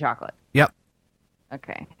to chocolate. Yep.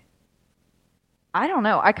 Okay. I don't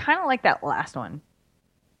know. I kind of like that last one.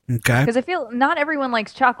 Okay. Because I feel not everyone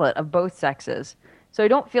likes chocolate of both sexes. So I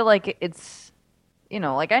don't feel like it's,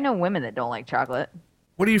 like I know women that don't like chocolate.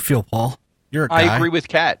 What do you feel, Paul? You're a guy. I agree with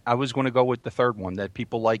Kat. I was going to go with the third one, that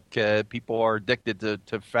people are addicted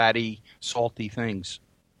to fatty, salty things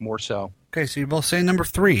more so. Okay, so you both say number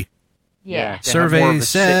 3. Yeah. Survey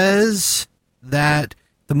says that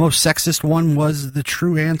the most sexist one was the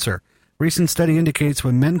true answer. Recent study indicates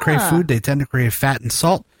when men crave food, they tend to crave fat and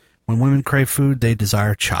salt. When women crave food, they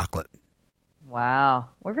desire chocolate. Wow.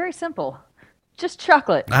 We're very simple. Just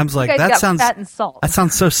chocolate. I was like, you guys that got sounds fat and salt. That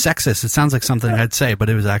sounds so sexist. It sounds like something I'd say, but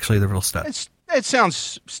it was actually the real stuff. It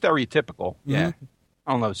sounds stereotypical. Yeah.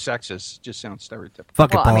 I don't know, sexist. It just sounds stereotypical.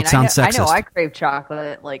 Fuck it, Paul. It sounds sexist. I know I crave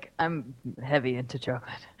chocolate. Like, I'm heavy into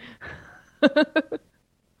chocolate.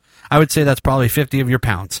 I would say that's probably 50 of your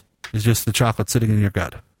pounds. It's just the chocolate sitting in your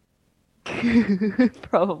gut.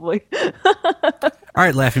 Probably. All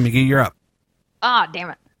right, Laffy McGee, you're up. Ah, damn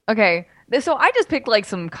it. Okay. So I just picked like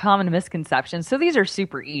some common misconceptions. So these are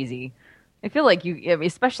super easy. I feel like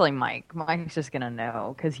especially Mike. Mike's just going to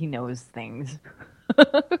know because he knows things.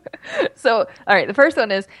 So, all right. The first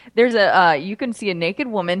one is there's you can see a naked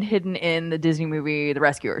woman hidden in the Disney movie, The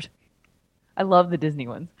Rescuers. I love the Disney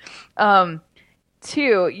ones.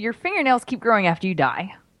 2, your fingernails keep growing after you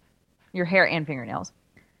die. Your hair and fingernails.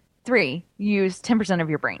 3, use 10% of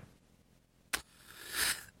your brain.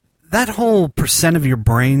 That whole percent of your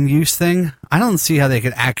brain use thing, I don't see how they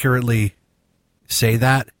could accurately say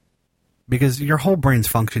that, because your whole brain's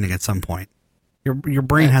functioning at some point. Your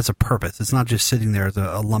brain has a purpose. It's not just sitting there as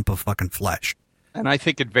a lump of fucking flesh. And I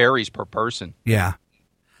think it varies per person. Yeah.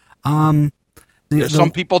 There's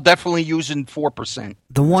some people definitely using 4%.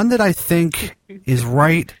 The one that I think is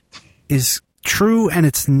right is true, and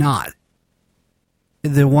it's not.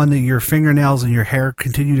 The one that your fingernails and your hair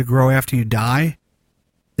continue to grow after you die.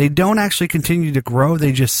 They don't actually continue to grow.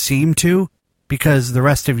 They just seem to, because the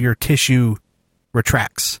rest of your tissue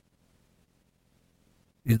retracts.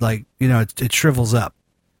 It shrivels up.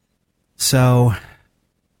 So,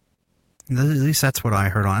 at least that's what I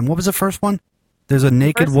heard on. And what was the first one? There's a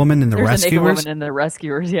naked woman in The Rescuers? There's a naked woman in The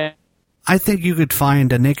Rescuers, yeah. I think you could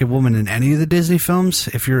find a naked woman in any of the Disney films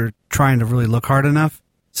if you're trying to really look hard enough.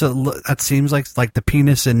 So that seems like the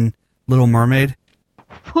penis in Little Mermaid.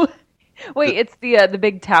 Wait, it's the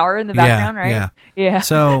big tower in the background, right? Yeah.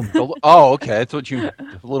 So, okay. I thought the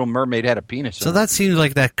Little Mermaid had a penis. So that seems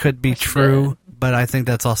like that could be true, but I think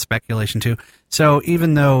that's all speculation too. So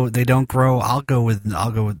even though they don't grow, I'll go with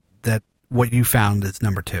that. What you found is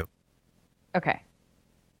number 2. Okay.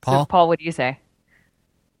 Paul? So, Paul, what do you say?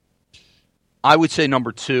 I would say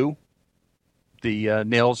number 2. The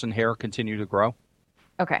nails and hair continue to grow.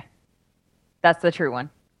 Okay. That's the true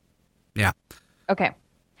one. Yeah. Okay.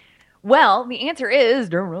 Well, the answer is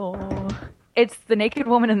it's the naked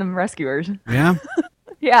woman in The Rescuers. Yeah?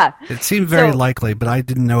 Yeah. It seemed very likely, but I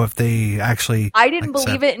didn't know if they actually... I didn't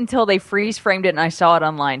believe it until they freeze-framed it and I saw it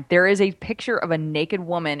online. There is a picture of a naked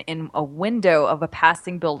woman in a window of a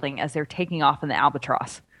passing building as they're taking off in the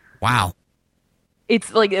Albatross. Wow.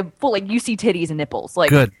 It's like full, like you see titties and nipples.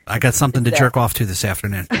 Like, good. I got something to jerk off to this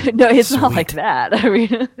afternoon. No, it's not like that. I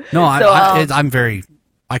mean, no, I'm very...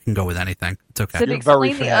 I can go with anything. It's okay. So to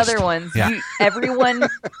explain the other ones, everyone...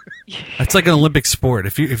 It's like an Olympic sport.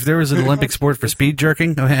 If there was an Olympic sport for speed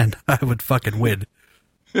jerking, oh man, I would fucking win.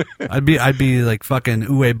 I'd be like fucking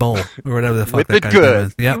Uwe Boll or whatever the fuck that guy's name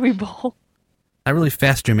is. Yep. Uwe Boll. That really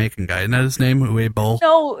fast Jamaican guy. Isn't that his name, Uwe Boll?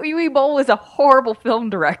 No, Uwe Boll was a horrible film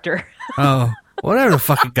director. Oh. Whatever the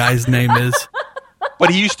fucking guy's name is. But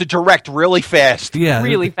he used to direct really fast. Yeah.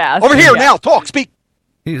 Really fast. Over here, Yeah. now, talk, speak.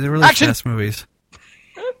 They're really Action. fast movies.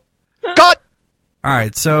 Cut! All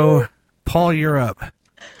right, so, Paul, you're up.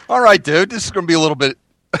 All right, dude. This is going to be a little bit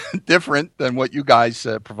different than what you guys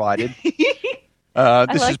provided.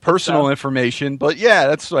 This is personal information, but yeah,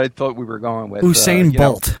 that's what I thought we were going with. Usain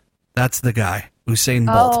Bolt. That's the guy. Usain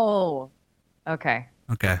Bolt. Oh. Okay.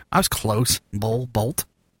 Okay. I was close. Bolt.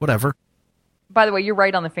 Whatever. By the way, you're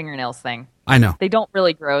right on the fingernails thing. I know. They don't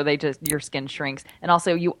really grow. Your skin shrinks. And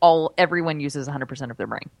also everyone uses 100% of their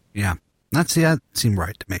brain. Yeah. That seemed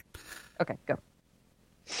right to me. Okay, go.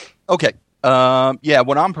 Okay. Yeah,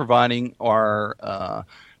 what I'm providing are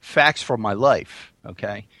facts from my life,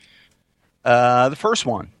 okay? The first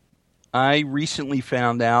one, I recently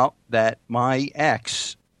found out that my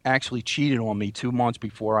ex actually cheated on me 2 months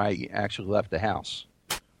before I actually left the house.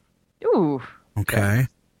 Ooh. Okay.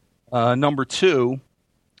 Number two,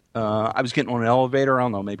 I was getting on an elevator, I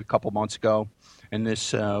don't know, maybe a couple months ago, and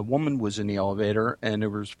this woman was in the elevator, and there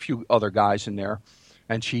was a few other guys in there,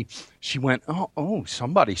 and she went, oh,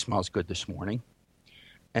 somebody smells good this morning.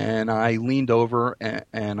 And I leaned over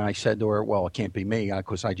and I said to her, well, it can't be me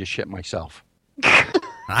because I just shit myself.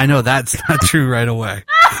 I know that's not true right away.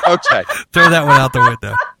 Okay. Throw that one out the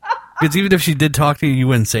window. Because even if she did talk to you, you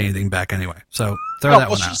wouldn't say anything back anyway. So throw that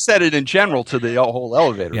one out. She said it in general to the whole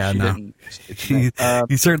elevator. Yeah, she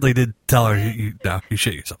you certainly did tell her you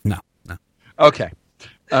shit yourself. No. Okay.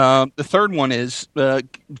 The third one is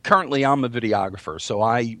currently I'm a videographer, so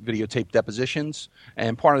I videotape depositions,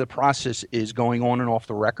 and part of the process is going on and off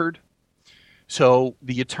the record. So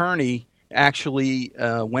the attorney actually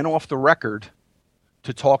went off the record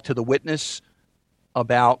to talk to the witness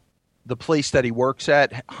about the place that he works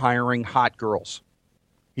at hiring hot girls.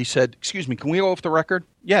 He said, excuse me, can we go off the record?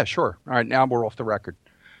 Yeah, sure. All right, now we're off the record.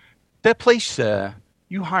 That place,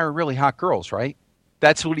 you hire really hot girls, right?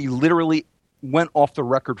 That's what he literally went off the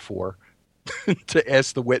record for to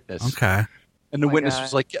ask the witness. Okay. And the witness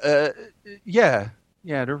was like, yeah,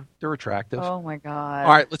 they're attractive. Oh, my God.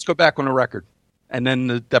 All right, let's go back on the record. And then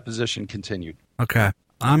the deposition continued. Okay.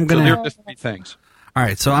 So there are the three things. All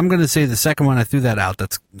right, so I'm going to say the second one, I threw that out.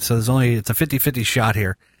 It's a 50-50 shot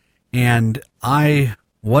here. And I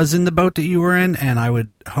was in the boat that you were in, and I would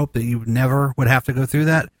hope that you never would have to go through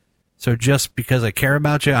that. So just because I care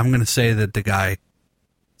about you, I'm going to say that the guy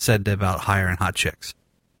said about hiring hot chicks.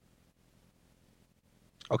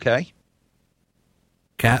 Okay.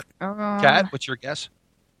 Kat? Kat, what's your guess?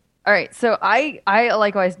 All right, so I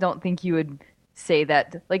likewise don't think you would say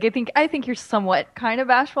that. Like, I think you're somewhat kind of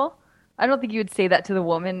bashful. I don't think you would say that to the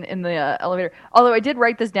woman in the elevator. Although I did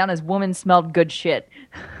write this down as woman smelled good shit.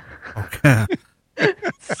 Okay. Be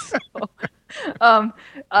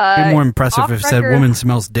more impressive if it said woman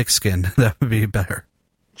smells dick skin. That would be better.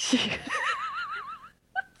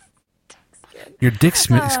 Your dick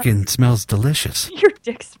skin smells delicious. Your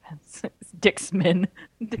dick smells. Dicksman.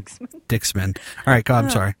 Dicksman. All right, go.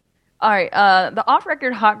 I'm sorry. All right. The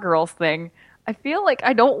off-record hot girls thing. I feel like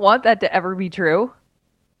I don't want that to ever be true,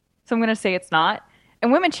 so I'm going to say it's not.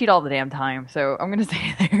 And women cheat all the damn time, so I'm going to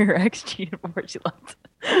say that your ex cheated before she left.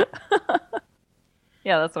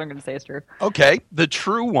 Yeah, that's what I'm going to say is true. Okay. The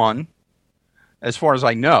true one, as far as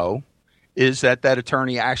I know, is that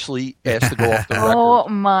attorney actually asked to go off the record. Oh,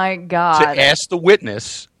 my God. To ask the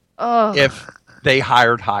witness if they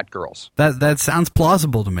hired hot girls. That sounds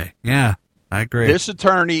plausible to me. Yeah, I agree. This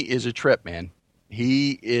attorney is a trip, man.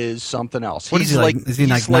 He is something else. What is he like? Is he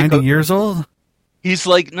like 90 years old? He's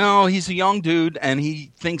like, no, he's a young dude, and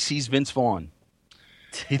he thinks he's Vince Vaughn.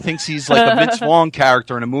 He thinks he's like a Vince Vaughn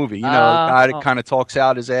character in a movie. You know, a guy that kind of talks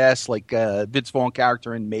out his ass like a Vince Vaughn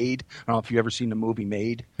character in Made. I don't know if you've ever seen the movie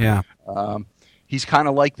Made. Yeah. He's kind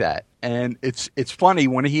of like that. And it's funny,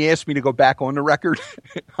 when he asked me to go back on the record,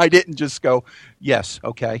 I didn't just go, yes,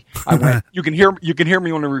 okay. I went, you can hear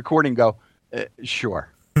me on the recording go,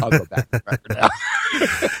 sure. I'll go back to the record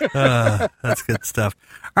now. That's good stuff.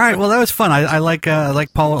 All right, well, that was fun. I like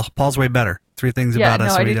Paul's way better. 3 things about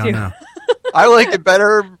us we don't know. I like it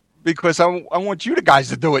better because I want you guys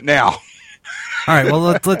to do it now. All right, well,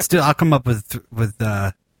 let's do. I'll come up with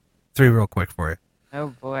 3 real quick for you. Oh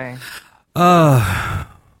boy.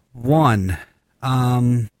 One.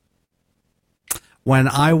 When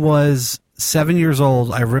I was 7 years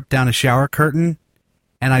old, I ripped down a shower curtain,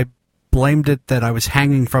 and I blamed it that I was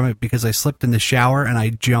hanging from it because I slipped in the shower and I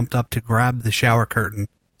jumped up to grab the shower curtain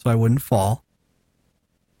so I wouldn't fall.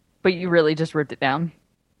 But you really just ripped it down?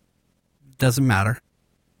 Doesn't matter.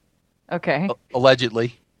 Okay.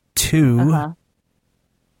 Allegedly. 2.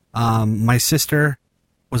 My sister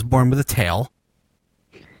was born with a tail.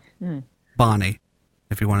 Bonnie,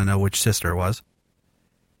 if you want to know which sister it was.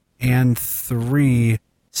 And 3,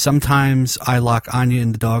 sometimes I lock Anya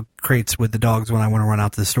in the dog crates with the dogs when I want to run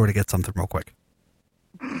out to the store to get something real quick.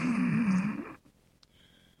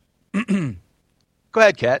 Go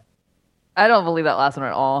ahead, Kat. I don't believe that last one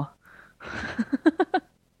at all.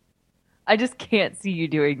 I just can't see you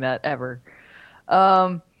doing that ever.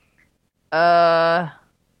 I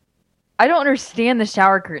don't understand the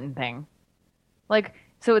shower curtain thing. Like,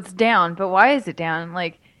 so it's down, but why is it down?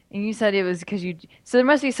 Like, and you said it was because you... So there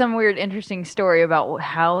must be some weird, interesting story about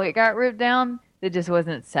how it got ripped down that just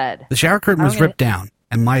wasn't said. The shower curtain was ripped down,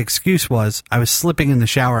 and my excuse was I was slipping in the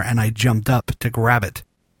shower and I jumped up to grab it.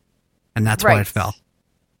 And that's why it fell.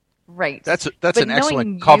 Right. That's an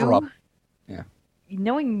excellent cover-up. Yeah.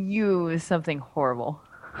 Knowing you is something horrible.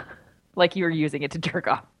 Like you were using it to jerk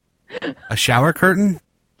off. A shower curtain?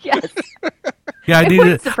 Yes. Yeah, I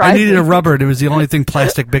needed a rubber. It was the only thing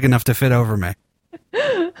plastic big enough to fit over me.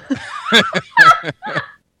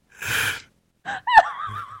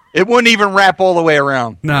 It wouldn't even wrap all the way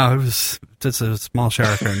around. No, it was just a small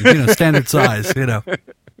shower curtain. Standard size,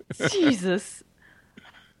 Jesus.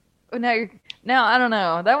 Now I don't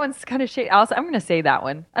know. That one's kind of shady. I'm going to say that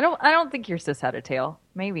one. I don't think your sis had a tail.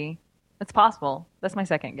 Maybe. It's possible. That's my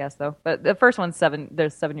second guess, though. But the first one's 7.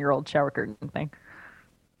 There's 7-year-old shower curtain thing.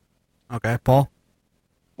 Okay, Paul?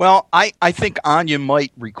 Well, I think Anya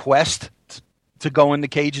might request to go in the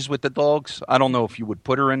cages with the dogs. I don't know if you would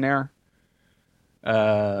put her in there.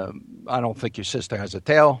 I don't think your sister has a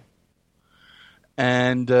tail.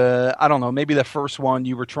 And I don't know. Maybe the first one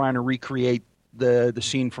you were trying to recreate the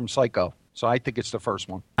scene from Psycho. So I think it's the first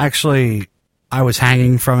one. Actually, I was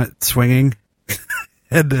hanging from it, swinging.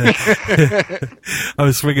 And I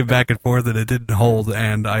was swinging back and forth, and it didn't hold.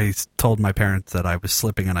 And I told my parents that I was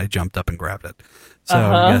slipping, and I jumped up and grabbed it. So,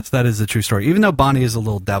 yes, that is a true story. Even though Bonnie is a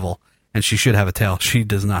little devil, and she should have a tail, she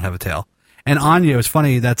does not have a tail. And Anya, it was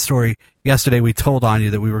funny, that story, yesterday we told Anya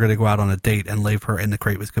that we were going to go out on a date and leave her in the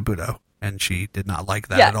crate with Kabuto. And she did not like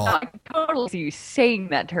that at all. I totally see you saying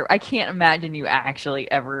that to her. I can't imagine you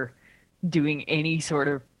actually ever doing any sort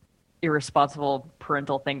of irresponsible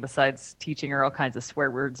parental thing besides teaching her all kinds of swear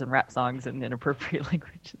words and rap songs and inappropriate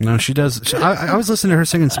language. No, she does. I was listening to her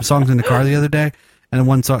singing some songs in the car the other day, and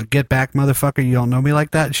one song, "Get Back, Motherfucker, You Don't Know Me Like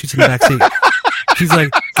That." She's in the back seat. She's like,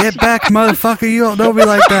 "Get back, motherfucker, you don't know me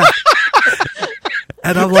like that."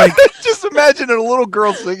 And I'm like, just imagine a little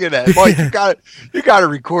girl singing that. Boy, you got to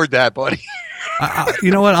record that, buddy. You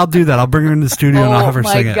know what? I'll do that. I'll bring her in the studio and I'll have her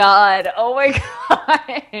sing it. Oh my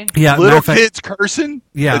god! Yeah, little kids cursing.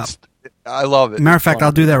 Yeah, I love it. Matter of fact,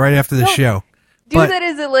 I'll do that right after the show. That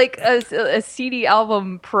as like a CD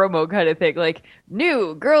album promo kind of thing. Like,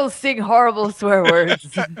 new girls sing horrible swear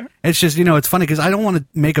words. It's just, it's funny because I don't want to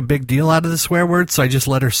make a big deal out of the swear words, so I just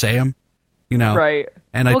let her say them. Right.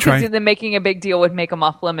 And I try. Then making a big deal would make them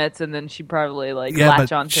off limits, and then she'd probably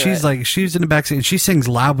latch onto it. She's in the backseat, and she sings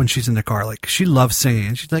loud when she's in the car. Like, she loves singing.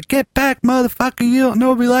 And she's like, "Get back, motherfucker! You don't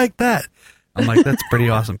know me like that." I'm like, that's pretty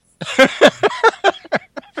awesome.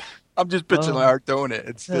 I'm just picturing her doing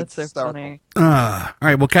it. That's so funny. All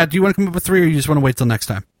right. Well, Kat, do you want to come up with 3, or you just want to wait till next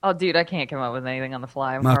time? Oh, dude, I can't come up with anything on the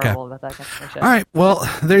fly. I'm horrible about that kind of shit. All right. Well,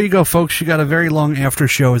 there you go, folks. You got a very long after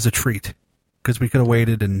show as a treat because we could have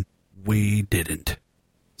waited, and we didn't.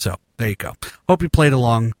 So there you go. Hope you played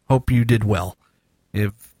along. Hope you did well.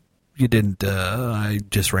 If you didn't, I'm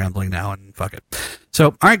just rambling now and fuck it. So,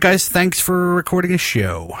 all right, guys. Thanks for recording a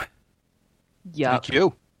show. Yeah. Thank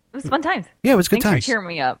you. It was fun times. Yeah, it was good times. Thanks for cheering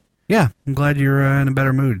me up. Yeah, I'm glad you're in a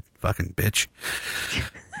better mood. Fucking bitch.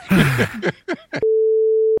 Heads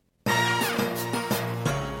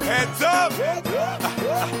up! Heads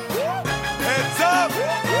up!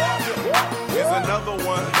 Here's another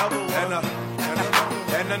one.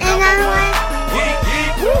 And another one. Yeet,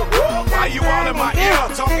 yeet. Why you all in my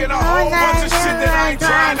ear? Talking a whole bunch of shit that I ain't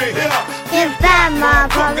trying to hear. Get back,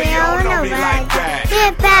 motherfucker, you don't know me like that.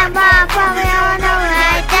 Get back, motherfucker, you don't know me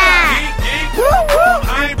like that.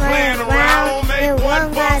 I ain't playing around. Make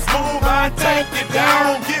one false move, I take you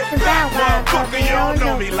down. Get back, motherfucker, you don't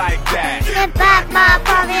know me like that. Get back,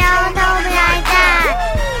 motherfucker, you don't know me like that.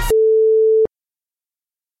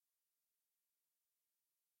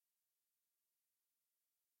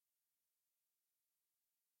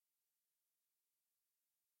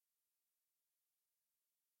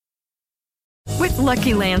 With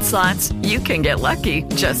Lucky Land Slots, you can get lucky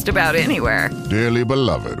just about anywhere. Dearly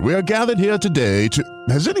beloved, we are gathered here today to...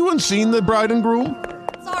 Has anyone seen the bride and groom?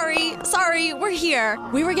 Sorry, we're here.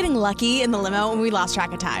 We were getting lucky in the limo and we lost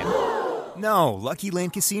track of time. No, Lucky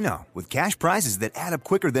Land Casino, with cash prizes that add up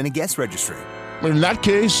quicker than a guest registry. In that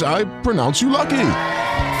case, I pronounce you lucky.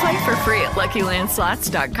 Play for free at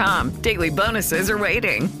LuckyLandSlots.com. Daily bonuses are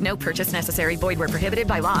waiting. No purchase necessary. Void where prohibited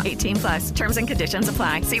by law. 18 plus. Terms and conditions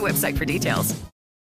apply. See website for details.